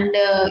 and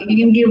you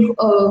can give.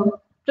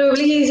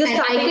 Probably he's just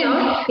and I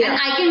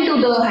can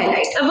do the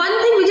highlight.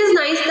 One thing which is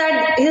nice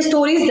that his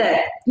story is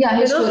there. Yeah,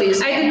 his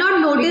stories. I did not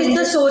notice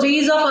the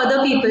stories of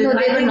other people. No,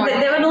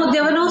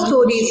 there were no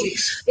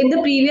stories in the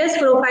previous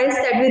profiles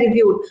that we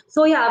reviewed.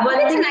 So yeah,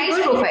 it's a nice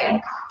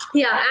profile.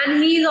 Yeah,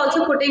 and he is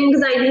also putting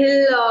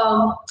Designhill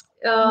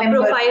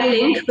profile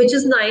link, which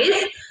is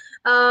nice.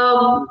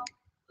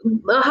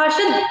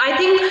 Harshad, I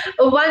think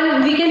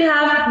we can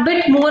have a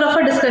bit more of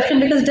a discussion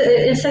because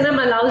Instagram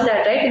allows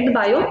that, right, in the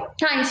bio?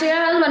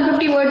 Instagram has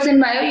 150 words in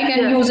bio. You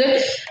can use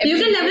it. You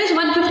can leverage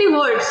 150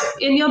 words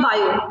in your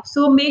bio.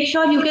 So make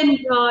sure you can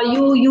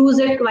you use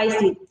it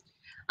wisely.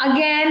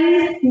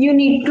 Again, you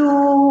need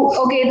to,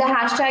 the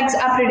hashtags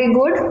are pretty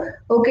good.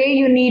 Okay,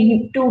 you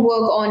need to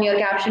work on your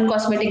caption,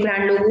 cosmetic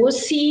brand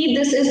logos. See,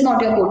 this is not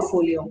your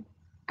portfolio.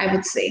 I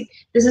would say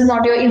this is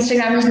not your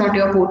Instagram is not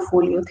your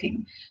portfolio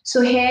thing. So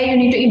here you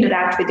need to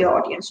interact with your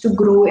audience to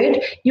grow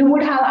it. You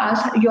would have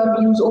asked your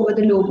views over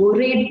the logo,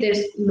 rate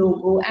this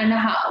logo, and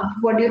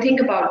what do you think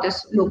about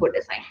this logo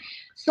design?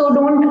 So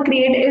don't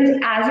create it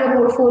as your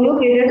portfolio,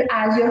 create it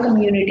as your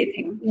community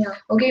thing. Yeah.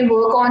 Okay,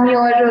 work on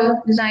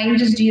your design,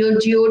 just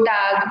geo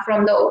tag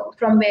from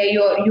where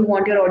you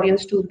want your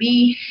audience to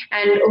be.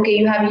 And okay,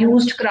 you have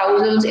used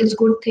carousels, it's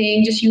good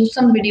thing. Just use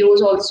some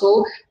videos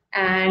also,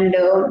 and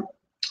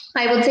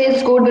I would say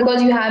it's good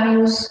because you have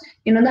used,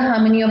 the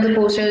harmony of the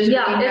posters.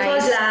 Yeah, it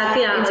was black.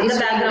 Yeah, it's the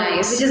background,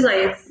 nice. Which is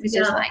nice. Which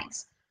is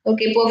nice.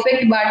 Okay,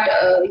 perfect. But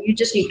you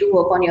just need to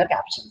work on your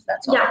captions.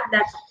 That's all. Yeah,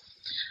 that's.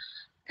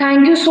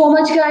 Thank you so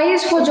much,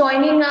 guys, for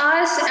joining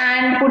us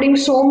and putting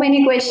so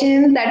many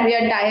questions that we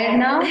are tired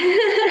now.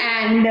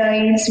 And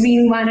it's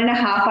been 1.5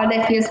 hours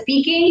that we are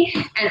speaking.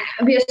 And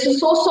we are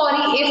so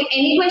sorry. If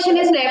any question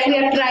is left, we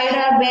have tried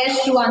our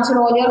best to answer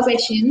all your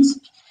questions.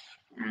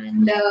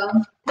 And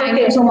thank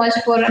you so much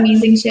for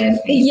amazing share.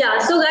 Yeah,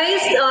 so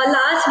guys,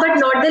 last but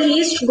not the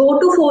least, go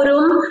to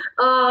forum.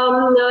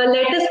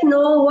 Let us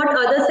know what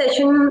other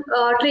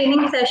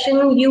training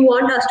session you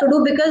want us to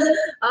do, because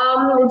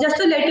just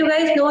to let you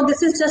guys know,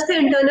 this is just the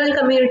internal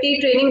community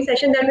training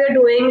session that we are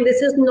doing.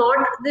 This is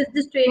not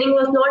this training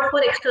was not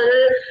for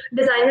external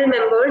designer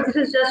members. This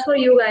is just for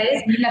you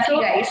guys. Lucky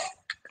guys.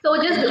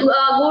 So just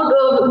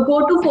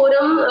go to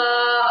forum,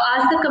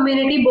 ask the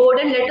community board,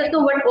 and let us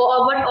know what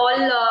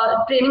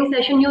all training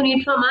session you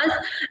need from us.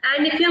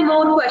 And if you have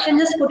more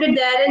questions, just put it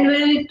there, and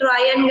we'll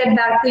try and get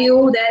back to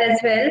you there as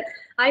well.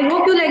 I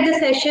hope you like the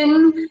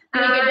session.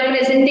 We'll get the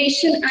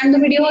presentation and the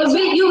video also.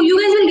 You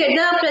guys will get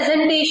the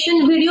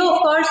presentation video,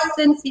 of course,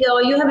 since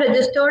you have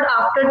registered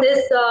after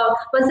this.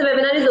 Once the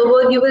webinar is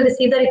over, you will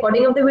receive the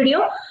recording of the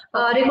video,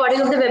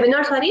 recording of the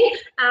webinar, sorry,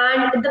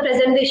 and the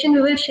presentation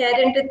we will share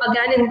it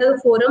again in the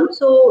forum.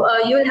 So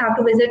you will have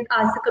to visit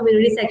us, the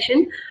community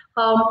section.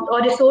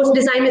 Or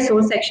design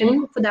resource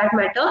section for that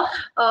matter,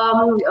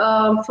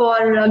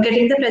 for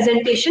getting the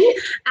presentation.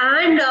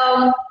 And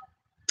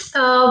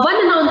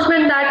one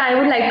announcement that I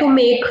would like to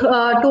make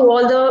to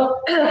all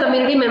the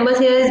community members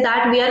here is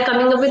that we are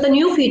coming up with a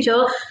new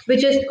feature,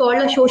 which is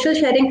called a social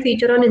sharing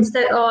feature on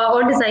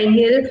on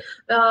Designhill,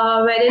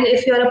 wherein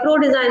if you are a pro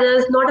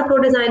designers, not a pro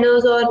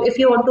designers, or if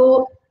you want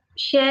to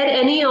share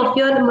any of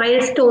your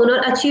milestone or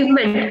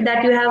achievement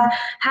that you have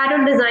had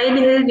on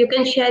Designhill, you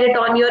can share it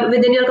on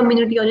within your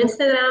community on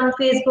Instagram,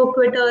 Facebook,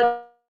 Twitter.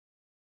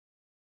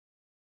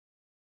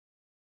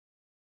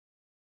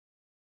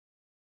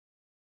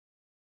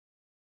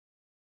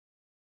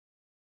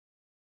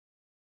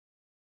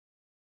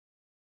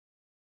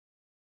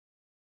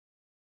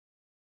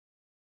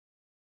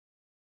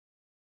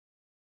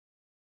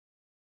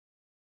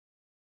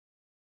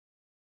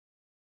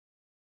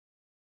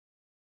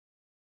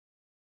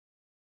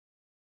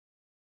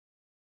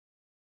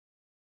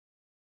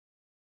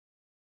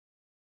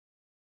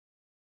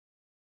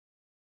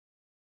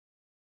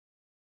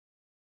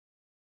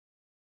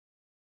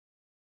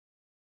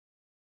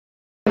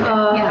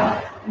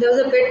 There was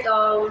a bit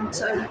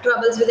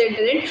troubles with the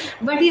internet,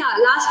 but yeah,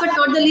 last but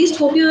not the least,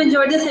 hope you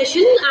enjoyed the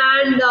session,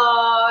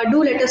 and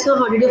do let us know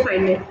how did you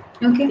find it.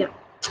 Okay. Yeah.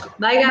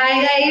 Bye guys.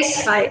 Bye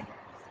guys. Bye.